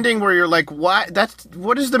ending where you're like, what?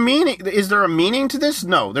 What is the meaning? Is there a meaning to this?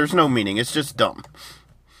 No, there's no meaning. It's just dumb.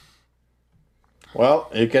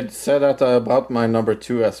 Well, you could say that about my number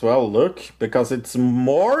 2 as well, Luke, because it's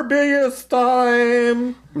Morbius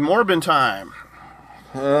time. Morbin time.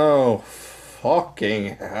 Oh,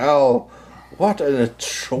 fucking hell. What an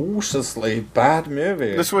atrociously bad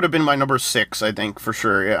movie. This would have been my number 6, I think, for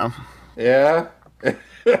sure, yeah. Yeah.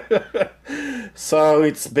 So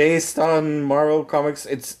it's based on Marvel Comics.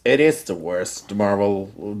 It is the worst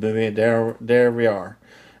Marvel movie. There we are.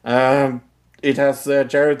 It has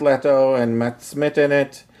Jared Leto and Matt Smith in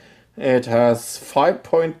it. It has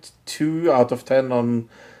 5.2 out of 10 on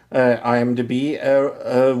IMDb.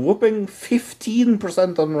 A whooping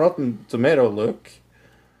 15% on Rotten Tomato. Look,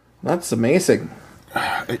 that's amazing.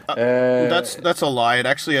 That's a lie. It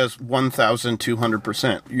actually has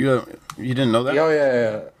 1,200%. You didn't know that?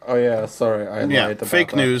 Oh yeah. Sorry, I lied about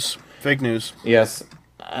fake that. news. Fake news. Yes,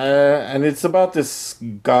 and it's about this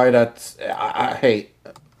guy that hey,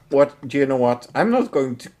 what do you know? What I'm not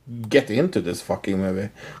going to get into this fucking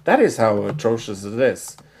movie. That is how atrocious it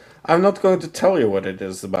is. I'm not going to tell you what it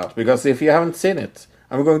is about because if you haven't seen it,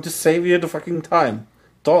 I'm going to save you the fucking time.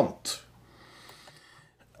 Don't.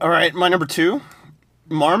 All right, my number 2.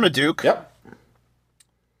 Marmaduke. Yep.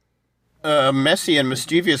 Messy and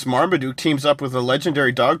mischievous Marmaduke teams up with a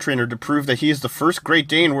legendary dog trainer to prove that he is the first Great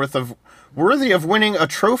Dane worthy of winning a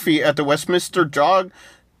trophy at the Westminster Dog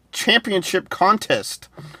Championship contest.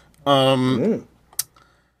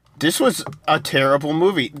 This was a terrible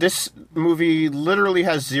movie. This movie literally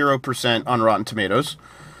has 0% on Rotten Tomatoes.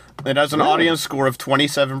 It has an audience score of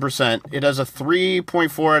 27%. It has a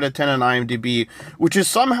 3.4 out of 10 on IMDb, which is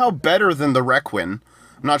somehow better than The Requiem.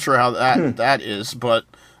 I'm not sure how that is, but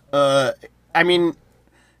I mean,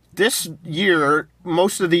 this year,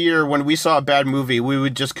 most of the year, when we saw a bad movie, we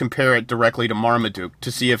would just compare it directly to Marmaduke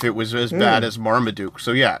to see if it was as bad as Marmaduke.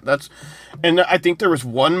 So yeah, and I think there was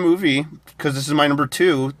one movie, because this is my number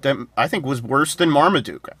 2, that I think was worse than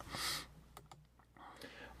Marmaduke.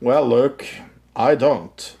 Well, look, I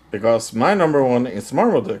don't, because my number 1 is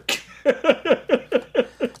Marmaduke.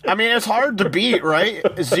 I mean, it's hard to beat, right?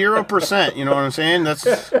 0%, you know what I'm saying?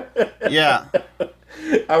 Yeah.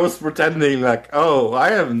 I was pretending like, oh, I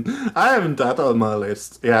haven't that on my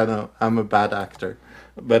list. Yeah, no, I'm a bad actor.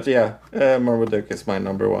 But yeah, Marmaduke is my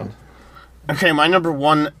number 1. Okay, my number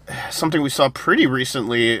 1, something we saw pretty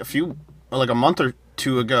recently, a month or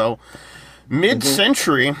 2 ago,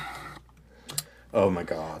 Mid-Century. Oh my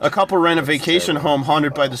god. A couple rent a vacation home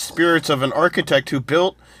haunted by the spirits of an architect who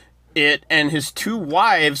built it and his 2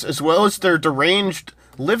 wives, as well as their deranged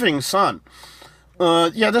living son.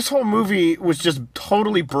 This whole movie was just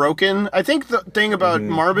totally broken. I think the thing about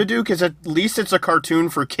Marmaduke is at least it's a cartoon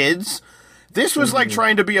for kids. This was like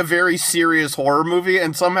trying to be a very serious horror movie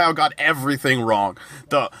and somehow got everything wrong.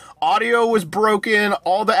 The audio was broken,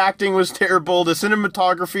 all the acting was terrible, the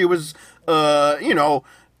cinematography was,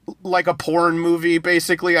 like a porn movie,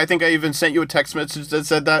 basically. I think I even sent you a text message that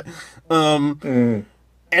said that.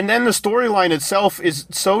 And then the storyline itself is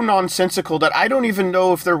so nonsensical that I don't even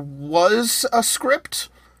know if there was a script.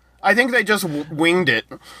 I think they just winged it.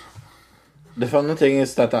 The funny thing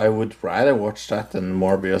is that I would rather watch that than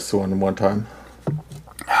Morbius one time.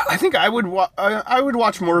 I think I would watch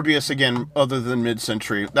Morbius again other than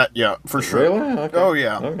Mid-Century. That, yeah, for sure. Really? Okay. Oh,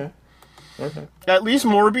 yeah. Okay. At least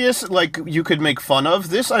Morbius, like, you could make fun of.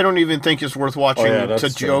 This I don't even think is worth watching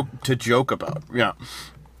to joke about. Yeah.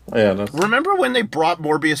 Yeah, Remember when they brought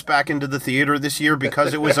Morbius back into the theater this year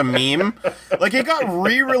because it was a meme? Like, it got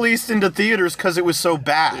re-released into theaters because it was so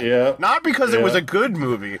bad. Yeah. Not because it was a good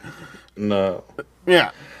movie. No.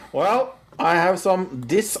 Yeah. Well, I have some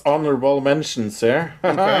dishonorable mentions here.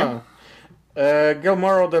 Okay.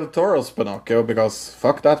 Guillermo del Toro's Pinocchio, because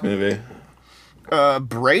fuck that movie.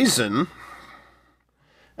 Brazen.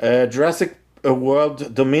 Jurassic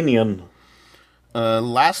World Dominion.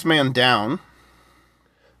 Last Man Down.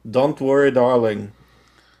 Don't Worry, Darling.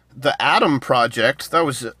 The Adam Project. That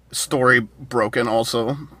was story broken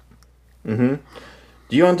also. Do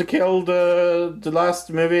you want to kill the last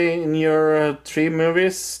movie in your 3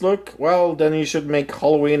 movies, Look? Well, then you should make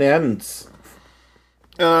Halloween Ends.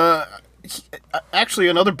 Actually,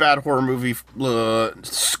 another bad horror movie,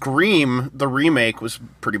 Scream, the remake, was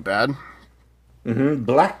pretty bad.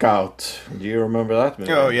 Blackout. Do you remember that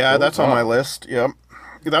movie? Oh, yeah, that's on my list. Yep.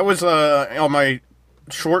 That was on my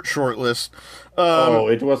short list.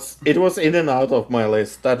 It was in and out of my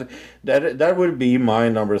list. That would be my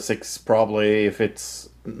number 6 probably if it's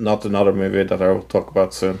not another movie that I will talk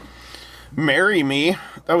about soon. Marry Me.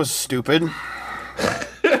 That was stupid.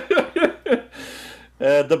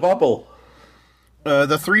 The Bubble.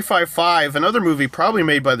 The 355, another movie probably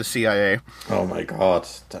made by the CIA. Oh my god,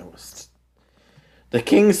 that was The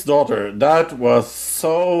King's Daughter. That was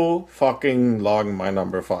so fucking long. My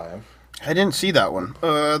number 5. I didn't see that one.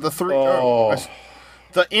 The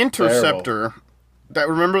Interceptor. Terrible.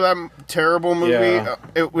 Remember that terrible movie? Yeah.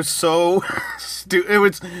 It was so stupid. It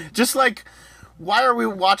was just like, why are we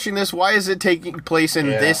watching this? Why is it taking place in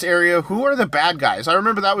this area? Who are the bad guys? I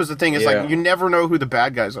remember that was the thing. It's like, you never know who the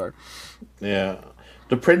bad guys are. Yeah.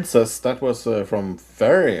 The Princess, that was from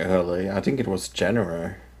very early. I think it was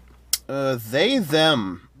January. They,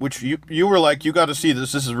 Them, which you were like, you got to see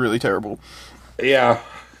this. This is really terrible. Yeah.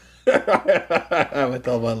 I have it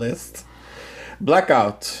on my list.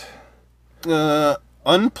 Blackout.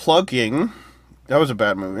 Unplugging. That was a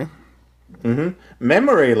bad movie.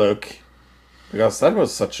 Memory Look. Because that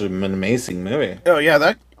was such an amazing movie. Oh, yeah,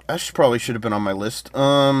 that probably should have been on my list.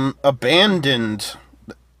 Abandoned.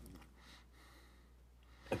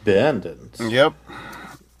 Abandoned. Yep.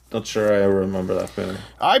 Not sure I remember that movie.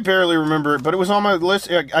 I barely remember it, but it was on my list.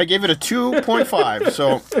 I gave it a 2.5.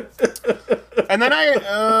 So, and then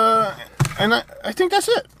I think that's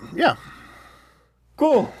it. Yeah.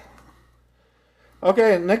 Cool.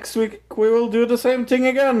 Okay, next week we will do the same thing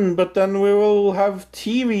again, but then we will have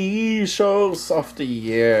TV shows of the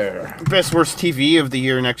year. Best worst TV of the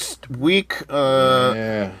year next week.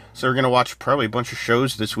 Yeah. So we're gonna watch probably a bunch of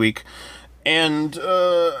shows this week, and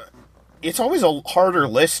it's always a harder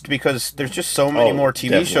list because there's just so many more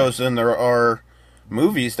TV shows than there are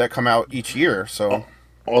movies that come out each year. So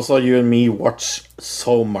also, you and me watch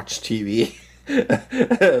so much TV.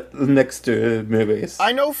 Next to movies.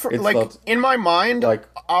 I know in my mind, I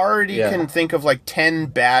already can think of like 10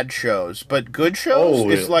 bad shows, but good shows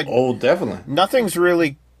is like... Oh, definitely. Nothing's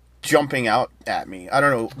really jumping out at me. I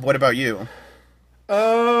don't know. What about you?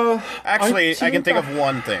 Actually, I can think of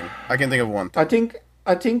one thing. I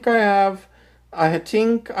think I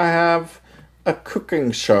have a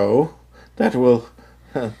cooking show that will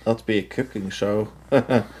not be a cooking show.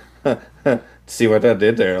 See what I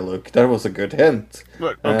did there, Luke? That was a good hint.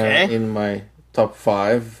 Okay. In my top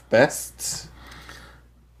 5 best.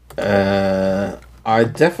 I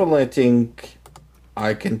definitely think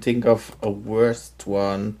I can think of a worst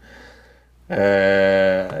one.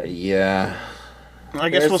 Yeah. I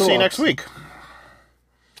guess we'll see next week.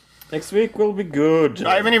 Next week will be good.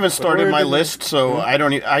 I haven't even started my list, so I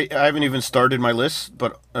haven't even started my list,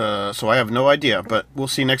 but so I have no idea. But we'll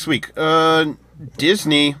see next week.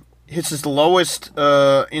 Disney hits its lowest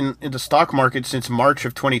in the stock market since March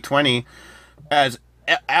of 2020, as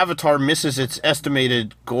Avatar misses its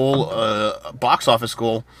estimated goal, box office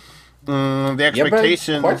goal. The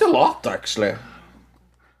expectations... quite a lot, actually.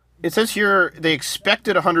 It says here they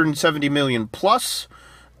expected 170 million plus.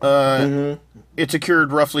 It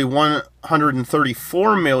secured roughly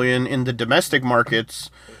 134 million in the domestic markets.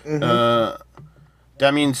 That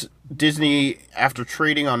means Disney, after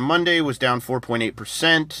trading on Monday, was down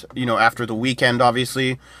 4.8%, after the weekend,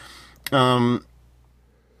 obviously.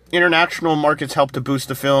 International markets helped to boost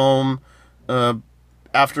the film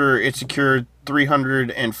after it secured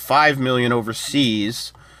 305 million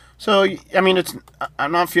overseas. So, I mean,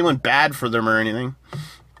 I'm not feeling bad for them or anything.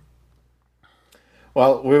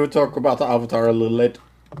 Well, we will talk about the Avatar a little later.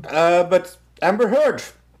 But Amber Heard,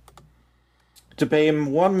 to pay him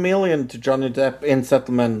 $1 million to Johnny Depp in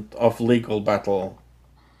settlement of legal battle.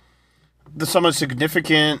 The sum is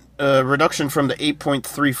significant reduction from the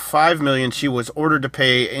 $8.35 million she was ordered to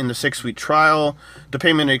pay in the 6-week trial. The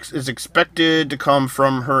payment is expected to come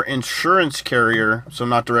from her insurance carrier, so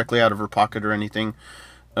not directly out of her pocket or anything.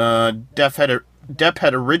 Depp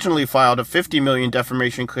had originally filed a $50 million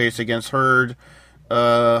defamation case against Heard,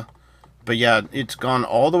 but yeah, it's gone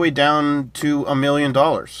all the way down to $1 million.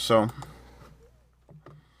 So.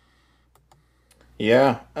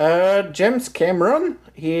 Yeah, James Cameron,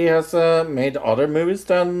 he has made other movies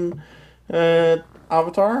than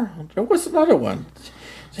Avatar. There was another one.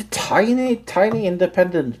 It's a tiny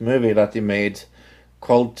independent movie that he made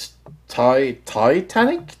called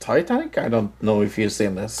Titanic? Titanic? I don't know if you've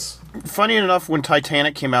seen this. Funny enough, when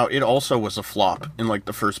Titanic came out, it also was a flop in like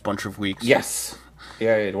the first bunch of weeks. Yes.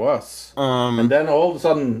 Yeah, it was. And then all of a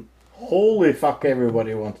sudden, holy fuck,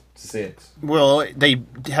 everybody wanted to see it. Well, they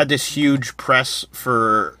had this huge press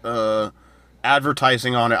for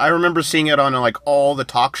advertising on it. I remember seeing it on like all the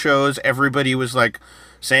talk shows. Everybody was like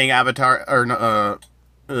saying Avatar or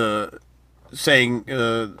saying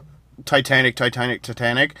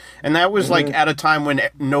Titanic, and that was like at a time when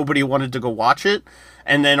nobody wanted to go watch it.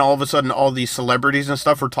 And then all of a sudden, all these celebrities and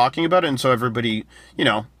stuff were talking about it, and so everybody,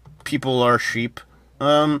 people are sheep.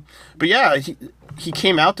 But yeah, he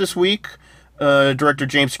came out this week. Director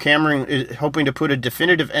James Cameron is hoping to put a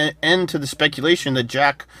definitive end to the speculation that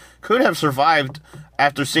Jack could have survived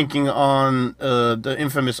after sinking on the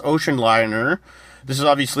infamous ocean liner. This is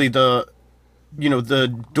obviously the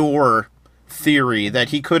door theory that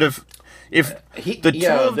he could have, if the two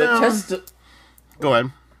of them... Go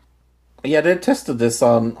ahead. Yeah, they tested this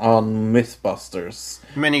on Mythbusters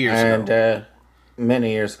many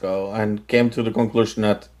years ago, and came to the conclusion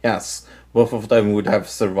that yes, both of them would have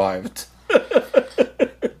survived.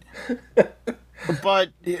 But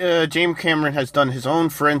James Cameron has done his own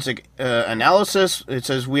forensic analysis. It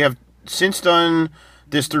says, we have since done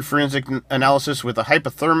this through forensic analysis with a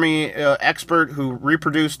hypothermia expert who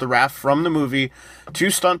reproduced the raft from the movie. 2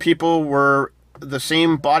 stunt people were the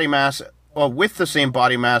same body mass, with the same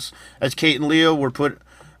body mass as Kate and Leo were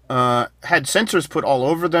had sensors put all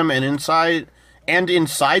over them and inside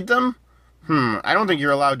them. I don't think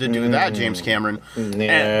you're allowed to do that, James Cameron.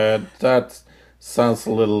 Yeah, that sounds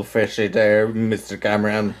a little fishy there, Mr.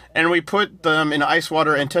 Cameron. And we put them in ice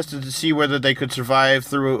water and tested to see whether they could survive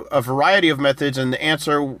through a variety of methods, and the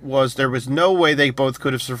answer was there was no way they both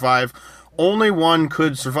could have survived. Only one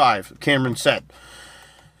could survive, Cameron said.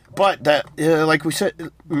 But that, like we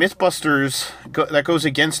said, Mythbusters, that goes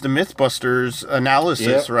against the Mythbusters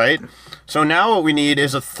analysis, right? So now what we need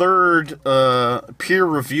is a third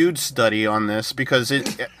peer-reviewed study on this, because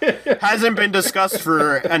it hasn't been discussed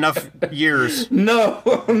for enough years. No.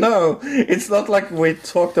 It's not like we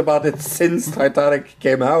talked about it since Titanic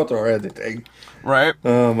came out or anything. Right.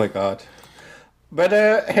 Oh my god. But,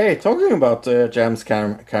 hey, talking about James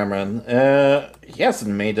Cameron, he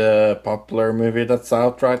hasn't made a popular movie that's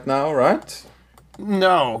out right now, right?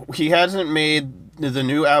 No, he hasn't made the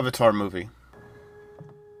new Avatar movie.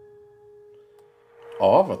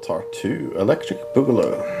 Avatar 2, Electric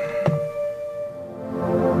Boogaloo.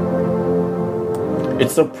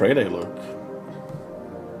 It's so pretty, look.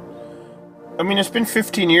 I mean, it's been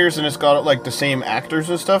 15 years and it's got, like, the same actors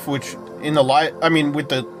and stuff, which in the with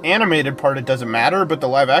the animated part, it doesn't matter, but the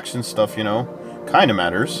live action stuff, kind of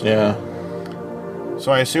matters. Yeah.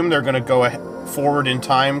 So I assume they're going to go forward in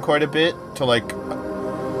time quite a bit to, like,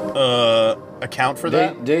 account for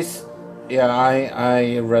that.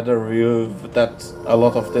 I read a review that a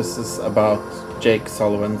lot of this is about Jake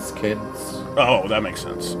Sullivan's kids. Oh, that makes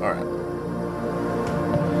sense. All right.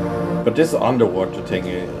 But this underwater thing,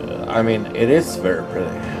 I mean, it is very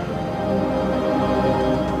pretty.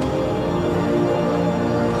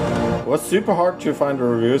 It was super hard to find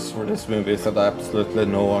reviews for this movie, said absolutely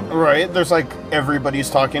no one. Right, there's like everybody's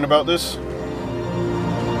talking about this.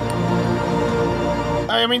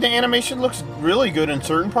 I mean, the animation looks really good in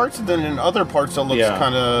certain parts, and then in other parts it looks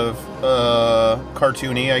kind of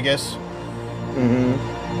cartoony, I guess. Mm-hmm.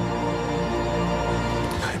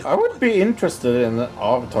 I would be interested in an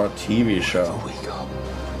Avatar TV show.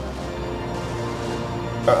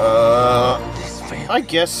 I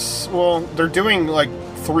guess, well, they're doing like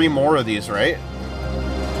 3 more of these, right?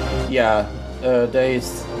 Yeah,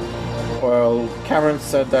 Cameron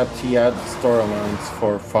said that he had storylines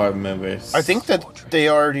for 5 movies. I think that they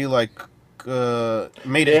already made a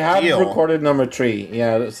deal. They have recorded number 3,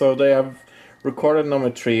 yeah, so they have recorded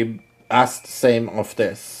number 3 as the same of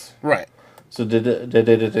this. Right. So they did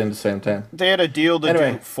it in the same time. They had a deal to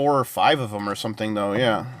do 4 or 5 of them or something, though,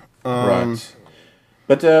 yeah. Right.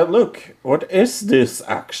 But look, what is this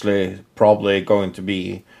actually probably going to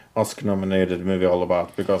be Oscar-nominated movie all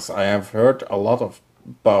about? Because I have heard a lot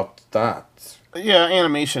about that. Yeah,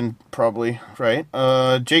 animation probably, right?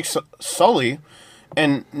 Jake Sully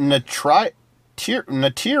and Natiri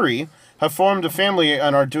have formed a family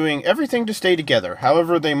and are doing everything to stay together.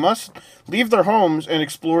 However, they must leave their homes and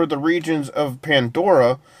explore the regions of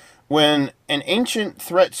Pandora. When an ancient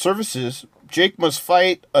threat surfaces, Jake must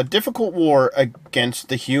fight a difficult war against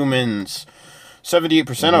the humans.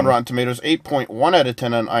 78% on Rotten Tomatoes, 8.1 out of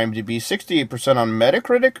 10 on IMDb, 68% on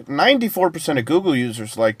Metacritic, 94% of Google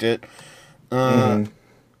users liked it.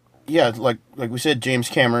 Yeah, like we said, James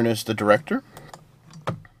Cameron is the director.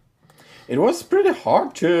 It was pretty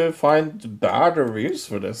hard to find bad reviews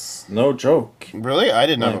for this. No joke. Really? I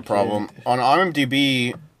didn't have a problem. On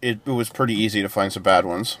IMDb, it was pretty easy to find some bad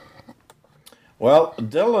ones. Well,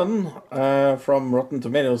 Dylan from Rotten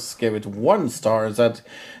Tomatoes gave it 1 star. Said,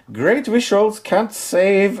 "Great visuals can't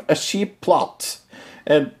save a cheap plot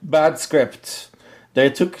and bad script. They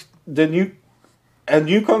took a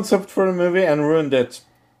new concept for the movie and ruined it.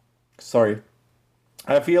 Sorry.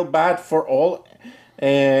 I feel bad for all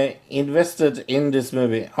invested in this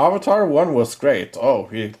movie. Avatar 1 was great." Oh,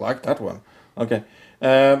 you liked that one. Okay.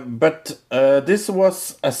 But this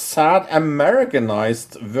was a sad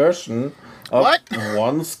Americanized version of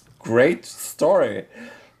one's great story.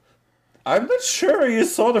 I'm not sure you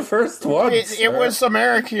saw the first one. It was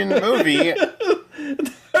American movie.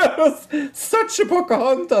 That was such a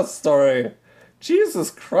Pocahontas story.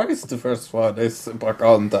 Jesus Christ, the first one is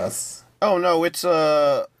Pocahontas. Oh no, it's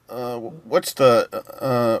what's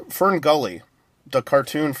the Fern Gully, the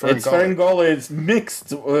cartoon Fern It's Gully. Fern Gully. It's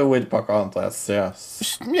mixed with Pocahontas.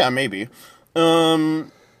 Yes. Yeah, maybe. I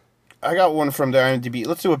got one from the IMDb.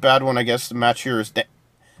 Let's do a bad one, I guess. The match here is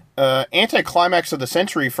Anticlimax of the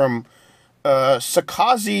Century from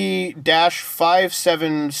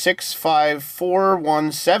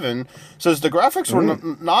Sakazi-5765417 says the graphics were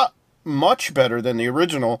not much better than the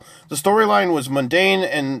original. The storyline was mundane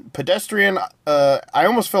and pedestrian. I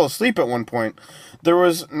almost fell asleep at one point. There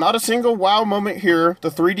was not a single wow moment here. The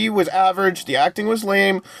 3D was average. The acting was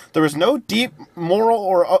lame. There was no deep moral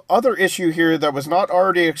or other issue here that was not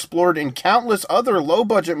already explored in countless other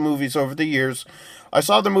low-budget movies over the years. I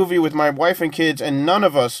saw the movie with my wife and kids, and none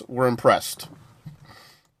of us were impressed.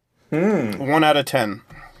 1 out of 10.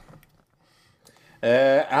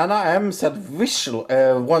 Anna M said visual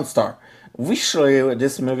 1 star. Visually,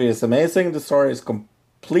 this movie is amazing. The story is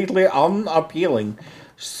completely unappealing,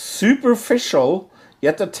 superficial,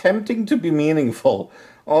 yet attempting to be meaningful.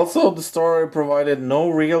 Also, the story provided no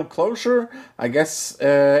real closure. I guess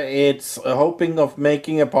it's hoping of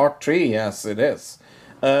making a part 3. Yes, it is.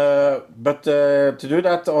 But to do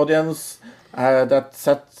that, audience, that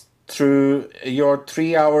sat through your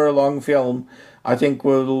 3-hour-long film, I think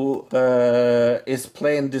is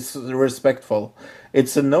plain disrespectful.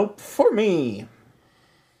 It's a nope for me.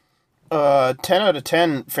 10 out of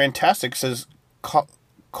 10. Fantastic, says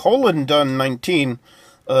Colin Dunn 19.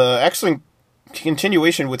 Excellent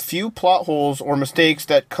continuation with few plot holes or mistakes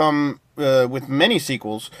that come with many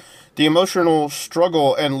sequels. The emotional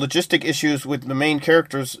struggle and logistic issues with the main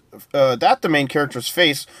characters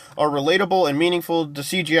face are relatable and meaningful. The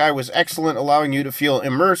CGI was excellent, allowing you to feel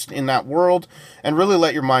immersed in that world and really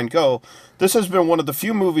let your mind go. This has been one of the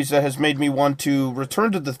few movies that has made me want to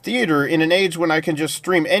return to the theater in an age when I can just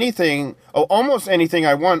stream anything, almost anything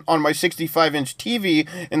I want on my 65-inch TV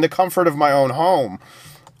in the comfort of my own home.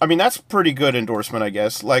 I mean, that's pretty good endorsement, I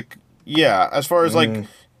guess. Like, yeah, as far as, like,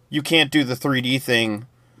 you can't do the 3D thing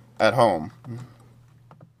at home.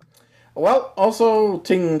 Well, also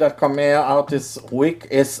thing that coming out this week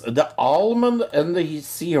is The Almond and the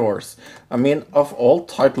Seahorse. I mean, of all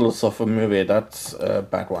titles of a movie, that's a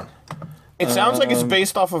bad one. It sounds like it's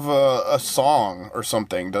based off of a song or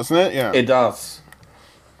something, doesn't it? Yeah. It does.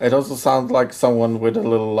 It also sounds like someone with a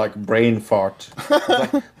little, like, brain fart.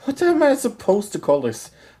 Like, what am I supposed to call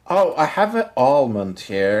this? Oh, I have an almond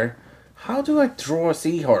here. How do I draw a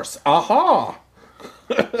seahorse? Aha!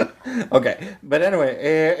 Okay, but anyway,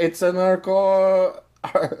 it's an I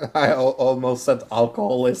almost said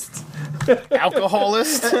alcoholist.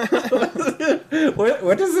 Alcoholist?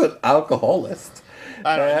 What is an alcoholist?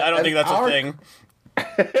 I don't think that's a thing.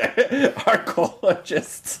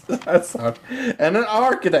 Archaeologist. That's hard. And an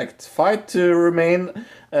architect fight to remain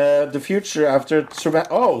the future after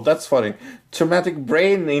that's funny. Traumatic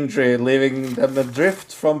brain injury, leaving them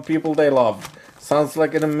adrift from people they love. Sounds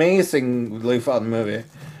like an amazingly fun movie.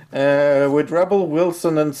 With Rebel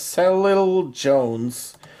Wilson and Cecil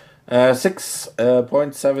Jones.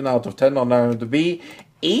 6.7 out of 10 on IMDb.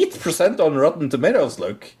 8% on Rotten Tomatoes,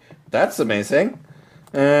 look. That's amazing.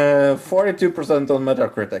 42% on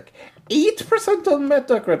Metacritic. 8% on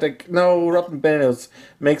Metacritic. No, Rotten Tomatoes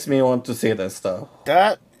makes me want to see this, though.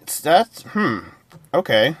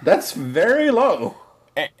 Okay. That's very low.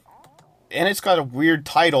 And it's got a weird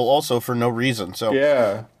title also for no reason. So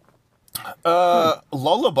yeah.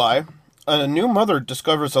 Lullaby. A new mother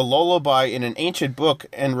discovers a lullaby in an ancient book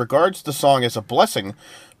and regards the song as a blessing,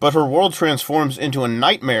 but her world transforms into a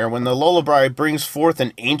nightmare when the lullaby brings forth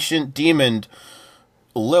an ancient demon,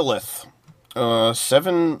 Lilith.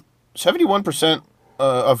 71%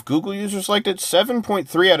 of Google users liked it.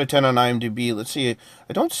 7.3 out of 10 on IMDb. Let's see.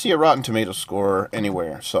 I don't see a Rotten Tomatoes score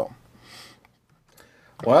anywhere, so...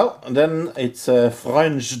 Well, then it's a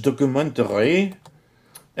French documentary.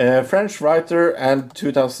 French writer and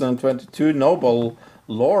 2022 Nobel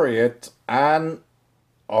laureate Anne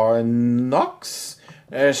Arnoux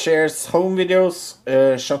shares home videos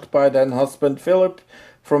shot by then husband Philip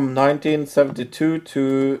from 1972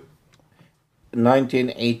 to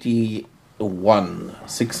 1981.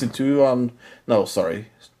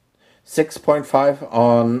 6.5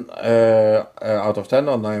 on out of 10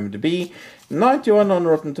 on IMDb. 91 on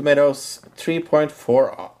Rotten Tomatoes,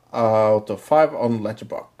 3.4 out of 5 on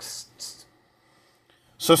Letterboxd.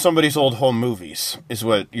 So somebody's old home movies is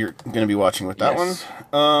what you're going to be watching with that one.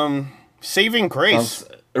 Saving Grace.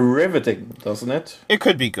 Sounds riveting, doesn't it? It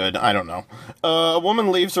could be good. I don't know. A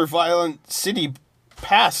woman leaves her violent city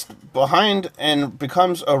past behind and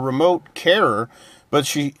becomes a remote carer, but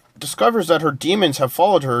she discovers that her demons have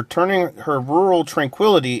followed her, turning her rural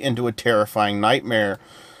tranquility into a terrifying nightmare.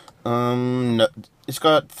 No, it's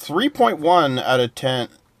got 3.1 out of 10.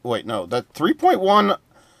 Wait, no, that 3.1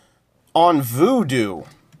 on Vudu.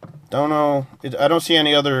 Don't know. I don't see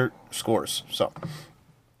any other scores. So.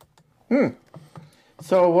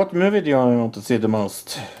 So, what movie do you want to see the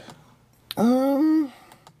most?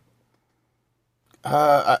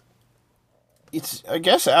 It's, I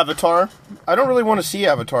guess, Avatar. I don't really want to see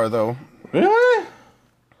Avatar, though. Really?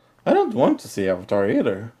 I don't want to see Avatar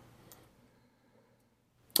either.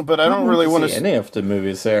 But I don't really want to see any of the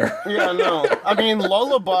movies there. Yeah, no. I mean,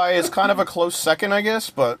 Lullaby is kind of a close second, I guess,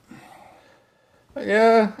 but...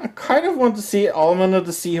 Yeah, I kind of want to see Almond of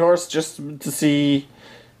the Seahorse just to see...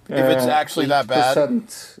 if it's actually that bad.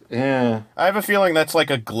 Yeah. I have a feeling that's like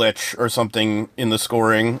a glitch or something in the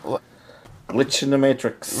scoring. Glitch in the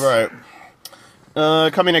Matrix. Right.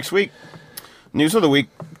 Coming next week. News of the week.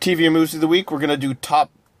 TV and movies of the week. We're going to do top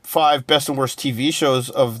 5 best and worst TV shows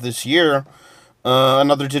of this year.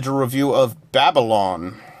 Another digital review of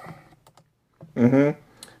Babylon. The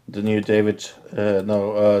new Daniel.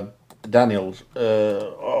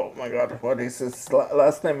 Oh my god, what is his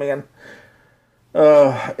last name again?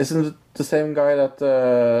 Isn't it the same guy that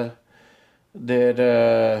did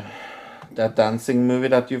that dancing movie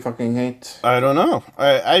that you fucking hate? I don't know.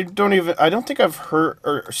 I don't think I've heard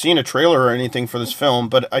or seen a trailer or anything for this film,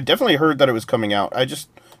 but I definitely heard that it was coming out. I just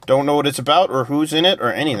don't know what it's about or who's in it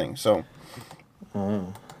or anything, so...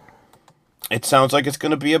 It sounds like it's going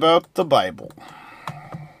to be about the Bible.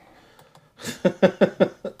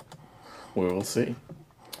 We will see.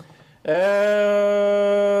 Jeremy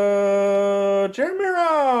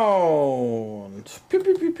Round. Pew,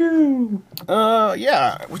 pew, pew, pew.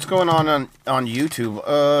 Yeah. What's going on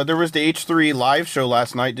YouTube? There was the H3 live show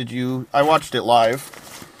last night. I watched it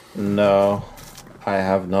live. No, I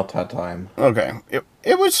have not had time. Okay.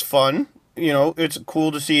 It was fun. You know, it's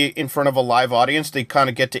cool to see in front of a live audience. They kind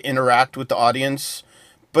of get to interact with the audience,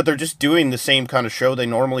 but they're just doing the same kind of show they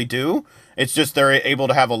normally do. It's just they're able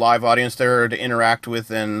to have a live audience there to interact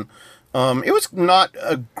with, and it was not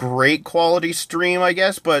a great quality stream, I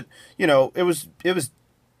guess, but you know, it was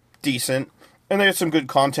decent, and they had some good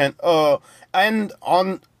content. And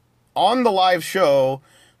on the live show,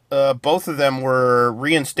 both of them were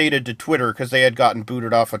reinstated to Twitter because they had gotten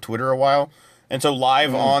booted off of Twitter a while. And so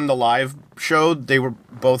live on the live show, they were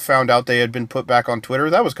both found out they had been put back on Twitter.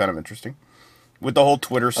 That was kind of interesting. With the whole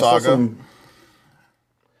Twitter saga.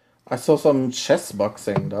 I saw some chess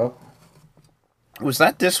boxing, though. Was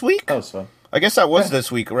that this week? That was fun. I guess that was this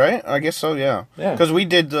week, right? I guess so, yeah. Yeah. Because we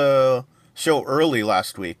did the show early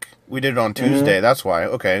last week. We did it on Tuesday, that's why.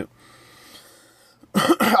 Okay.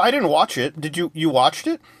 I didn't watch it. Did you watched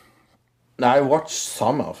it? No, I watched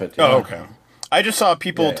some of it. Yeah. Oh, okay. I just saw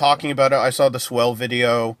people talking about it. I saw the Swell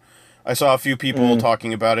video. I saw a few people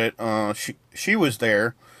talking about it. She was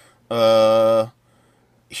there. What's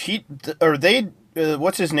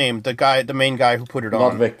his name? The main guy who put it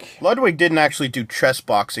on. Ludwig didn't actually do chess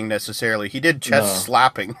boxing necessarily. He did chess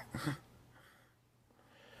slapping.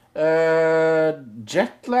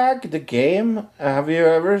 Jetlag, the game. Have you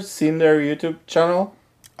ever seen their YouTube channel?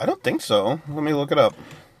 I don't think so. Let me look it up.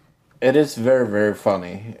 It is very, very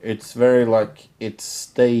funny. It's very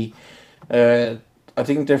I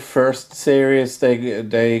think their first series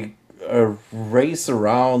they race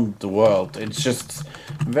around the world. It's just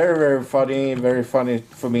very, very funny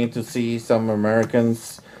for me to see some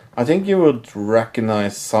Americans. I think you would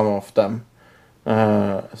recognize some of them,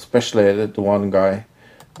 especially the one guy.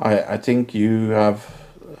 I think you have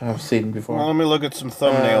seen before. Well, let me look at some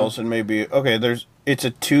thumbnails and maybe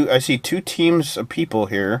I see 2 teams of people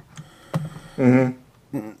here.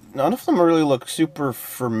 None of them really look super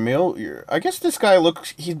familiar. I guess this guy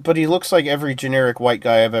he looks like every generic white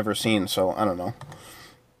guy I've ever seen, so I don't know.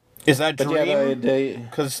 Is that Dream?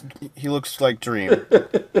 Because he looks like Dream.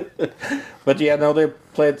 But yeah, no, they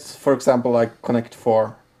played, for example, like Connect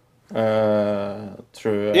 4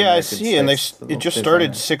 through... Yeah, I see, and it just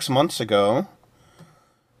started 6 months ago.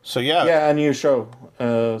 So yeah. Yeah, a new show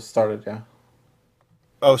started, yeah.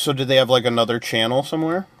 Oh, so did they have like another channel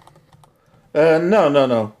somewhere?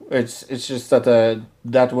 No. It's just that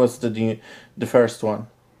that was the first one.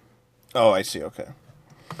 Oh, I see. Okay.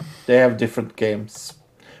 They have different games,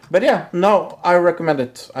 but yeah, no, I recommend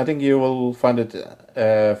it. I think you will find it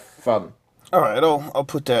fun. All right, I'll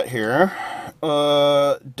put that here.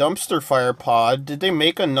 Dumpster Fire Pod. Did they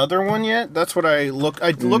make another one yet? That's what I looked.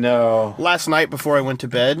 No. Last night before I went to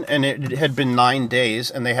bed, and it had been 9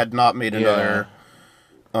 days, and they had not made another.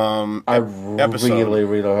 I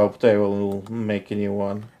really hope they will make a new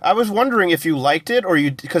one. I was wondering if you liked it,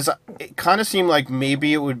 because it kind of seemed like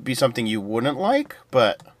maybe it would be something you wouldn't like,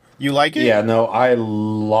 but You like it? Yeah, no, I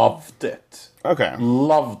loved it. Okay.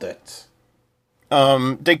 Loved it.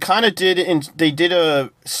 They kind of they did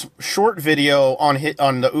a short video on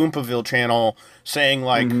the Oompaville channel saying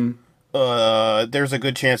like, there's a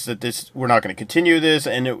good chance that we're not going to continue this,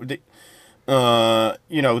 and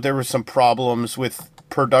there were some problems with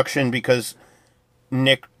production because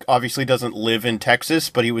Nick obviously doesn't live in Texas,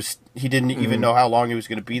 but he didn't even know how long he was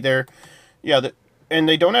going to be there. Yeah, and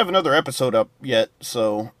they don't have another episode up yet,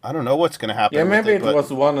 so I don't know what's going to happen. Yeah, maybe it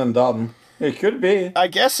was one and done. It could be. I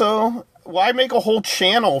guess so. Why make a whole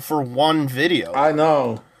channel for one video? I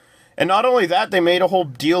know. And not only that, they made a whole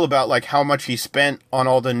deal about like how much he spent on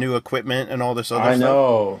all the new equipment and all this other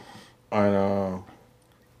stuff. I know.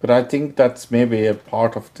 But I think that's maybe a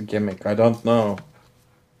part of the gimmick. I don't know.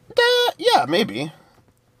 Yeah, maybe.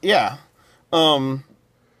 Yeah.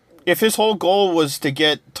 If his whole goal was to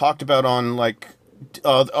get talked about on like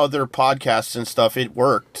other podcasts and stuff, it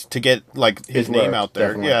worked to get like his name out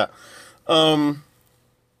there. Definitely. Yeah.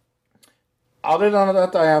 Other than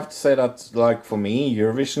that, I have to say that, like, for me,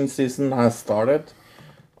 Eurovision season has started.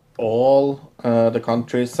 All the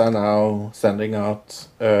countries are now sending out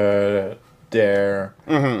their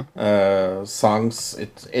songs.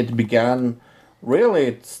 It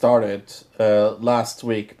started last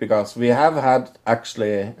week, because we have had,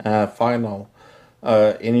 actually, a final.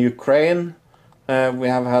 In Ukraine, we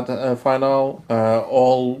have had a final.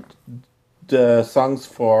 All the songs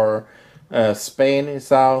for Spain is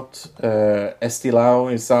out,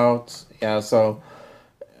 Estilau is out, yeah, so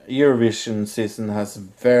Eurovision season has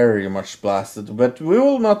very much blasted, but we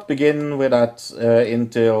will not begin with that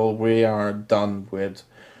until we are done with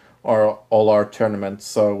all our tournaments,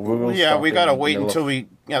 so we will we gotta wait until we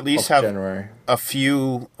at least have January. A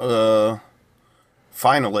few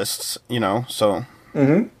finalists, so.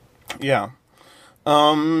 Yeah.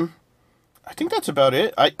 I think that's about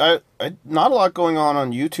it. I not a lot going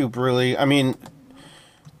on YouTube, really. I mean,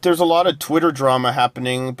 there's a lot of Twitter drama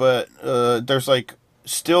happening, but there's like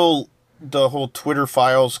still the whole Twitter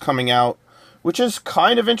files coming out, which is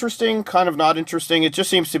kind of interesting, kind of not interesting. It just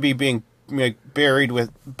seems to be being buried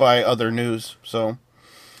by other news. So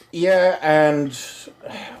yeah, and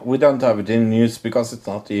we don't have it in news because it's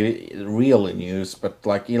not really news. But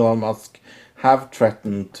like Elon Musk have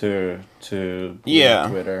threatened to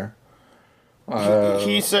Twitter.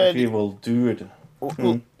 He said he will do it.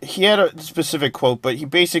 He had a specific quote, but he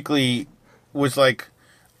basically was like,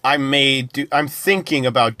 "I'm thinking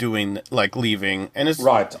about leaving," and it's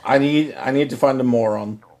right. I need to find a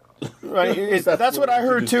moron. Right, that's what I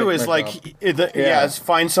heard too. Is like,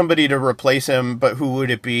 find somebody to replace him, but who would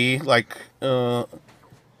it be? Like,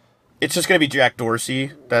 it's just gonna be Jack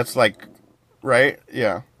Dorsey. That's like, right?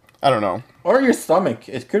 Yeah, I don't know. Or your stomach.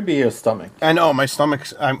 It could be your stomach. I know, my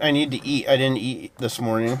stomach's... I need to eat. I didn't eat this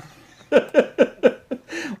morning.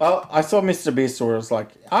 Well, I saw Mr. Beast where it was like,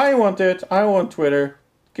 I want it. I want Twitter.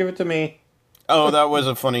 Give it to me. Oh, that was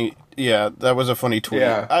a funny... Yeah, that was a funny tweet.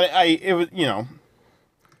 Yeah. It was,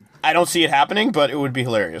 I don't see it happening, but it would be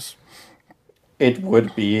hilarious. It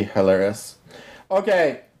would be hilarious.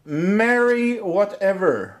 Okay, Merry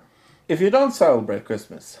whatever. If you don't celebrate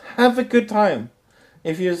Christmas, have a good time.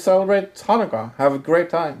 If you celebrate Hanukkah, have a great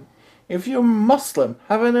time. If you're Muslim,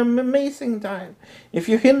 have an amazing time. If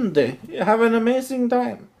you're Hindu, have an amazing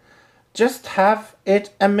time. Just have it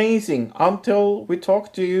amazing until we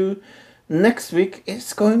talk to you next week.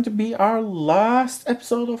 It's going to be our last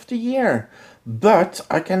episode of the year. But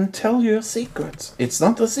I can tell you a secret. It's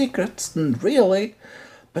not a secret, really.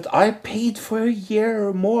 But I paid for a year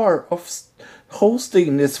or more of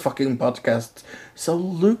hosting this fucking podcast, so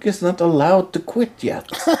Luke is not allowed to quit yet.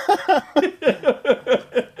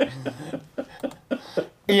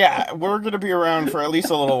 Yeah, we're going to be around for at least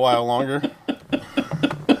a little while longer.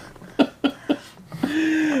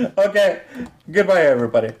 Okay, goodbye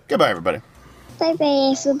everybody. Goodbye everybody. Bye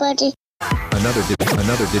bye everybody. Another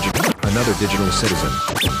digital citizen.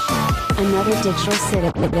 Another digital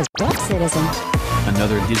citizen.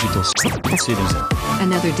 Another digital citizen.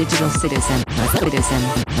 Another digital citizen.